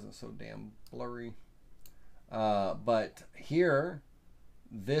wish it wasn't so damn blurry. But here,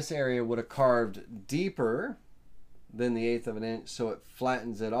 this area would have carved deeper than the 1/8 of an inch, so it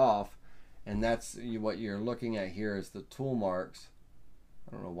flattens it off. And that's what you're looking at here is the tool marks.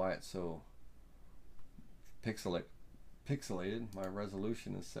 I don't know why it's so pixelated. My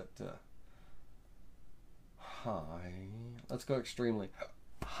resolution is set to high. Let's go extremely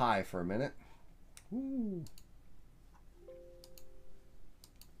high for a minute. Woo.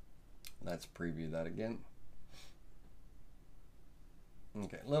 Let's preview that again.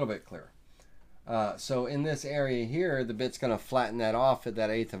 Okay, a little bit clearer. So in this area here, the bit's going to flatten that off at that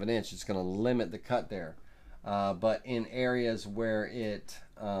 1/8 of an inch. It's going to limit the cut there. But in areas where it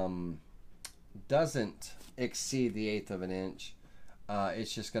doesn't exceed the 1/8 of an inch,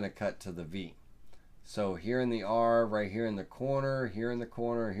 it's just going to cut to the V. So here in the R, right here in the corner, here in the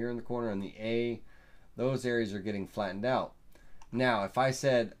corner, here in the corner, and the A, those areas are getting flattened out. Now, if I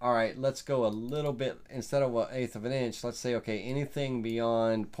said, all right, let's go a little bit, instead of 1/8 of an inch, let's say, okay, anything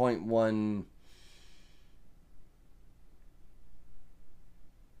beyond 0.1,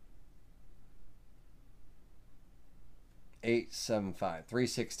 .875,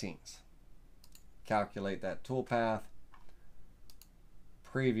 3/16. Calculate that toolpath.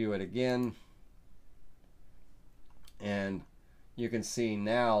 Preview it again. And you can see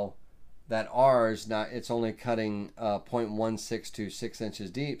now that R's not, it's only cutting 0.1626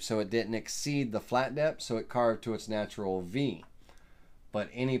 inches deep, so it didn't exceed the flat depth, so it carved to its natural V. But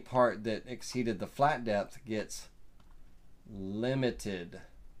any part that exceeded the flat depth gets limited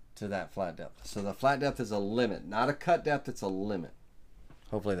to that flat depth. So the flat depth is a limit, not a cut depth, it's a limit.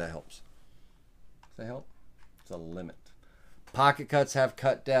 Hopefully that helps. Does that help? It's a limit. Pocket cuts have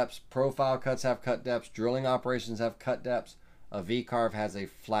cut depths, profile cuts have cut depths, drilling operations have cut depths. A V-carve has a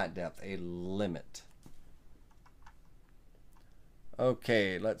flat depth, a limit.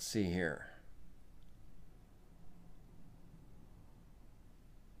 Okay, let's see here.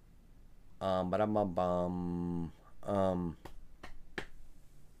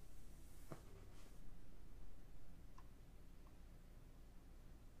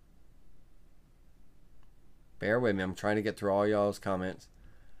 Bear with me, I'm trying to get through all y'all's comments.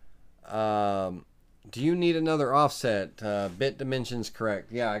 Do you need another offset? Bit dimensions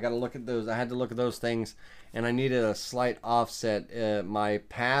correct. Yeah, I got to look at those. I had to look at those things, and I needed a slight offset. My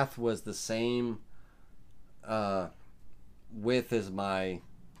path was the same width as my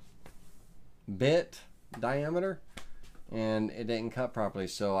bit diameter, and it didn't cut properly,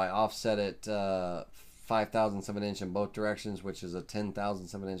 so I offset it 5/1000 of an inch in both directions, which is a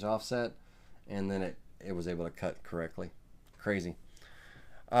 10/1000 of an inch offset, and then it was able to cut correctly. Crazy.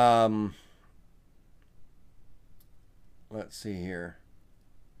 Let's see here.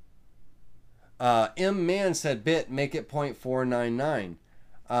 M Man said, "Bit, make it 0.499."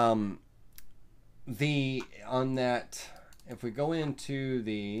 On that, if we go into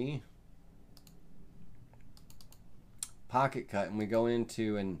the pocket cut and we go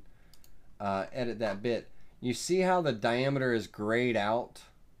into and edit that bit, you see how the diameter is grayed out?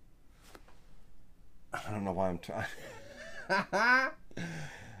 I don't know why I'm trying.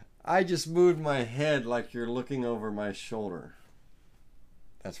 I just moved my head like you're looking over my shoulder.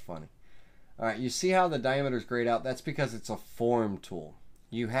 That's funny. All right, you see how the diameter is grayed out? That's because it's a form tool.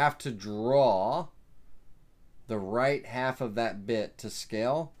 You have to draw the right half of that bit to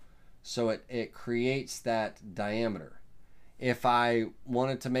scale so it creates that diameter. If I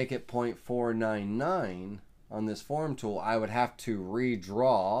wanted to make it 0.499 on this form tool, I would have to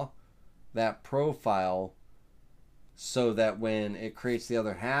redraw that profile so that when it creates the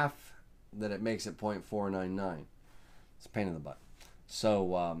other half, that it makes it 0.499. It's a pain in the butt.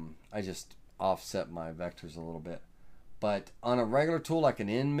 So I just offset my vectors a little bit. But on a regular tool like an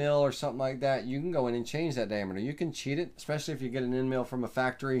end mill or something like that, you can go in and change that diameter. You can cheat it, especially if you get an end mill from a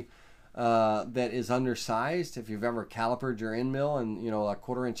factory that is undersized. If you've ever calipered your end mill and, you know, a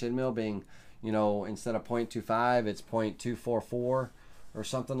 1/4 inch end mill being, you know, instead of 0.25, it's 0.244 or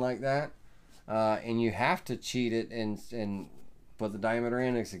something like that. And you have to cheat it and put the diameter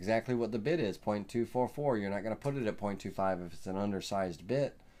in. It's exactly what the bit is, 0.244. You're not going to put it at 0.25 if it's an undersized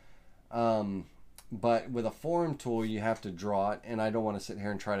bit. But with a form tool, you have to draw it, and I don't want to sit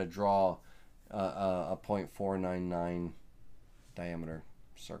here and try to draw a 0.499 diameter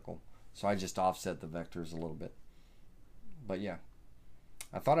circle. So I just offset the vectors a little bit. But yeah,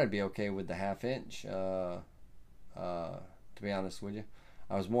 I thought I'd be okay with the 1/2 inch, to be honest with you.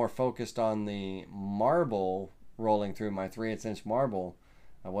 I was more focused on the marble rolling through my 3/8 inch marble.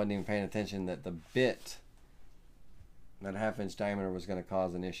 I wasn't even paying attention that the bit, that 1/2 inch diameter, was going to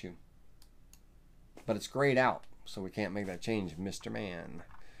cause an issue. But it's grayed out, so we can't make that change, Mr. Man.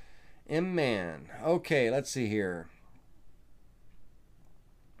 M-Man. Okay, let's see here.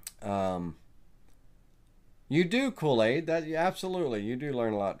 You do, Kool-Aid. That, absolutely, you do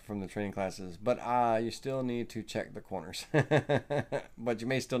learn a lot from the training classes, but you still need to check the corners. But you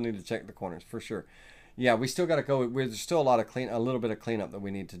may still need to check the corners for sure. Yeah, we still got to go. There's still a little bit of cleanup that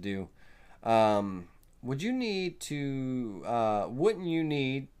we need to do. Would you need to? Wouldn't you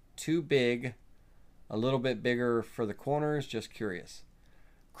need too big? A little bit bigger for the corners? Just curious.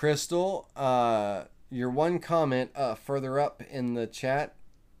 Crystal, your one comment further up in the chat,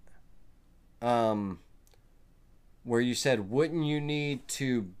 where you said, wouldn't you need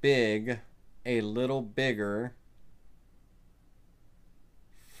too big, a little bigger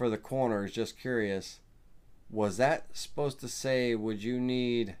for the corners? Just curious. Was that supposed to say, would you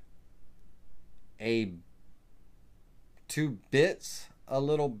need two bits a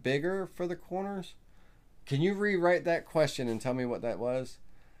little bigger for the corners? Can you rewrite that question and tell me what that was?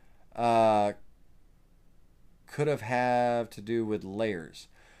 Could have had to do with layers.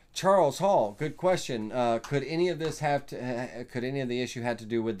 Charles Hall, good question. Could any of this could any of the issue had to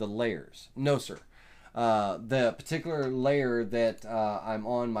do with the layers? No, sir. The particular layer that I'm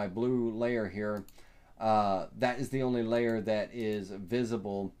on, my blue layer here, that is the only layer that is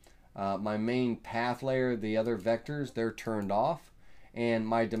visible. My main path layer, the other vectors, they're turned off. And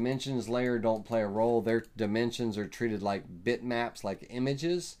my dimensions layer don't play a role. Their dimensions are treated like bitmaps, like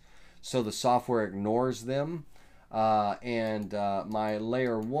images, so the software ignores them. My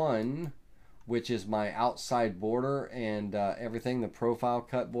layer 1, which is my outside border and everything, the profile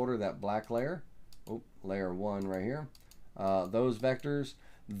cut border, that black layer, layer 1 right here, those vectors,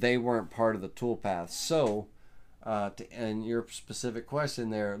 they weren't part of the toolpath. So and your specific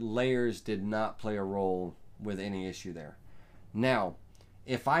question there, layers did not play a role with any issue there. Now,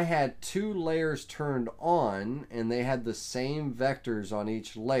 if I had two layers turned on and they had the same vectors on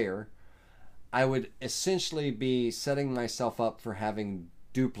each layer, I would essentially be setting myself up for having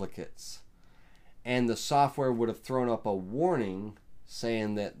duplicates. And the software would have thrown up a warning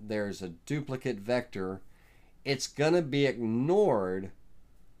saying that there's a duplicate vector. It's going to be ignored,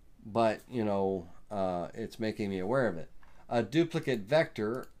 but, you know, it's making me aware of it. A duplicate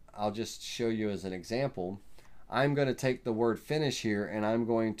vector, I'll just show you as an example. I'm going to take the word finish here and I'm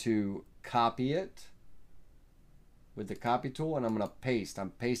going to copy it with the copy tool and I'm going to paste. I'm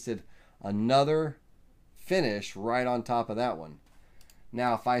pasted another finish right on top of that one.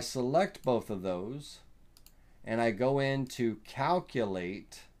 Now if I select both of those and I go in to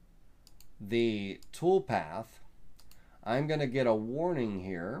calculate the toolpath, I'm going to get a warning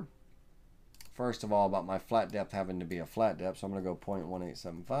here. First of all, about my flat depth having to be a flat depth, so I'm going to go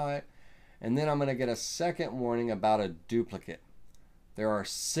 0.1875. And then I'm going to get a second warning about a duplicate. There are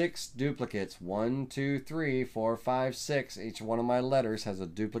 6 duplicates. 1, 2, 3, 4, 5, 6. Each one of my letters has a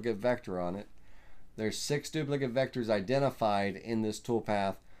duplicate vector on it. There's 6 duplicate vectors identified in this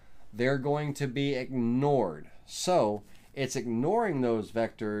toolpath. They're going to be ignored. So it's ignoring those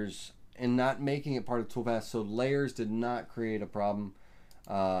vectors and not making it part of the toolpath. So layers did not create a problem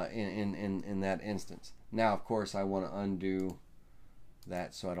in that instance. Now, of course, I want to undo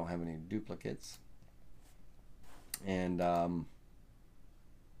that so I don't have any duplicates. And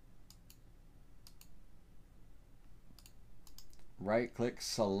right click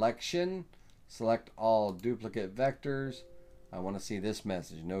selection, select all duplicate vectors. I want to see this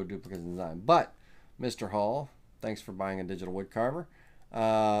message, no duplicates in design. But Mr. Hall, Thanks for buying a digital wood carver.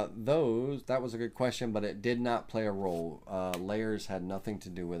 That was a good question, but it did not play a role. Layers had nothing to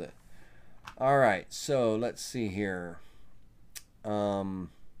do with it. All right, so let's see here. A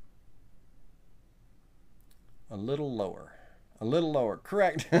little lower. A little lower.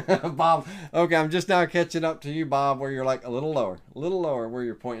 Correct, Bob. Okay, I'm just now catching up to you, Bob, where you're like a little lower where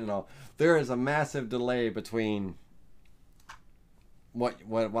you're pointing all. There is a massive delay between what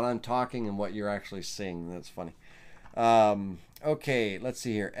I'm talking and what you're actually seeing. That's funny. Okay, let's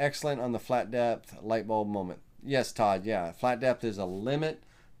see here. Excellent on the flat depth light bulb moment. Yes, Todd. Yeah, flat depth is a limit,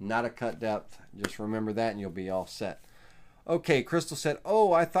 not a cut depth. Just remember that, and you'll be all set. Okay, Crystal said,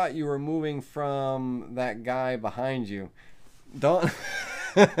 "Oh, I thought you were moving from that guy behind you." Don't.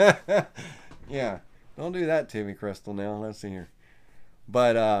 Yeah, don't do that to me, Crystal. Now let's see here.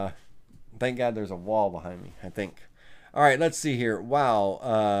 But thank God there's a wall behind me, I think. All right, let's see here.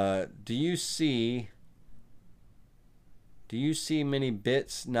 Wow. Do you see many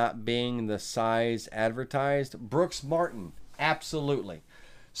bits not being the size advertised? Brooks Martin, absolutely.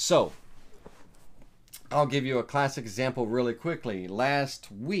 So I'll give you a classic example really quickly.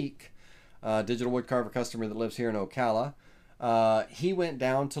 Last week, digital woodcarver customer that lives here in Ocala, he went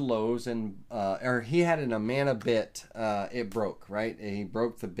down to Lowe's and or he had an Amana bit. It broke, right? He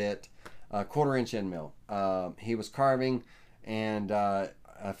broke the bit, 1/4 inch end mill. He was carving, and I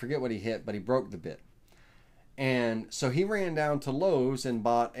forget what he hit, but he broke the bit. And so he ran down to Lowe's and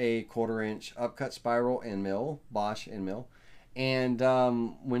bought a 1/4 inch upcut spiral end mill, Bosch end mill. And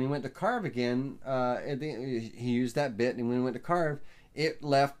when he went to carve again, he used that bit, and when he went to carve, it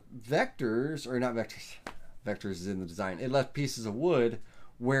left vectors, or not vectors, vectors is in the design. It left pieces of wood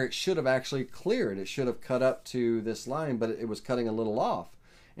where it should have actually cleared. It should have cut up to this line, but it was cutting a little off,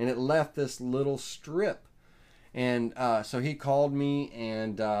 and it left this little strip. And so he called me,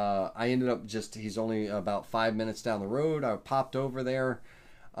 and I ended up he's only about 5 minutes down the road. I popped over there,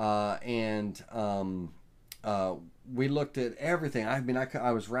 and we looked at everything. I mean,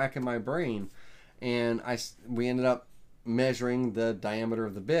 I was racking my brain, and we ended up measuring the diameter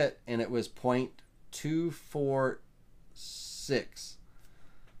of the bit, and it was 0.246.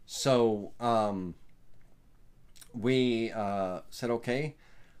 So we said, okay.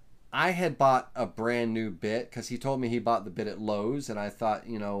 I had bought a brand new bit because he told me he bought the bit at Lowe's, and I thought,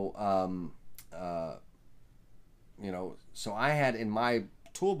 so I had in my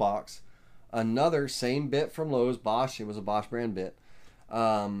toolbox another same bit from Lowe's, Bosch. It was a Bosch brand bit,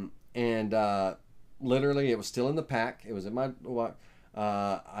 and literally it was still in the pack. It was in my.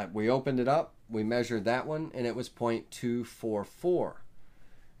 We opened it up, we measured that one, and it was 0.244,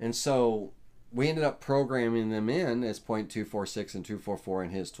 and so we ended up programming them in as 0.246 and 244 in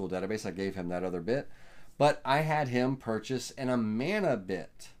his tool database. I gave him that other bit, but I had him purchase an Amana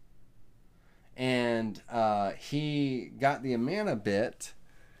bit, and he got the Amana bit.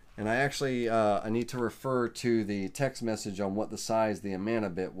 And I actually I need to refer to the text message on what the size the Amana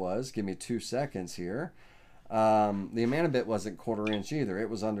bit was. Give me 2 seconds here. The Amana bit wasn't 1/4 inch either. It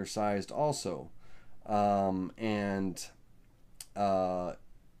was undersized also, and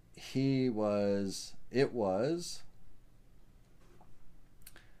it was,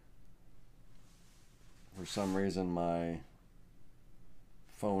 for some reason my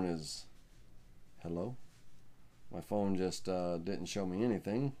phone is, hello? My phone just didn't show me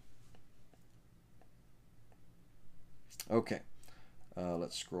anything. Okay,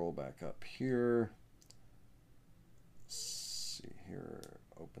 let's scroll back up here. Let's see here,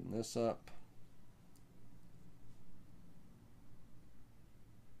 open this up.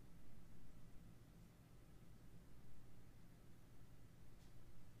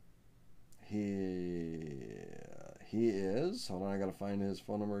 He is, hold on, I gotta find his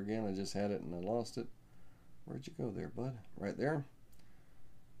phone number again. I just had it and I lost it. Where'd you go there, bud? Right there.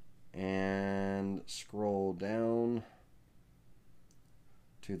 And scroll down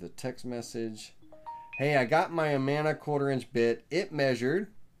to the text message. Hey, I got my Amana 1/4 inch bit. It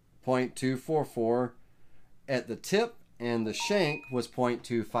measured 0.244 at the tip, and the shank was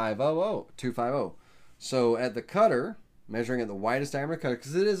 0.250. So at the cutter, measuring at the widest diameter cutter,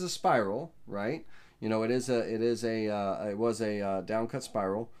 because it is a spiral, right? You know, it was a downcut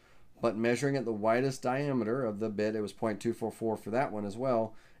spiral, but measuring at the widest diameter of the bit, it was 0.244 for that one as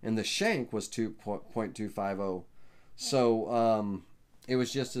well, and the shank was 0.250. So it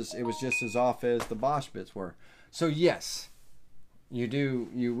was just as off as the Bosch bits were. So yes,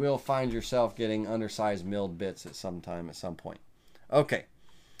 you will find yourself getting undersized milled bits at some point. Okay.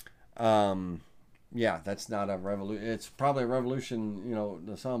 Yeah, that's not a revolution. It's probably a revolution,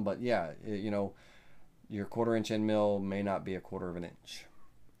 to some, but yeah, your 1/4 inch end mill may not be a 1/4 of an inch.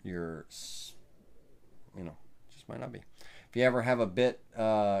 Just Just might not be. If you ever have a bit,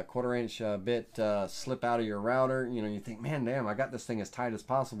 quarter-inch bit slip out of your router, you know, you think, man, damn, I got this thing as tight as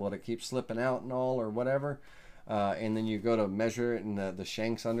possible, and it keeps slipping out and all, or whatever. And then you go to measure it, and the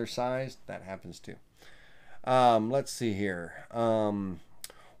shank's undersized. That happens too. Let's see here.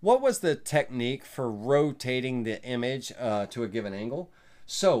 What was the technique for rotating the image to a given angle?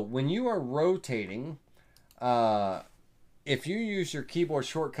 So when you are rotating, if you use your keyboard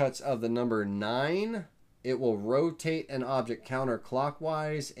shortcuts of the number 9, it will rotate an object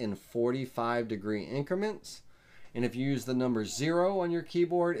counterclockwise in 45-degree increments. And if you use the number 0 on your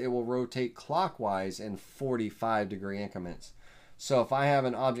keyboard, it will rotate clockwise in 45-degree increments. So if I have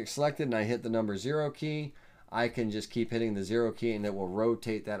an object selected and I hit the number 0 key, I can just keep hitting the 0 key and it will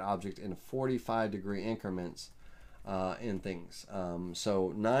rotate that object in 45-degree increments in things.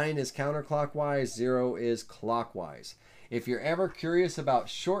 So 9 is counterclockwise, 0 is clockwise. If you're ever curious about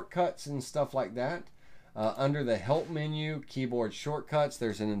shortcuts and stuff like that, under the help menu, keyboard shortcuts,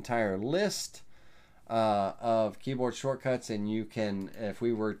 there's an entire list of keyboard shortcuts, and you can, if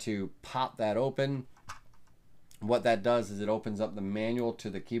we were to pop that open, what that does is it opens up the manual to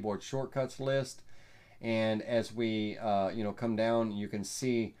the keyboard shortcuts list. And as we come down, you can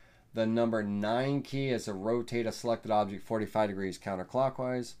see the number 9 key is to rotate a selected object 45 degrees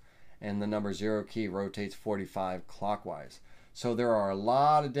counterclockwise, and the number 0 key rotates 45 clockwise. So there are a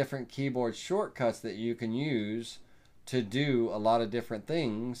lot of different keyboard shortcuts that you can use to do a lot of different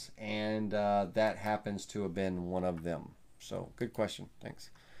things, and that happens to have been one of them. So good question.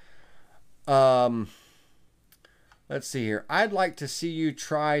 Thanks. Let's see here. I'd like to see you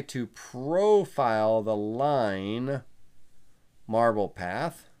try to profile the line marble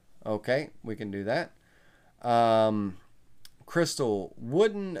path. Okay, we can do that. Crystal,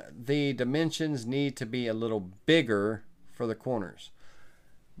 wouldn't the dimensions need to be a little bigger for the corners?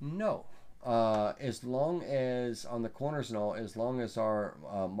 No. As long as on the corners and all, as long as our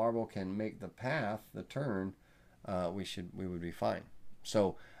marble can make the path, the turn, we would be fine.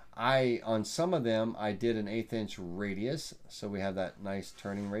 So on some of them, I did an 1/8 inch radius, so we have that nice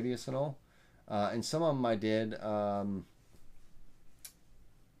turning radius and all. And some of them I did a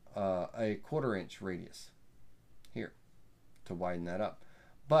 1/4 inch radius here to widen that up.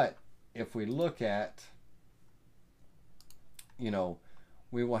 But if we look at,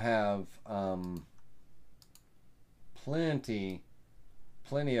 we will have plenty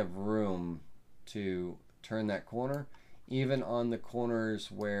of room to turn that corner. Even on the corners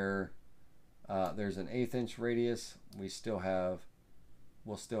where there's an 1/8 inch radius, we'll still have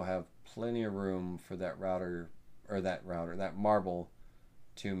plenty of room for that that marble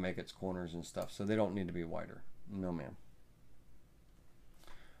to make its corners and stuff. So they don't need to be wider. No, ma'am.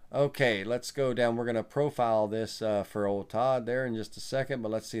 Okay, let's go down. We're going to profile this for old Todd there in just a second, but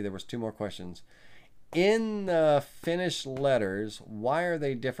let's see. There was 2 more questions. In the finished letters, why are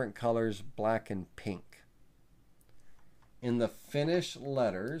they different colors, black and pink? In the finished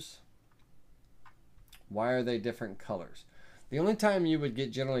letters, why are they different colors? The only time you would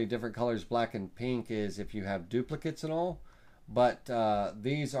get generally different colors, black and pink, is if you have duplicates and all. But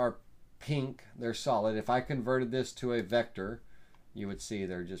these are pink. They're solid. If I converted this to a vector, you would see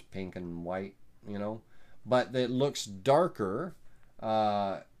they're just pink and white, But it looks darker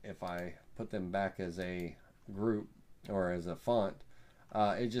if I put them back as a group or as a font.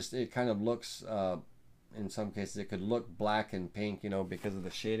 It kind of looks, in some cases, it could look black and pink, because of the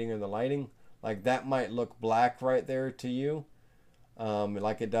shading or the lighting. Like that might look black right there to you,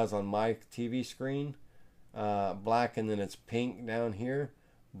 like it does on my TV screen. Black, and then it's pink down here.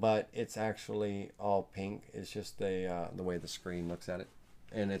 But it's actually all pink. It's just the way the screen looks at it.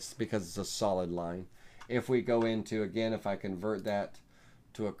 And it's because it's a solid line. If we go into, again, if I convert that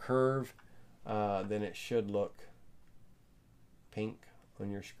to a curve, then it should look pink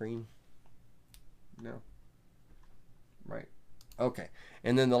on your screen. No. Right. Okay.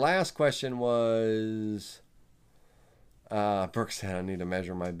 And then the last question was, Brooke said I need to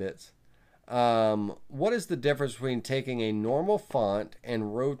measure my bits. What is the difference between taking a normal font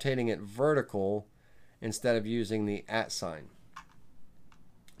and rotating it vertical instead of using the @ sign?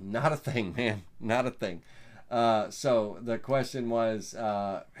 Not a thing, man. Not a thing. So the question was,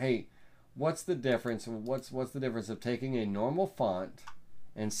 hey, what's the difference? What's the difference of taking a normal font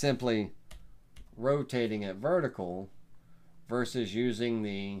and simply rotating it vertical versus using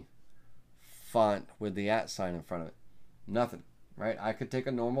the font with the @ sign in front of it? Nothing. Right? I could take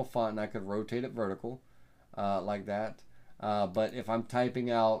a normal font and I could rotate it vertical like that. But if I'm typing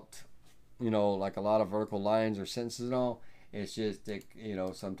out, like a lot of vertical lines or sentences and all, it's just,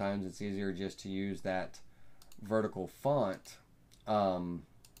 sometimes it's easier just to use that vertical font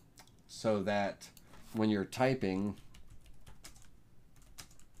so that when you're typing,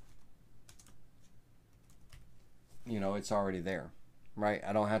 you know, it's already there, right?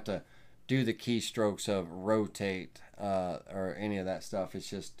 I don't have to do the keystrokes of rotate or any of that stuff. It's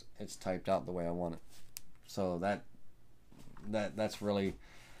just, it's typed out the way I want it. So that's really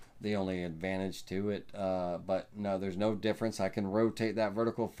the only advantage to it. But no, there's no difference. I can rotate that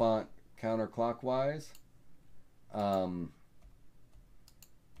vertical font counterclockwise. And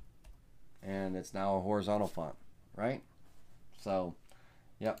it's now a horizontal font, right? So,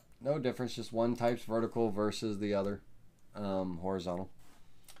 yep, no difference. Just one type's vertical versus the other horizontal.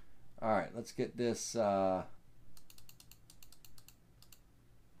 All right, let's get this back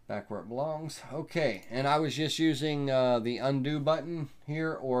where it belongs. Okay, and I was just using the undo button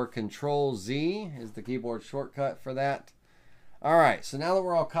here, or Control Z is the keyboard shortcut for that. All right, so now that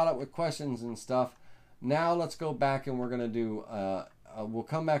we're all caught up with questions and stuff, now let's go back and we're gonna do, we'll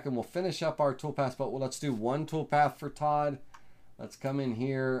come back and we'll finish up our toolpath, but let's do one toolpath for Todd. Let's come in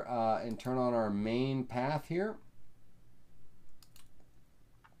here and turn on our main path here.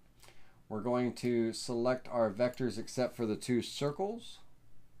 We're going to select our vectors except for the two circles.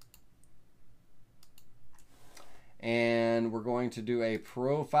 And we're going to do a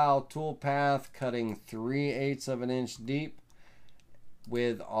profile toolpath cutting 3/8 of an inch deep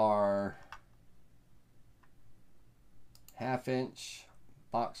with our 1/2 inch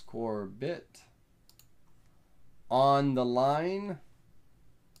box core bit. On the line,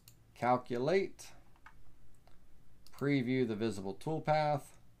 calculate, preview the visible toolpath.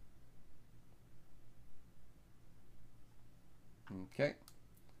 Okay,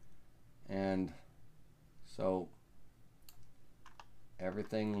 and so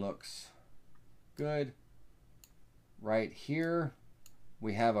everything looks good. Right here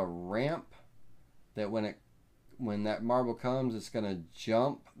we have a ramp that when that marble comes, it's going to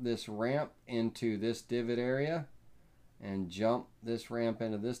jump this ramp into this divot area and jump this ramp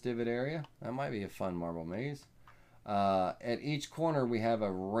into this divot area. That might be a fun marble maze. At each corner we have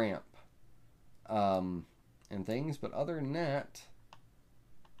a ramp and things, but other than that,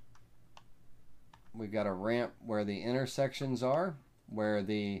 we've got a ramp where the intersections are, where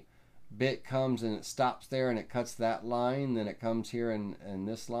the bit comes and it stops there and it cuts that line, then it comes here in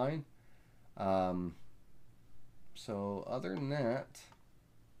this line. So other than that,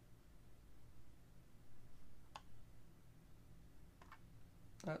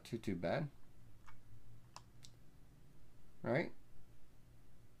 not too bad, right?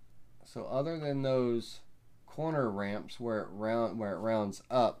 So other than those corner ramps where it rounds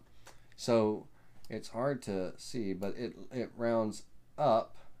up, so it's hard to see, but it rounds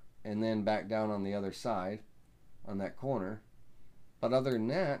up and then back down on the other side on that corner. But other than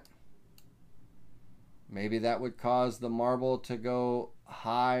that, maybe that would cause the marble to go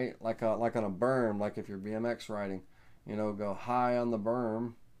high, like on a berm, like if you're BMX riding, you know, go high on the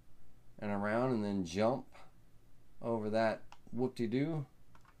berm and around and then jump over that whoop-de-doo,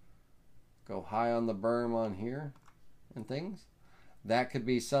 go high on the berm on here and things. That could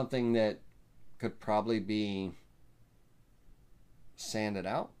be something that could probably be sanded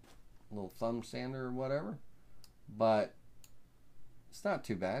out, a little thumb sander or whatever, but it's not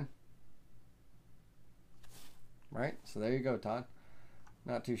too bad, right? So there you go, Todd.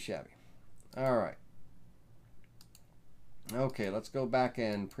 Not too shabby. All right. Okay, let's go back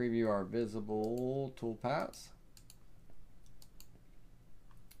and preview our visible toolpaths.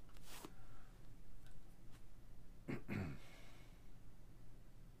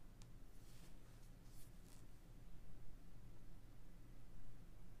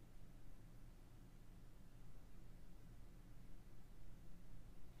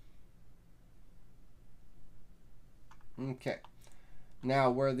 Okay,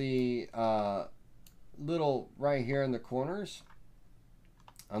 now where the little right here in the corners,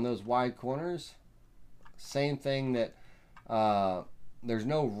 on those wide corners, same thing, that there's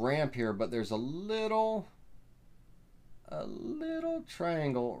no ramp here, but there's a little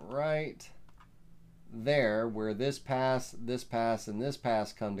triangle right there where this pass, and this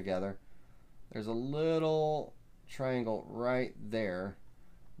pass come together. There's a little triangle right there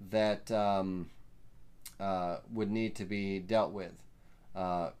that would need to be dealt with.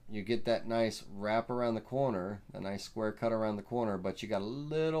 You get that nice wrap around the corner, a nice square cut around the corner, but you got a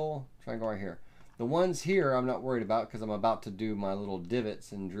little triangle right here. The ones here I'm not worried about because I'm about to do my little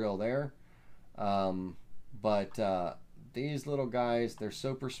divots and drill there. But these little guys, they're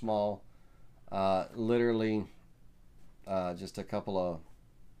super small. Literally just a couple of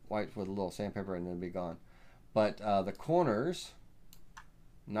wipes with a little sandpaper and then be gone. But the corners,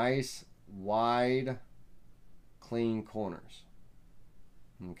 nice, wide, clean corners.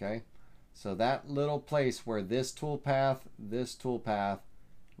 Okay, So that little place where this toolpath,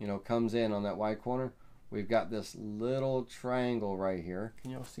 you know, comes in on that white corner, we've got this little triangle right here.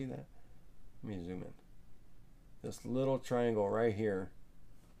 Can y'all see that? Let me zoom in. This little triangle right here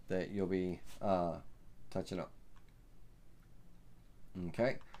that you'll be touching up.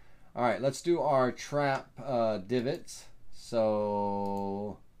 Okay. All right, let's do our trap divots.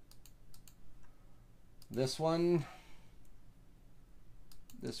 So this one,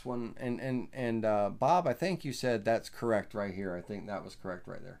 and Bob, I think you said that's correct right here. I think that was correct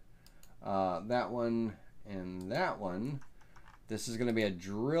right there. That one and that one. This is going to be a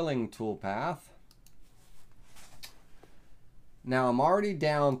drilling tool path. Now I'm already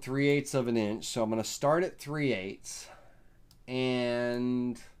down 3/8 of an inch, so I'm going to start at 3/8,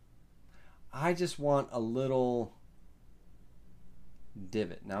 and I just want a little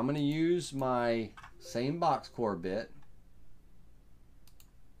divot. Now I'm going to use my same box core bit.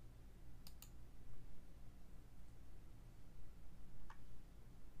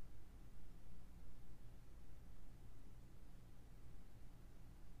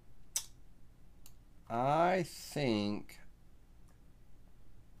 I think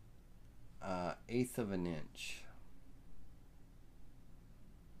 1/8 of an inch.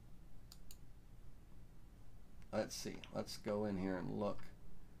 Let's see. Let's go in here and look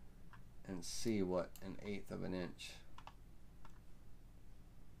and see what 1/8 of an inch.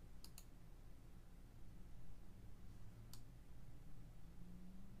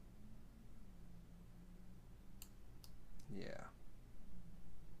 Yeah.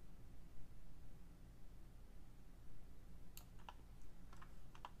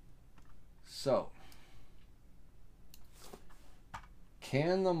 So,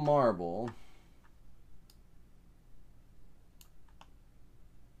 can the marble,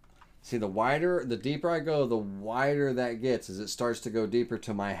 see, the deeper I go, the wider that gets as it starts to go deeper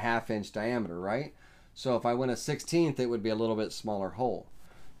to my 1/2 inch diameter, right? So if I went a 1/16, it would be a little bit smaller hole.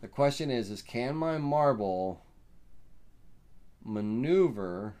 The question is can my marble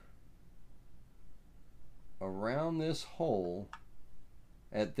maneuver around this hole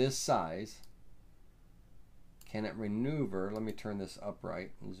at this size? Can it maneuver? Let me turn this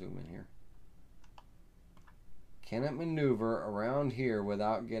upright and zoom in here. Can it maneuver around here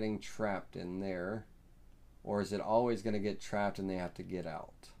without getting trapped in there? Or is it always going to get trapped and they have to get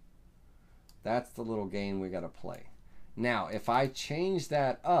out? That's the little game we got to play. Now, if I change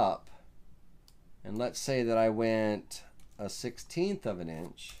that up, and let's say that I went a 1/16 of an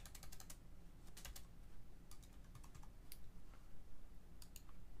inch,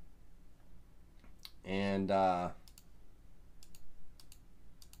 and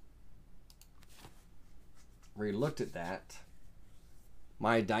re-looked at that,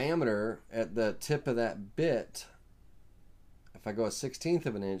 my diameter at the tip of that bit, if I go a 1/16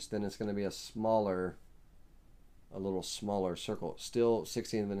 of an inch, then it's going to be a little smaller circle. Still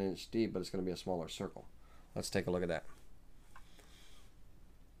 1/16 of an inch deep, but it's going to be a smaller circle. Let's take a look at that.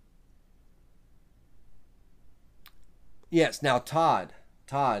 Yes, now Todd,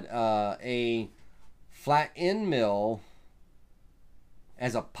 a flat end mill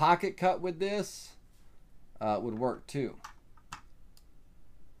as a pocket cut with this would work too.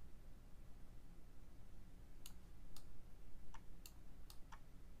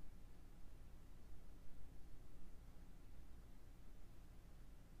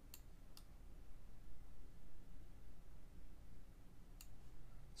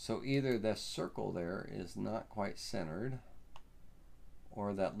 So either the circle there is not quite centered,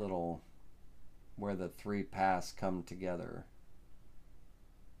 or that little where the 3 paths come together.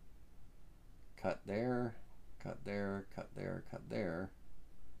 Cut there, cut there, cut there, cut there.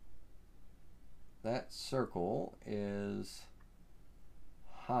 That circle is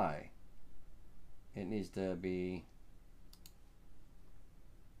high. It needs to be...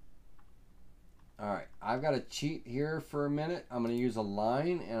 All right, I've got to cheat here for a minute. I'm going to use a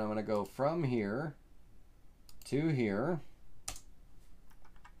line, and I'm going to go from here to here.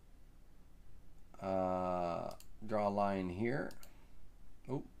 Draw a line here.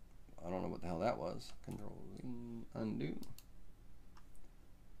 Oh, I don't know what the hell that was. Control Z, undo.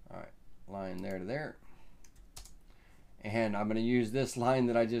 All right, line there to there. And I'm going to use this line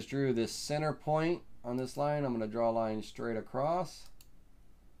that I just drew, this center point on this line. I'm going to draw a line straight across.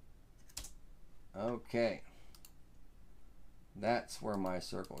 Okay, that's where my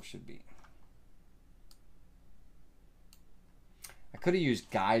circle should be. I could have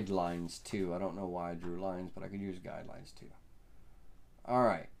used guidelines too. I don't know why I drew lines, but I could use guidelines too. All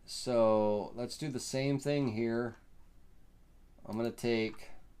right, so let's do the same thing here. I'm going to take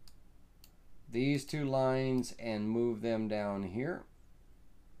these 2 lines and move them down here.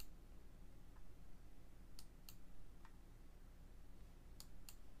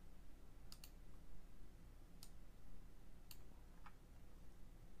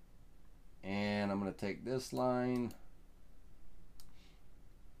 take this line,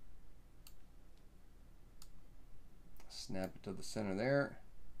 snap it to the center there,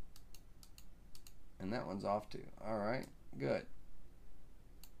 and that one's off too. All right, good.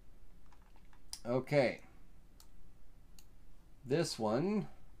 Okay, this one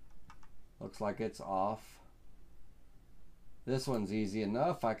looks like it's off. This one's easy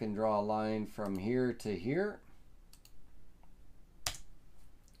enough. I can draw a line from here to here,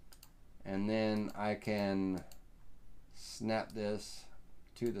 and then I can snap this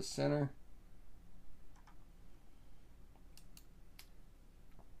to the center.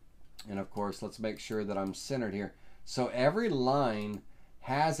 And of course, let's make sure that I'm centered here. So every line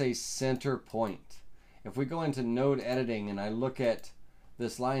has a center point. If we go into node editing and I look at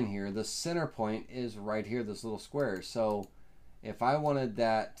this line here, the center point is right here, this little square. So if I wanted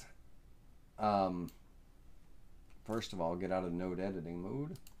that, first of all, get out of node editing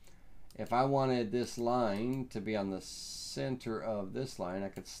mode. If I wanted this line to be on the center of this line, I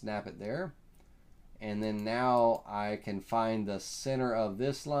could snap it there. And then now I can find the center of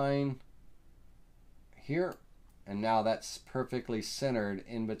this line here. And now that's perfectly centered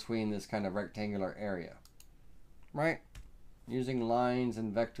in between this kind of rectangular area, right? Using lines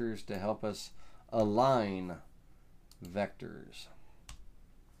and vectors to help us align vectors.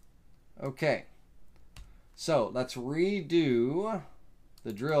 Okay, so let's redo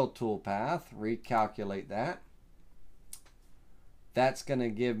the drill toolpath, recalculate that. That's going to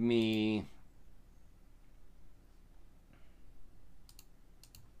give me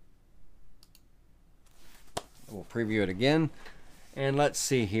we'll preview it again, and let's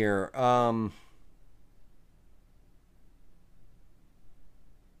see here.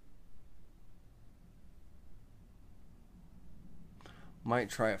 Might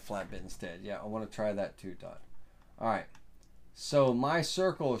try a flat bit instead. Yeah, I want to try that too, Todd. All right. So my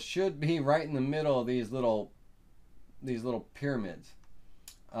circle should be right in the middle of these little pyramids,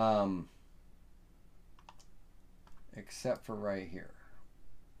 except for right here.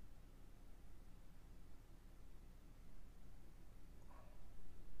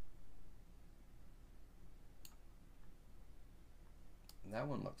 That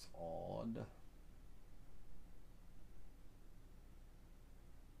one looks odd.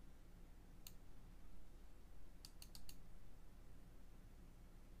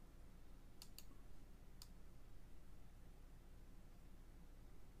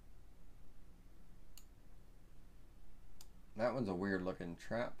 That one's a weird looking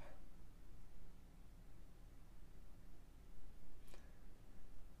trap.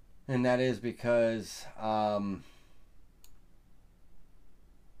 And that is because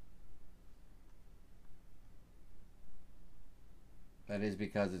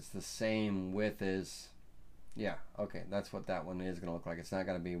it's the same width as, yeah, okay, that's what that one is going to look like. It's not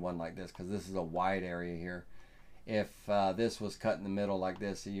going to be one like this because this is a wide area here. If this was cut in the middle like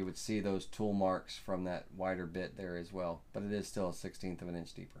this, you would see those tool marks from that wider bit there as well, but it is still a 1/16 of an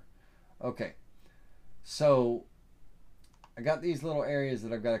inch deeper. Okay, so I got these little areas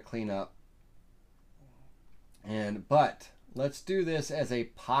that I've got to clean up, but let's do this as a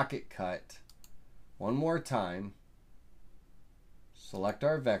pocket cut one more time. Select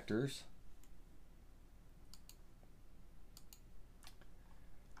our vectors,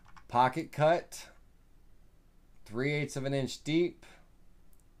 pocket cut, 3/8 of an inch deep.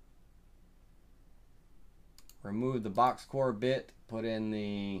 Remove the box core bit, put in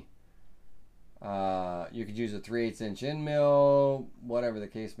the, you could use a 3/8 inch end mill, whatever the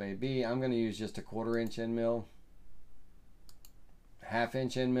case may be. I'm going to use just a 1/4 inch end mill. 1/2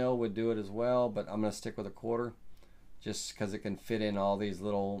 inch end mill would do it as well, but I'm going to stick with a 1/4 just because it can fit in all these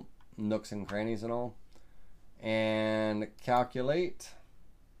little nooks and crannies and all. And calculate.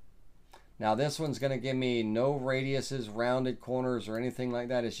 Now this one's going to give me no radiuses, rounded corners, or anything like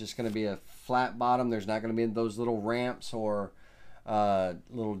that. It's just going to be a flat bottom. There's not going to be those little ramps or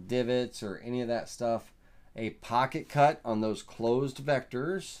little divots or any of that stuff. A pocket cut on those closed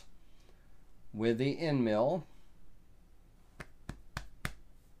vectors with the end mill.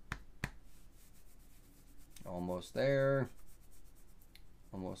 Almost there.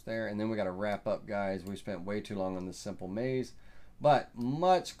 Almost there. And then we got to wrap up, guys. We spent way too long on this simple maze. But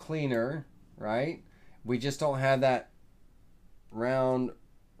much cleaner, right? We just don't have that round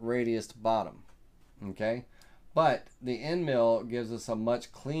radius bottom. Okay? But the end mill gives us a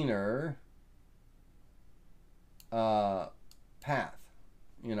much cleaner path,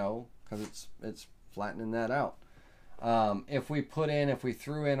 you know, because it's flattening that out. If we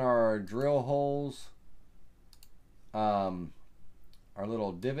threw in our drill holes, our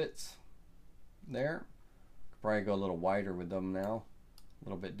little divots there, could probably go a little wider with them now, a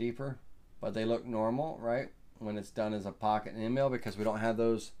little bit deeper. but they look normal, right? When it's done as a pocket and end mill, because we don't have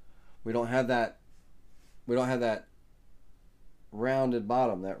those, we don't have that rounded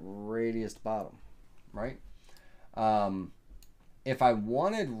bottom, that radius bottom, right? If I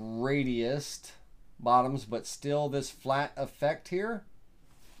wanted radiused bottoms but still this flat effect here,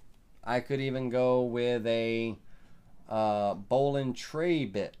 I could even go with a bowl and tray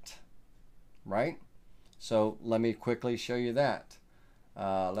bit, right? So let me quickly show you that.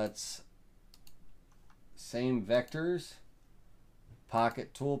 Let's, same vectors,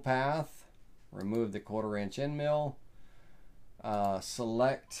 pocket toolpath, remove the 1/4 inch end mill,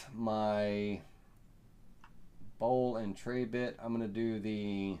 select my bowl and tray bit. I'm going to do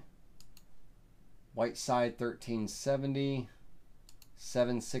the white side 1370,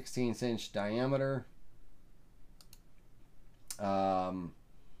 7/16 inch diameter.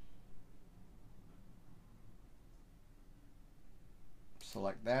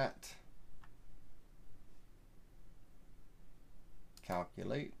 Select that.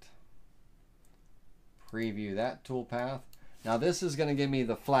 Calculate. Preview that toolpath. Now this is going to give me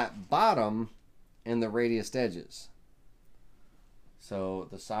the flat bottom and the radiused edges. So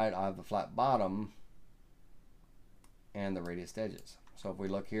the side, I have the flat bottom and the radiused edges. So if we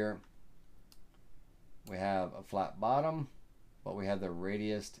look here, we have a flat bottom, but we have the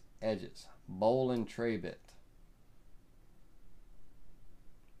radiused edges. Bowl and tray bit.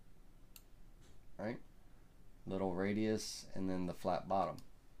 Right? Little radius and then the flat bottom.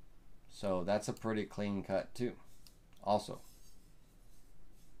 So that's a pretty clean cut too. Also.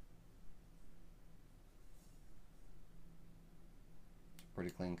 Pretty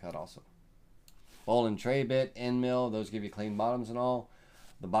clean cut also. Bowl and tray bit, end mill, those give you clean bottoms and all.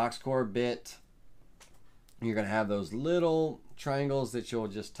 The box core bit, you're going to have those little triangles that you'll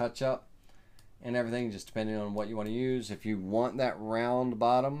just touch up and everything, just depending on what you want to use. If you want that round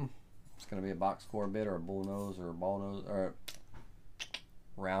bottom, it's going to be a box core bit or a bull nose or a ball nose or a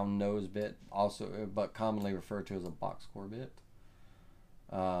round nose bit, also, but commonly referred to as a box core bit.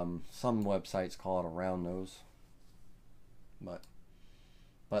 Some websites call it a round nose,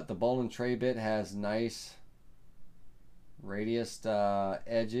 but the bowl and tray bit has nice radiused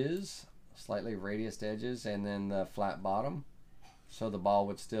edges, slightly radiused edges, and then the flat bottom, so the ball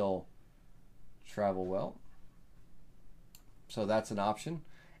would still travel well. So that's an option.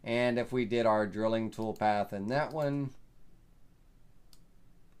 And if we did our drilling toolpath in that one,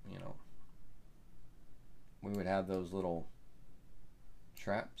 you know, we would have those little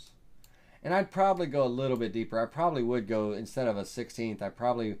traps. And I'd probably go a little bit deeper. I probably would go, instead of a 16th, I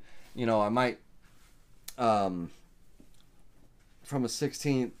probably, you know, I might, from a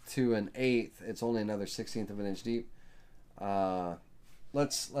 16th to an 1/8, it's only another 1/16 of an inch deep.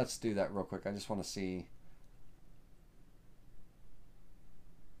 Let's do that real quick. I just want to see.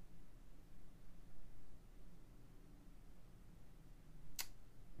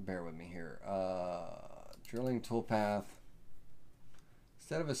 Bear with me here. Drilling toolpath.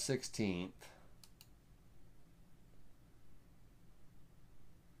 Instead of a 16th,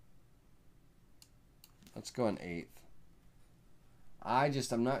 let's go an 1/8.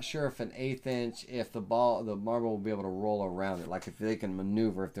 I'm not sure if an 1/8 inch, if the marble will be able to roll around it. Like if they can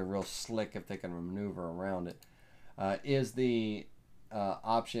maneuver, if they're real slick, if they can maneuver around it. Is the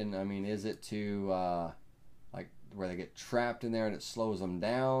option, I mean, is it to like where they get trapped in there and it slows them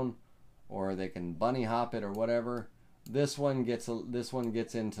down, or they can bunny hop it or whatever? This one gets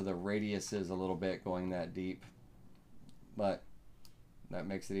into the radiuses a little bit going that deep, but that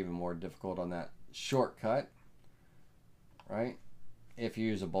makes it even more difficult on that shortcut, right? If you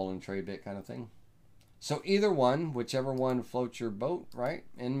use a bowl and tray bit kind of thing. So either one, whichever one floats your boat, right?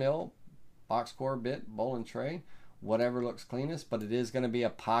 End mill, box core bit, bowl and tray, whatever looks cleanest, but it is going to be a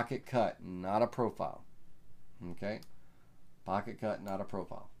pocket cut, not a profile. Okay? Pocket cut, not a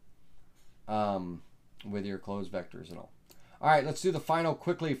profile. With your closed vectors and all. All right, let's do the final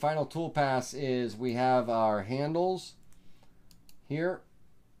tool pass. Is we have our handles here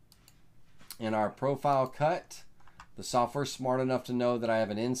and our profile cut. The software's smart enough to know that I have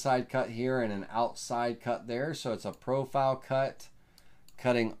an inside cut here and an outside cut there, so it's a profile cut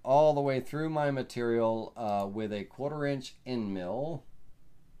cutting all the way through my material with a 1/4 inch end mill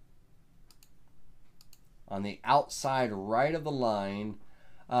on the outside right of the line.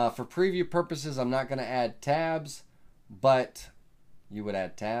 For preview purposes, I'm not going to add tabs, but you would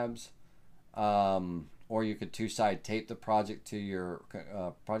add tabs. Or you could two-side tape the project to your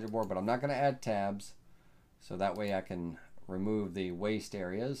project board, but I'm not going to add tabs. So that way I can remove the waste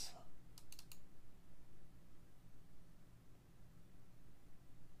areas.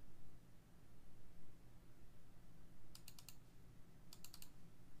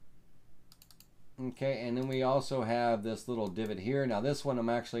 Okay, and then we also have this little divot here. Now this one I'm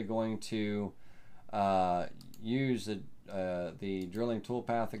actually going to use the drilling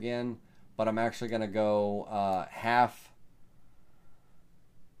toolpath again, but I'm actually going to go half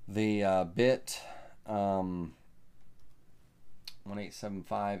the bit,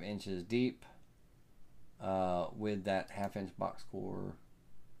 1875 inches deep with that 1/2 inch box core.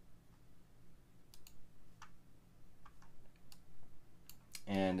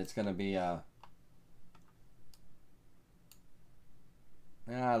 And it's going to be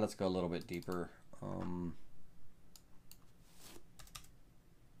let's go a little bit deeper.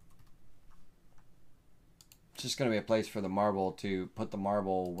 It's just going to be a place for the marble to put the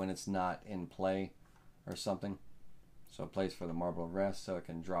marble when it's not in play or something. So a place for the marble to rest so it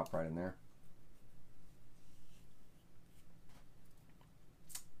can drop right in there.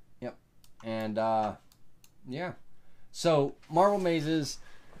 Yep. And yeah. So marble mazes,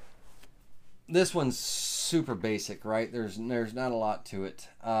 this one's super basic, right? There's not a lot to it.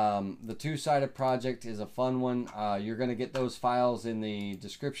 The two-sided project is a fun one. You're going to get those files in the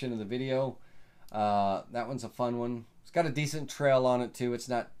description of the video. That one's a fun one. It's got a decent trail on it too. It's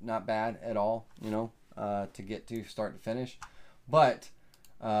not bad at all, you know, to get to start to finish. But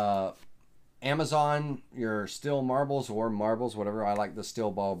Amazon, your steel marbles or marbles, whatever. I like the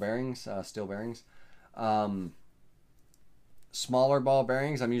steel ball bearings, steel bearings. Smaller ball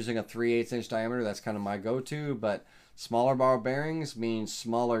bearings, I'm using a 3/8 inch diameter. That's kind of my go-to, but smaller ball bearings means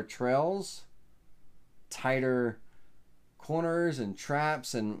smaller trails, tighter corners and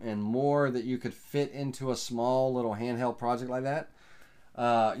traps, and more that you could fit into a small little handheld project like that.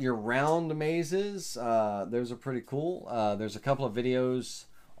 Your round mazes, those are pretty cool. There's a couple of videos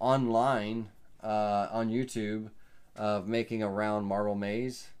online on YouTube of making a round marble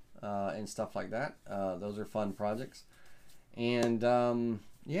maze and stuff like that. Those are fun projects. And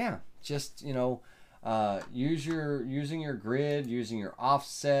yeah, just, you know, using your grid, using your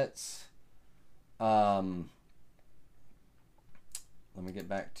offsets. Let me get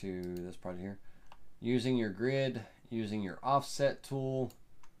back to this project here. Using your grid, using your offset tool,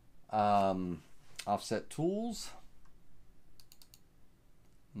 offset tools,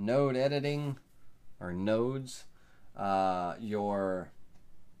 node editing or nodes, your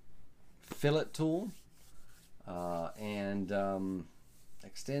fillet tool, and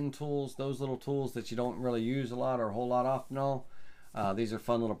extend tools, those little tools that you don't really use a lot or a whole lot often. All these are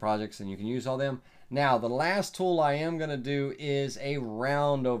fun little projects and you can use all them. Now the last tool I am going to do is a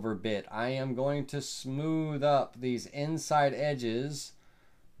round over bit. I am going to smooth up these inside edges.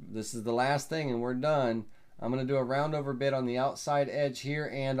 This is the last thing and we're done. I'm going to do a round over bit on the outside edge here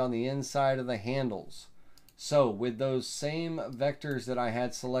and on the inside of the handles. So with those same vectors that I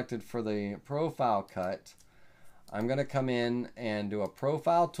had selected for the profile cut, I'm going to come in and do a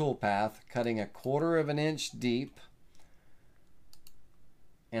profile toolpath, cutting 1/4 inch deep.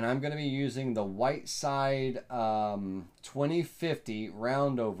 And I'm going to be using the white side 2050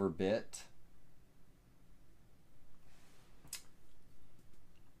 round over bit.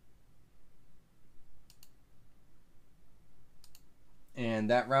 And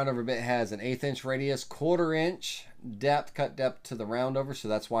that round over bit has an 1/8 inch radius, 1/4 inch depth, cut depth to the round over. So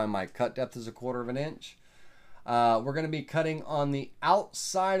that's why my cut depth is 1/4 inch. We're going to be cutting on the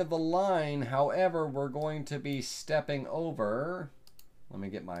outside of the line. However, we're going to be stepping over. Let me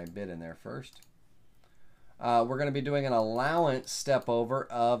get my bit in there first. We're going to be doing an allowance step over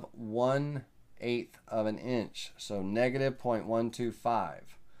of 1/8 of an inch. So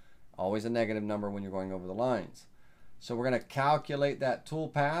 -0.125. Always a negative number when you're going over the lines. So we're going to calculate that tool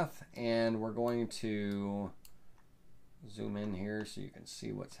path and we're going to zoom in here so you can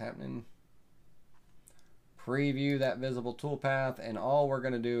see what's happening. Preview that visible tool path, and all we're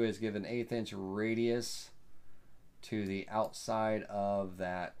going to do is give an 1/8 inch radius to the outside of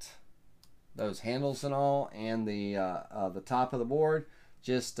those handles and all, and the top of the board.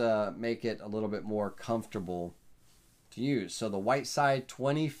 Just make it a little bit more comfortable to use. So the white side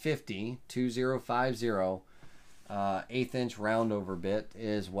 2050 1/8 inch round over bit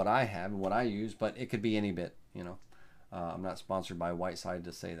is what I have and what I use, but it could be any bit, you know. I'm not sponsored by Whiteside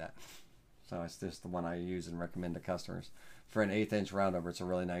to say that. So it's just the one I use and recommend to customers for an 1/8 inch round over. It's a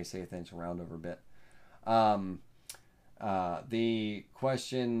really nice 1/8 inch round over bit. The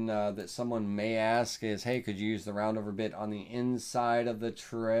question that someone may ask is, hey, could you use the round over bit on the inside of the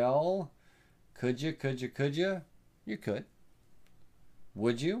trail? Could you? You could.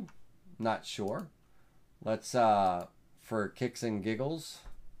 Would you? Not sure. Let's, for kicks and giggles,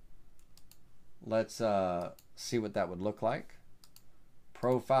 let's see what that would look like.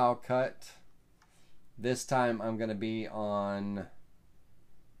 Profile cut. This time I'm going to be on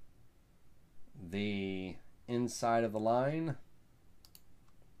the inside of the line.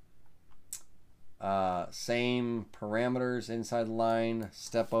 Same parameters inside the line.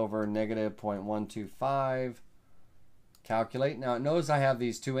 Step over negative 0.125. Calculate. Now it knows I have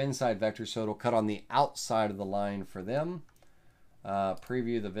these two inside vectors, so it'll cut on the outside of the line for them.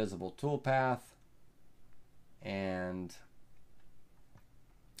 Preview the visible toolpath, and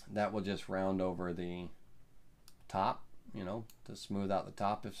that will just round over the top, you know, to smooth out the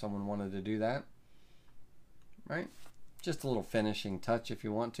top if someone wanted to do that. Right? Just a little finishing touch if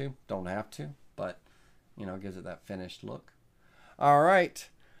you want to. Don't have to, but you know, gives it that finished look. All right.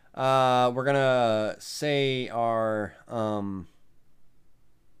 We're gonna say our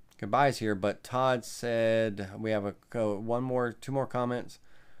goodbyes here, but Todd said we have two more comments.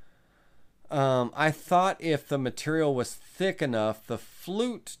 I thought if the material was thick enough, the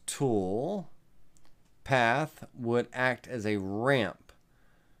flute tool path would act as a ramp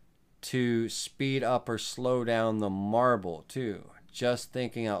to speed up or slow down the marble too. Just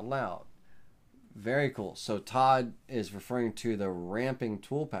thinking out loud. Very cool. So Todd is referring to the ramping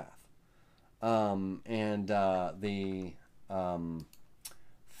toolpath, and the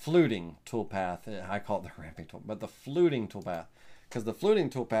fluting toolpath. I call it the ramping tool, but the fluting toolpath, because the fluting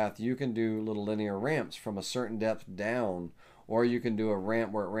toolpath, you can do little linear ramps from a certain depth down, or you can do a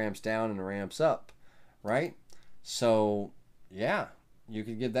ramp where it ramps down and ramps up, right? So yeah, you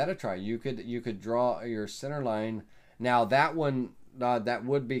could give that a try. You could draw your center line. Now that one. That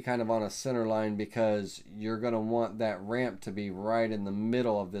would be kind of on a center line, because you're going to want that ramp to be right in the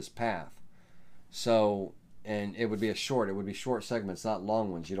middle of this path. So, and it would be short segments, not long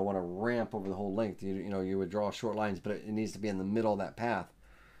ones. You don't want to ramp over the whole length. You know, you would draw short lines, but it needs to be in the middle of that path.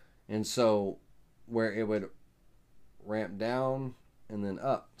 And so where it would ramp down and then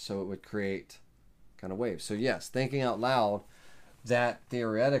up, so it would create kind of waves. So yes, thinking out loud, that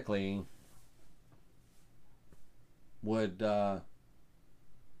theoretically would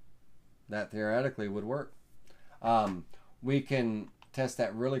work. We can test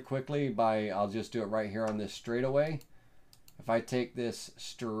that really quickly by, I'll just do it right here on this straightaway. If I take this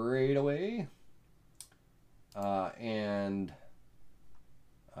straightaway and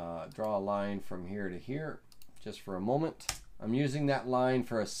draw a line from here to here, just for a moment. I'm using that line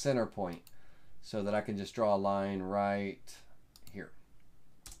for a center point so that I can just draw a line right here.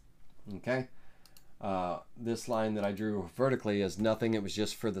 Okay. This line that I drew vertically is nothing. It was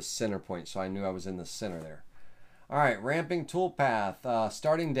just for the center point, so I knew I was in the center there. All right, ramping toolpath,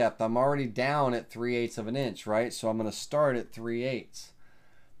 starting depth. I'm already down at 3/8 of an inch, right? So I'm going to start at 3/8.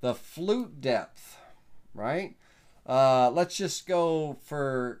 The flute depth, right? Let's just go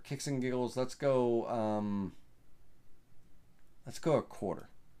for kicks and giggles. Let's go a quarter.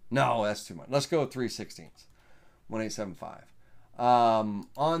 No, that's too much. Let's go 3/16. 1/875.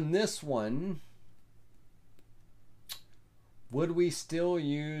 On this one, would we still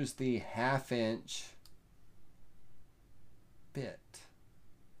use the 1/2 inch bit?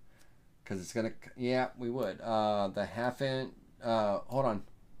 Because it's gonna, yeah, we would. The 1/2 inch. Hold on.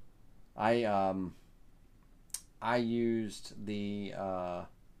 I used the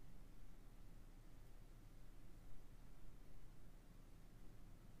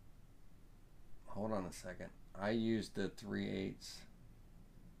hold on a second. I used the 3/8.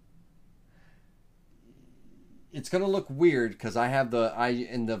 It's going to look weird because I have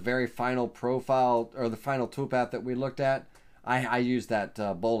in the very final profile, or the final toolpath that we looked at, I used that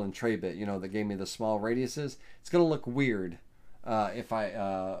bowl and tray bit, you know, that gave me the small radiuses. It's going to look weird if I,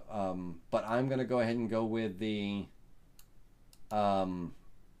 but I'm going to go ahead and go with the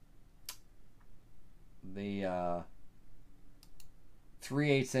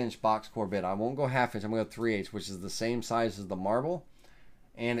 3/8 inch box core bit. I won't go 1/2 inch. I'm going to go 3/8, which is the same size as the marble,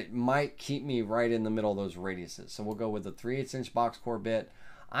 and it might keep me right in the middle of those radiuses. So we'll go with the 3/8 inch box core bit.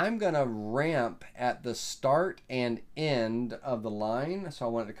 I'm going to ramp at the start and end of the line, so I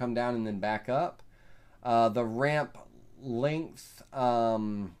want it to come down and then back up. The ramp length,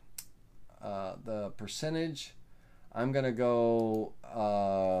 the percentage, I'm going to go,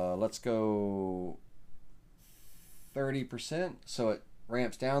 let's go 30%. So it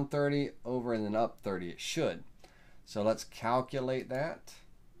ramps down 30, over and then up 30. It should. So let's calculate that.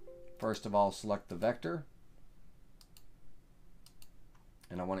 First of all, select the vector.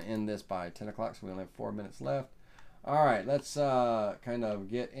 And I want to end this by 10 o'clock, so we only have 4 minutes left. All right, let's kind of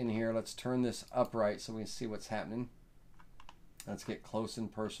get in here. Let's turn this upright so we can see what's happening. Let's get close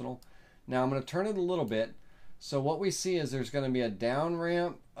and personal. Now I'm going to turn it a little bit. So what we see is there's going to be a down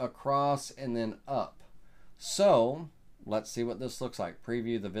ramp, across, and then up. So let's see what this looks like.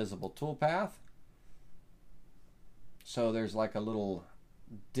 Preview the visible toolpath. So there's like a little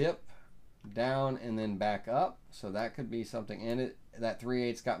dip down, and then back up. So that could be something. And that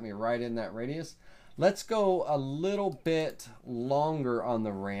 3/8 got me right in that radius. Let's go a little bit longer on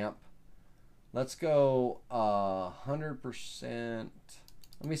the ramp. Let's go 100%.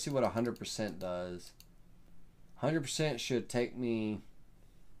 Let me see what 100% does. 100% should take me.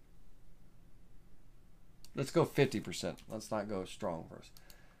 Let's go 50%. Let's not go strong first.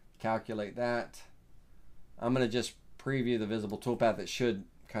 Calculate that. I'm going to just preview the visible toolpath. It should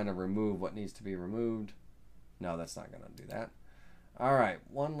kind of remove what needs to be removed. No, that's not going to do that. All right,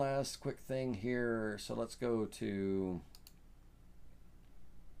 one last quick thing here. So let's go to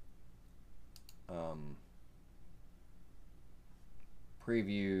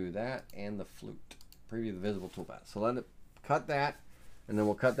preview that and the flute. Preview the visible toolpath. So let it cut that, and then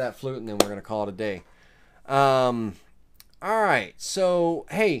we'll cut that flute, and then we're going to call it a day. All right, so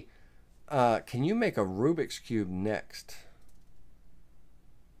hey, can you make a Rubik's Cube next?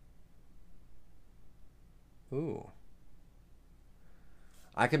 Ooh.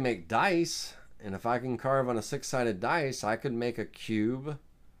 I can make dice, and if I can carve on a 6-sided dice, I could make a cube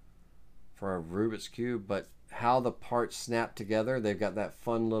for a Rubik's Cube, but how the parts snap together, they've got that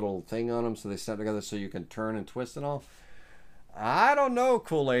fun little thing on them, so they snap together so you can turn and twist and all. I don't know,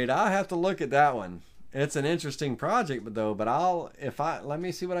 Kool-Aid. I'll have to look at that one. It's an interesting project, but let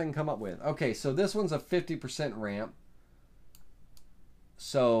me see what I can come up with. Okay, so this one's a 50% ramp.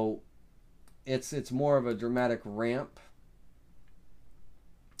 So it's more of a dramatic ramp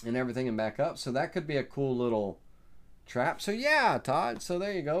and everything and back up. So that could be a cool little trap. So yeah, Todd. So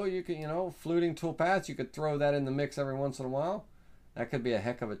there you go. You can, fluting toolpaths. You could throw that in the mix every once in a while. That could be a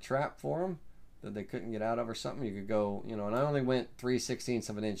heck of a trap for them that they couldn't get out of or something. You could go, and I only went 3/16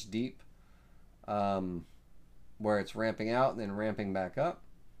 of an inch deep. Where it's ramping out and then ramping back up.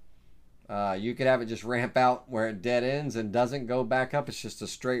 You could have it just ramp out where it dead ends and doesn't go back up. It's just a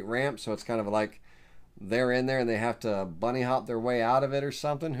straight ramp, so it's kind of like they're in there and they have to bunny hop their way out of it or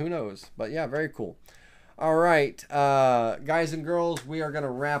something. Who knows? But yeah, very cool. All right, guys and girls, we are going to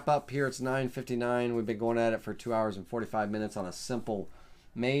wrap up here. It's 9:59. We've been going at it for 2 hours and 45 minutes on a simple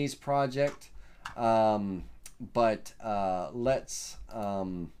maze project. Let's,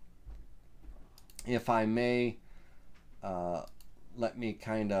 if I may, let me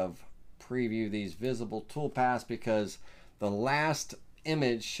kind of preview these visible toolpaths, because the last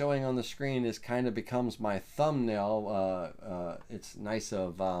image showing on the screen is kind of becomes my thumbnail. It's nice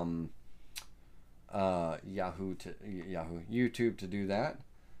of YouTube to do that.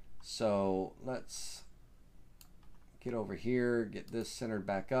 So let's get over here, get this centered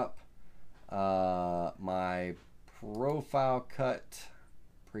back up. My profile cut,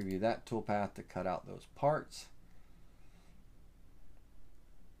 preview that toolpath to cut out those parts.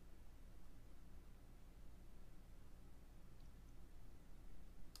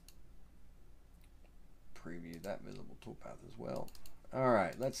 Preview that visible toolpath as well. All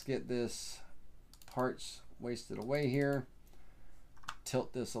right, let's get this parts wasted away here.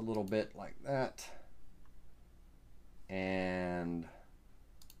 Tilt this a little bit like that. And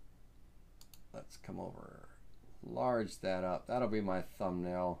let's come over, large that up. That'll be my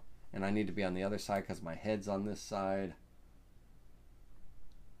thumbnail. And I need to be on the other side because my head's on this side.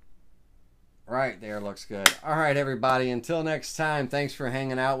 Right there, looks good. All right, everybody, until next time, thanks for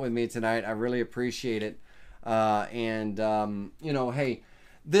hanging out with me tonight. I really appreciate it. Hey,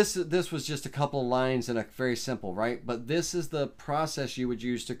 this was just a couple of lines and a very simple, right? But this is the process you would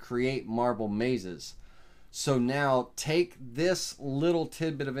use to create marble mazes. So now take this little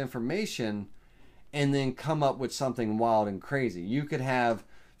tidbit of information and then come up with something wild and crazy. You could have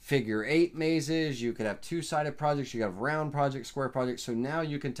figure 8 mazes, you could have 2-sided projects, you have round projects, square projects. So now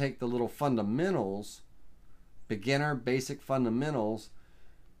you can take the little fundamentals, beginner, basic fundamentals,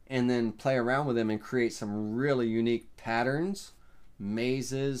 and then play around with them and create some really unique patterns,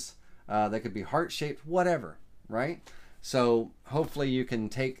 mazes, that could be heart-shaped, whatever, right? So hopefully you can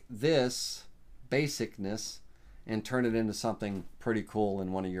take this basicness and turn it into something pretty cool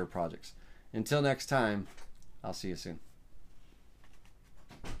in one of your projects. Until next time, I'll see you soon.